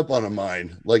would step on a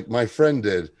mine, like my friend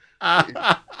did.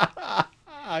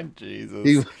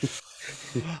 Jesus.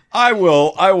 I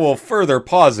will further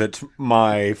posit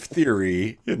my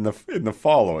theory in the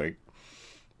following.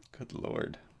 Good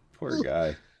Lord. Poor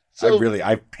guy. So-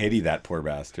 I pity that poor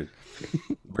bastard.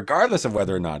 Regardless of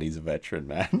whether or not he's a veteran,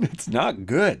 man. It's not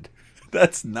good.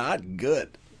 That's not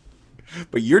good.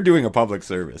 But you're doing a public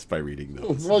service by reading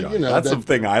those. Well, John. you know, that's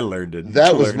something I learned.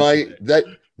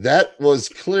 That was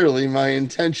clearly my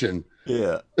intention.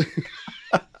 Yeah.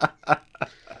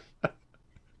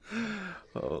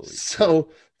 Holy So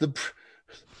the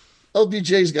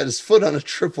LBJ's got his foot on a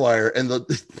tripwire, and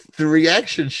the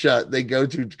reaction shot they go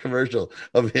to commercial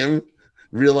of him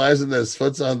realizing that his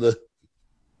foot's on the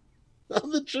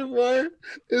tripwire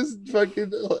is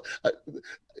fucking.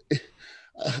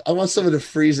 I want someone to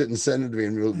freeze it and send it to me,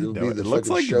 and it'll be the it looks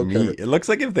fucking like show me. cover. It looks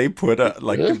like if they put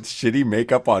shitty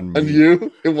makeup on me. And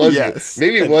you? It was yes. you.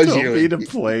 Maybe it was told you. me to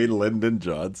play Lyndon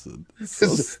Johnson. It's so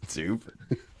stupid.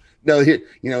 No, here,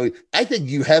 I think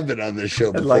you have been on this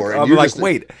show before. I'm like,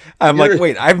 wait.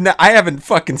 I haven't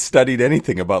fucking studied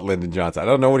anything about Lyndon Johnson. I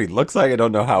don't know what he looks like. I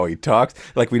don't know how he talks.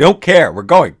 Like, we don't care. We're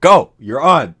going. Go. You're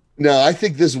on. No, I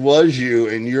think this was you,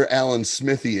 and you're Alan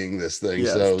Smithying this thing.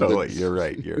 Yes, so totally. You're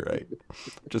right.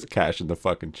 Just cashing the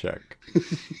fucking check.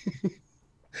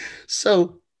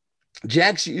 So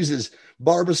Jax uses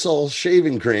Barbasol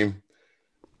shaving cream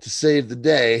to save the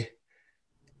day,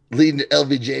 leading to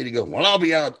LBJ to go, well,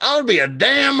 I'll be a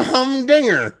damn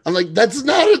humdinger. I'm like, that's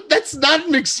not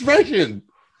an expression.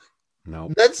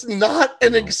 No. That's not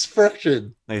an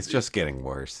expression. It's just getting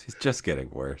worse. It's just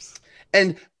getting worse.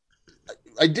 And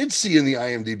I did see in the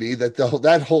IMDb that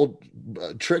that whole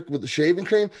trick with the shaving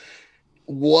cream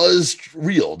was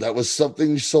real. That was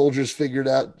something soldiers figured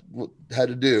out how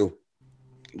to do.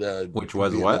 Which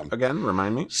was what again?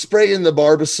 Remind me. Spraying the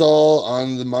Barbasol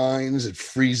on the mines, it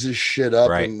freezes shit up,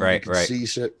 Right. you can see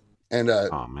shit. And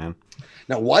oh man,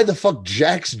 now why the fuck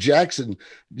Jefferson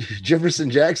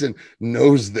Jackson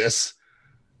knows this?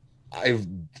 I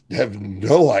have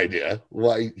no idea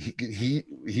why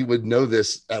he would know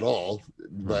this at all.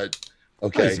 But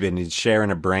okay, he's been sharing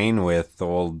a brain with the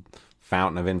old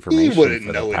fountain of information. He wouldn't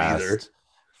know it either.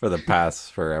 For the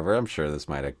past forever. I'm sure this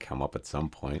might have come up at some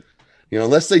point.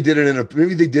 Unless they did it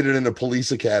maybe they did it in a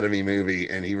Police Academy movie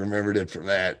and he remembered it from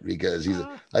that because he's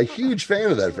a huge fan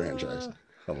of that franchise.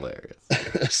 Hilarious.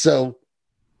 So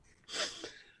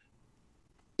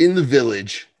in the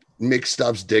village, Mick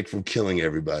stops Dick from killing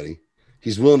everybody.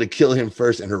 He's willing to kill him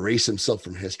first and erase himself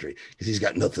from history because he's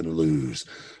got nothing to lose.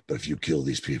 But if you kill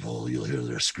these people, you'll hear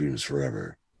their screams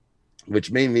forever.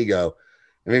 Which made me go,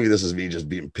 and maybe this is me just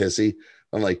being pissy.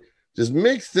 I'm like, does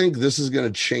Mick think this is going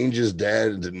to change his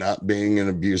dad into not being an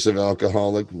abusive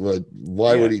alcoholic?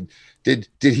 Why would he? Did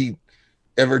he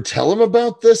ever tell him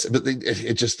about this? But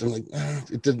it just, I'm like,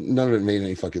 it didn't. None of it made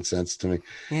any fucking sense to me.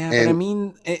 Yeah, and,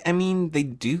 but I mean, they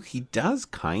do. He does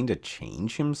kind of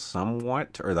change him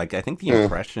somewhat, or like I think the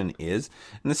impression is,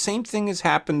 and the same thing has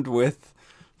happened with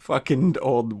fucking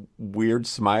old weird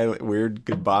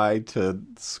goodbye to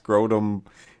scrotum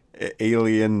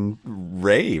alien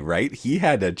Ray, right? He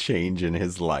had a change in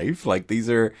his life. Like these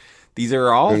are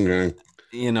all. Okay.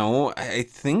 I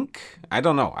think, I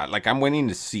don't know. I'm waiting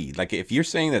to see. Like, if you're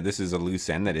saying that this is a loose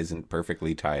end that isn't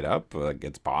perfectly tied up,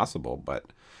 it's possible. But,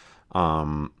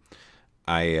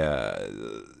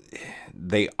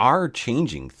 they are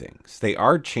changing things. They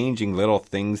are changing little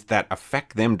things that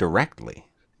affect them directly.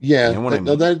 Yeah, I mean?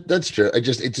 No, that's true.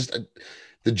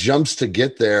 The jumps to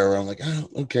get there, I'm like, oh,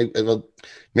 okay. Well,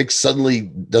 Mick suddenly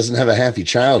doesn't have a happy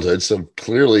childhood, so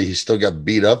clearly he's still got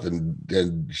beat up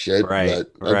and shit. Right,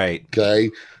 but, right.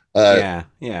 Okay. Yeah.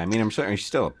 I mean, I'm sure he's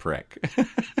still a prick.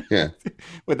 Yeah.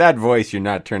 With that voice, you're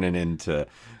not turning into,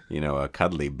 a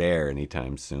cuddly bear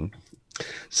anytime soon.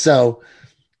 So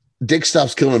Dick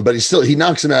stops killing him, but he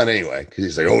knocks him out anyway because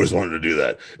he's like, I always wanted to do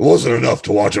that. It wasn't enough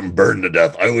to watch him burn to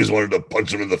death. I always wanted to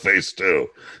punch him in the face too.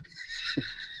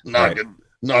 Knock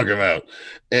him out.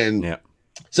 And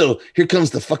so here comes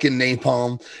the fucking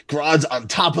napalm. Grodd's on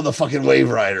top of the fucking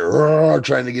wave rider,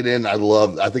 trying to get in. I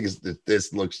think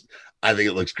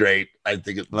it looks great. I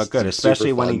think it looks good,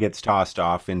 especially when he gets tossed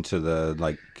off into the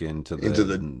burning,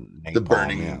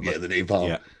 the napalm.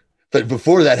 Yeah. But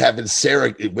before that happens,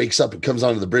 Sarah wakes up and comes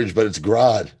onto the bridge, but it's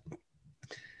Grodd.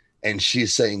 And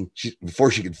she's saying,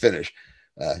 before she could finish,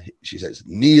 She says,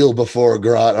 kneel before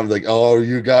Grodd. I'm like, oh,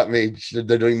 you got me.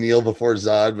 They're doing kneel before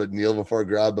Zod, but kneel before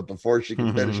Grodd. But before she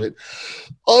can finish it,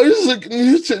 Isaac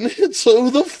Newton hits her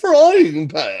with a frying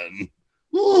pan.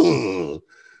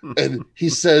 And he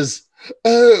says,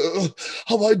 oh,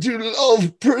 how I do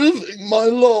love proving my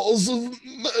laws of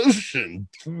motion.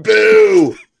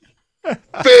 Boo!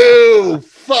 Boo!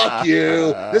 Fuck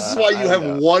you. This is why you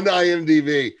have one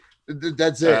IMDb.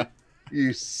 That's it.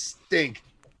 You stink.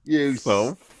 You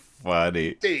so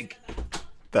funny. Stink.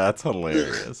 That's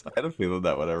hilarious. I had a feeling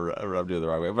that would have rubbed you the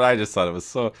wrong way, but I just thought it was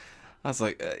so. I was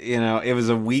like, it was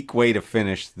a weak way to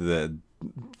finish that.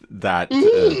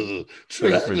 Travis.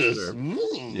 Sure.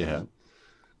 Yeah.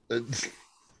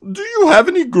 Do you have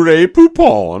any Grey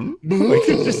Poupon? Like,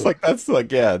 it's just like, that's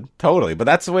like, yeah, totally. But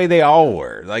that's the way they all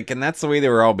were. Like, and that's the way they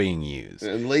were all being used.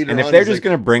 And later and if on, they're just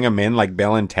going to bring them in like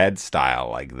Bill and Ted style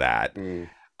like that,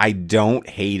 I don't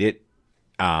hate it.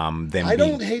 I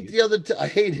don't hate the other two. I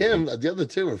hate him. The other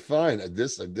two are fine.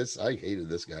 This I hated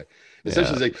this guy.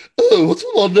 Essentially, like, oh, what's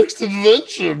our next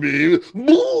adventure be?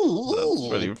 That's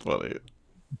pretty funny.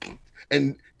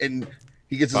 And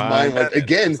he gets his mind like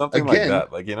again, something like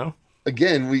that, like,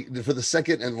 Again, we for the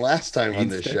second and last time on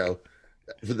this show,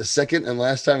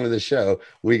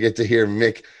 we get to hear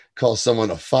Mick call someone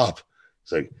a fop.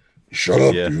 It's like, shut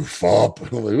up, you fop.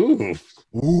 I'm like,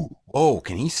 ooh, oh,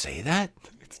 can he say that?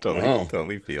 It's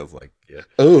totally feels like, yeah.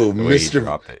 Oh,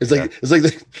 Mr. It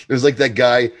was like that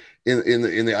guy in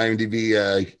the IMDb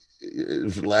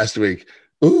last week.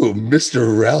 Oh,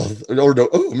 Mr. Ralph, or no,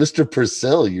 oh, Mr.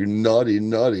 Purcell, you naughty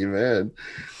man.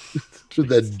 With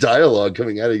that dialogue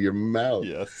coming out of your mouth.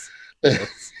 Yes.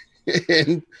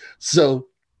 And so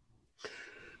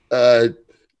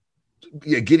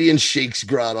Gideon shakes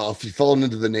Grodd off. He's fallen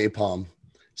into the napalm.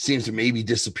 Seems to maybe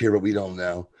disappear, but we don't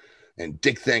know. And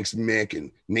Dick thanks Mick,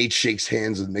 and Nate shakes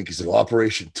hands with Mick. He's like,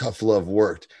 Operation Tough Love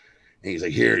worked. And he's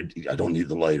like, here, I don't need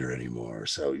the lighter anymore.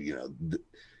 So,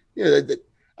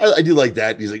 I do like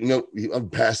that. He's like, no, I'm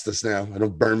past this now. I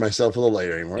don't burn myself with a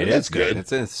lighter anymore. That's good.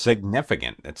 It's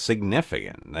significant. It's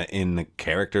significant in the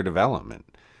character development.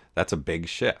 That's a big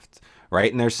shift,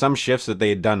 right? And there's some shifts that they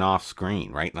had done off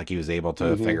screen, right? Like he was able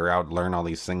to learn all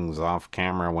these things off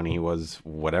camera when he was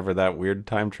whatever that weird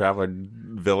time traveler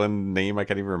villain name I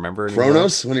can't even remember anymore.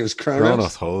 Kronos, when he was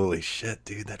Kronos. Holy shit,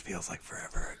 dude, that feels like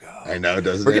forever ago. I know,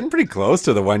 doesn't We're getting pretty close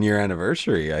to the 1 year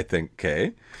anniversary, I think,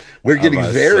 Kay. We're getting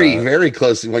very, very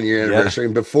close to 1 year anniversary.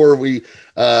 And before we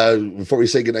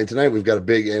say goodnight tonight, we've got a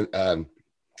big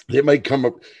it might come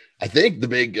up. I think the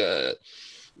big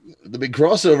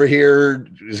crossover here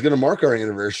is going to mark our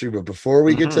anniversary. But before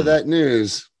we get to that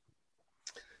news,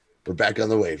 we're back on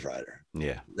the Wave Rider.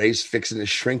 Yeah. Ray's fixing his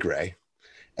shrink ray.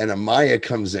 And Amaya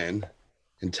comes in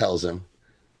and tells him,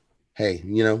 hey,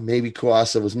 maybe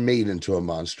Kuasa was made into a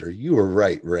monster. You were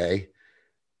right, Ray.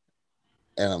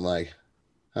 And I'm like,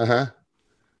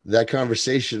 that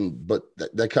conversation, but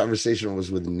that conversation was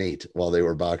with Nate while they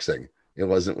were boxing. It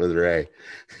wasn't with Ray.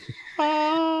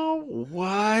 Oh,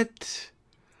 what?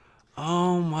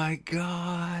 Oh my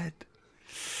God.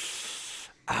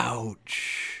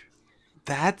 Ouch.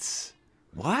 That's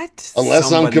what?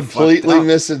 Unless I'm completely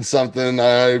missing something.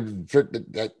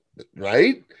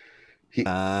 Right?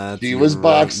 She was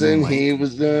boxing. He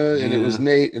was, and it was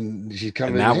Nate, and she come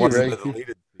in. That wasn't the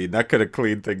deleted scene. That could have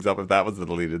cleaned things up if that was the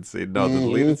deleted scene. No, the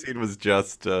deleted scene was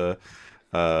just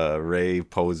Ray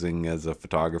posing as a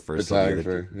photographer.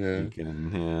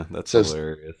 Yeah, that's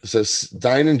hilarious. So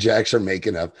Stein and Jax are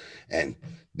making up, and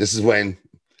this is when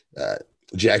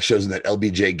Jax shows him that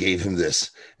LBJ gave him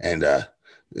this and a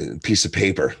piece of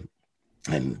paper,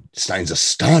 and Stein's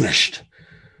astonished.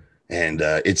 And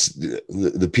it's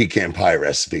the pecan pie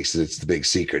recipe, so it's the big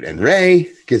secret. And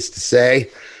Ray gets to say,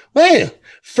 well,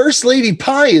 First Lady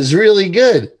Pie is really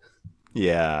good.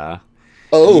 Yeah.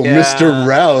 Oh, yeah. Mr.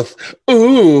 Routh.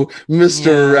 Ooh,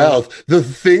 Mr. Routh. The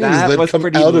things that come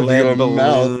out of your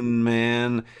mouth.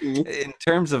 Man. In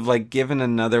terms of like giving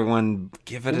another one,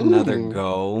 give it another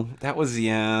go. That was,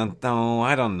 no,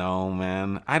 I don't know,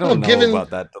 man. I don't know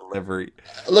about that delivery.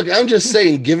 Look, I'm just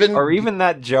saying, or even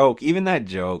that joke.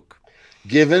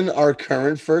 Given our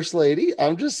current First Lady,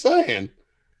 I'm just saying.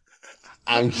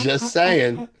 I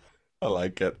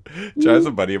like it. Joe's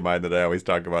a buddy of mine that I always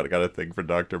talk about. I got a thing for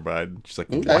Dr. Biden. She's like,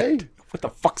 what the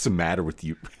fuck's the matter with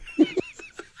you?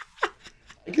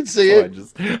 I can see it.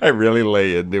 I really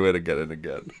lay into it again and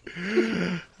again.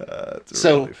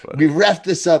 So really we wrap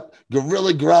this up.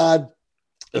 Gorilla Grodd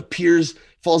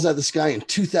falls out of the sky in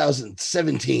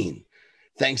 2017,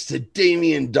 thanks to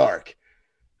Damien Dark,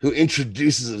 who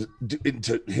introduces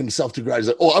into himself to Grodd. He's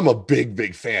like, "Oh, I'm a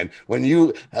big fan. When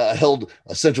you held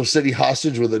a Central City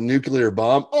hostage with a nuclear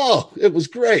bomb, oh, it was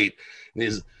great." And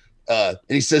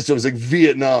he says to him, "It's like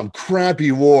Vietnam,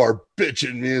 crappy war,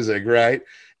 bitchin' music, right?"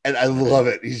 And I love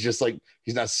it. He's just like,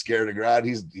 he's not scared of Grodd.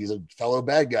 He's a fellow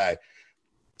bad guy.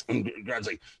 And Grodd's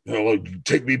like,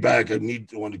 take me back. I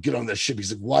want to get on that ship.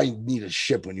 He's like, why need a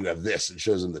ship when you have this? And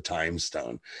shows him the time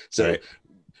stone. So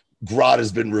Grodd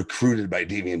has been recruited by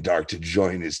Deviant Dark to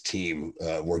join his team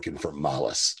working for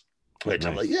Malice. Which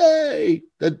I'm like, yay!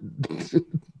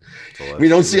 We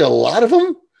don't see a lot of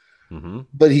him,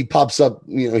 but he pops up,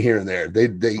 here and there. They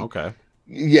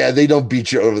they don't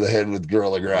beat you over the head with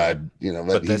Gorilla Grodd,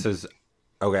 But this is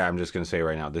okay. I'm just gonna say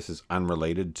right now, this is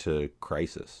unrelated to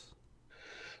Crisis.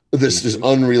 This is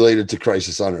unrelated to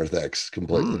Crisis on Earth X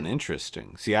completely.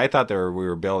 Interesting. See, I thought we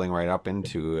were building right up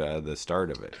into the start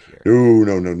of it here.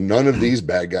 No. None of these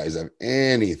bad guys have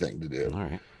anything to do. All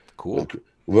right, cool.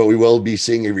 Well, we will be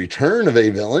seeing a return of a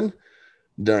villain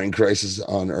during Crisis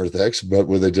on Earth X, but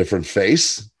with a different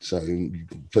face. So you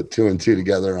can put 2 and 2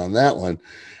 together on that one.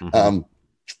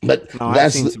 But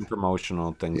I've seen some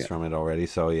promotional things from it already.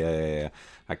 So yeah.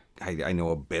 I know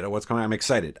a bit of what's coming. I'm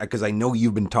excited because I know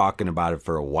you've been talking about it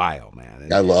for a while, man.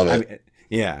 And I love it.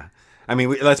 I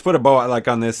mean, let's put a bow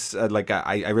on this. I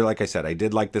really, like I said, I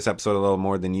did like this episode a little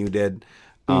more than you did.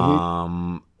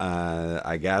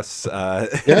 I guess.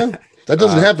 That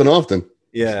doesn't happen often.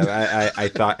 Yeah, I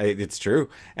thought it's true,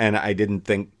 and I didn't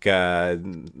think I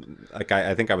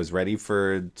think I was ready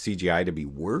for CGI to be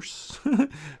worse,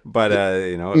 but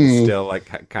it was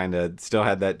still still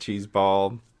had that cheese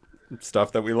ball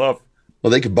stuff that we love.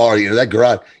 Well, they could borrow, that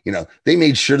Grodd, they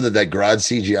made sure that Grodd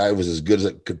CGI was as good as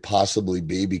it could possibly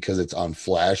be because it's on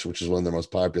Flash, which is one of their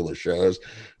most popular shows.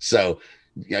 So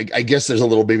I guess there's a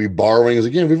little maybe borrowing. It's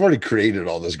like, we've already created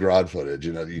all this Grodd footage.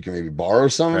 You can maybe borrow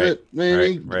some of it,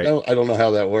 maybe. Right. I don't know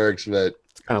how that works, but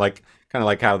it's kind of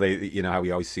like how they, how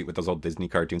we always see with those old Disney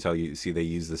cartoons, how you see they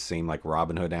use the same like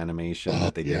Robin Hood animation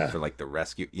that they did for like the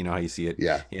rescue. You know how you see it?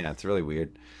 Yeah, it's really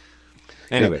weird.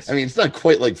 Anyways, it's not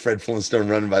quite like Fred Flintstone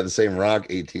running by the same rock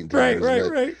 18 times.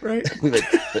 Right.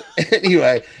 But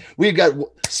anyway, we've got,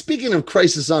 speaking of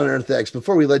Crisis on Earth X,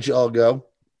 before we let you all go,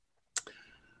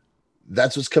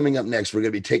 that's what's coming up next. We're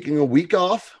going to be taking a week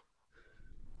off,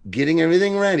 getting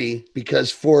everything ready,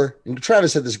 because and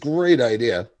Travis had this great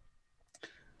idea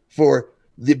for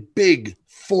the big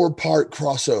 4-part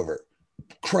crossover,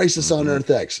 Crisis on Earth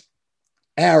X.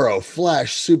 Arrow,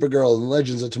 Flash, Supergirl, and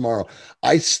Legends of Tomorrow.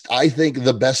 I think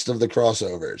the best of the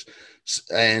crossovers,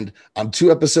 and I'm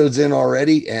 2 episodes in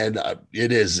already, and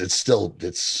it's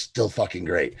still fucking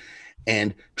great.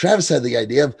 And Travis had the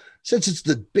idea of, since it's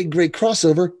the big great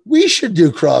crossover, we should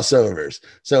do crossovers.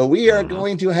 So we are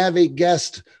going to have a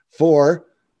guest for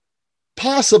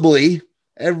possibly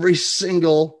every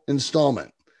single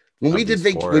installment. When we did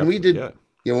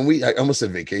I almost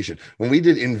said Vacation. When we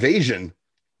did Invasion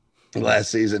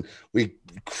last season, we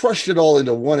crushed it all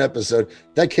into 1 episode.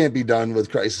 That can't be done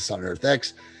with Crisis on Earth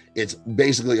X. It's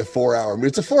basically a 4-hour movie.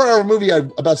 It's a 4-hour movie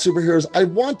about superheroes I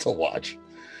want to watch.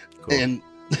 Cool.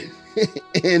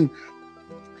 And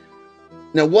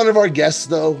now one of our guests,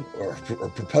 though, or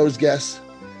proposed guests,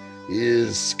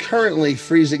 is currently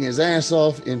freezing his ass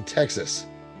off in Texas.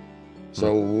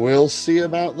 So we'll see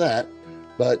about that.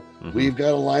 But we've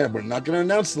got a lineup. We're not going to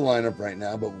announce the lineup right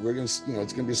now, but we're going to,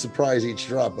 it's going to be a surprise each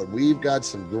drop. But we've got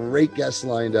some great guests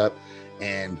lined up,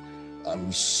 and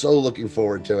I'm so looking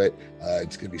forward to it.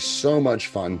 It's going to be so much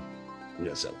fun.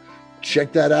 Yeah, so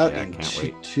check that out. Yeah, I can't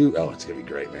wait. It's going to be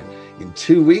great, man. In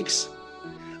 2 weeks.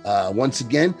 Once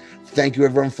again, thank you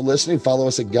everyone for listening. Follow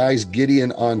us at Guys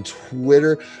Gideon on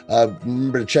Twitter.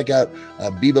 Remember to check out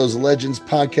Bebo's Legends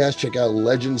podcast. Check out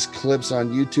Legends clips on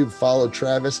YouTube. Follow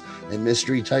Travis and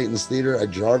Mystery Titans Theater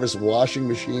at Jarvis Washing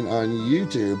Machine on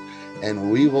YouTube.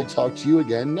 And we will talk to you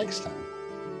again next time.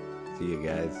 See you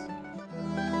guys.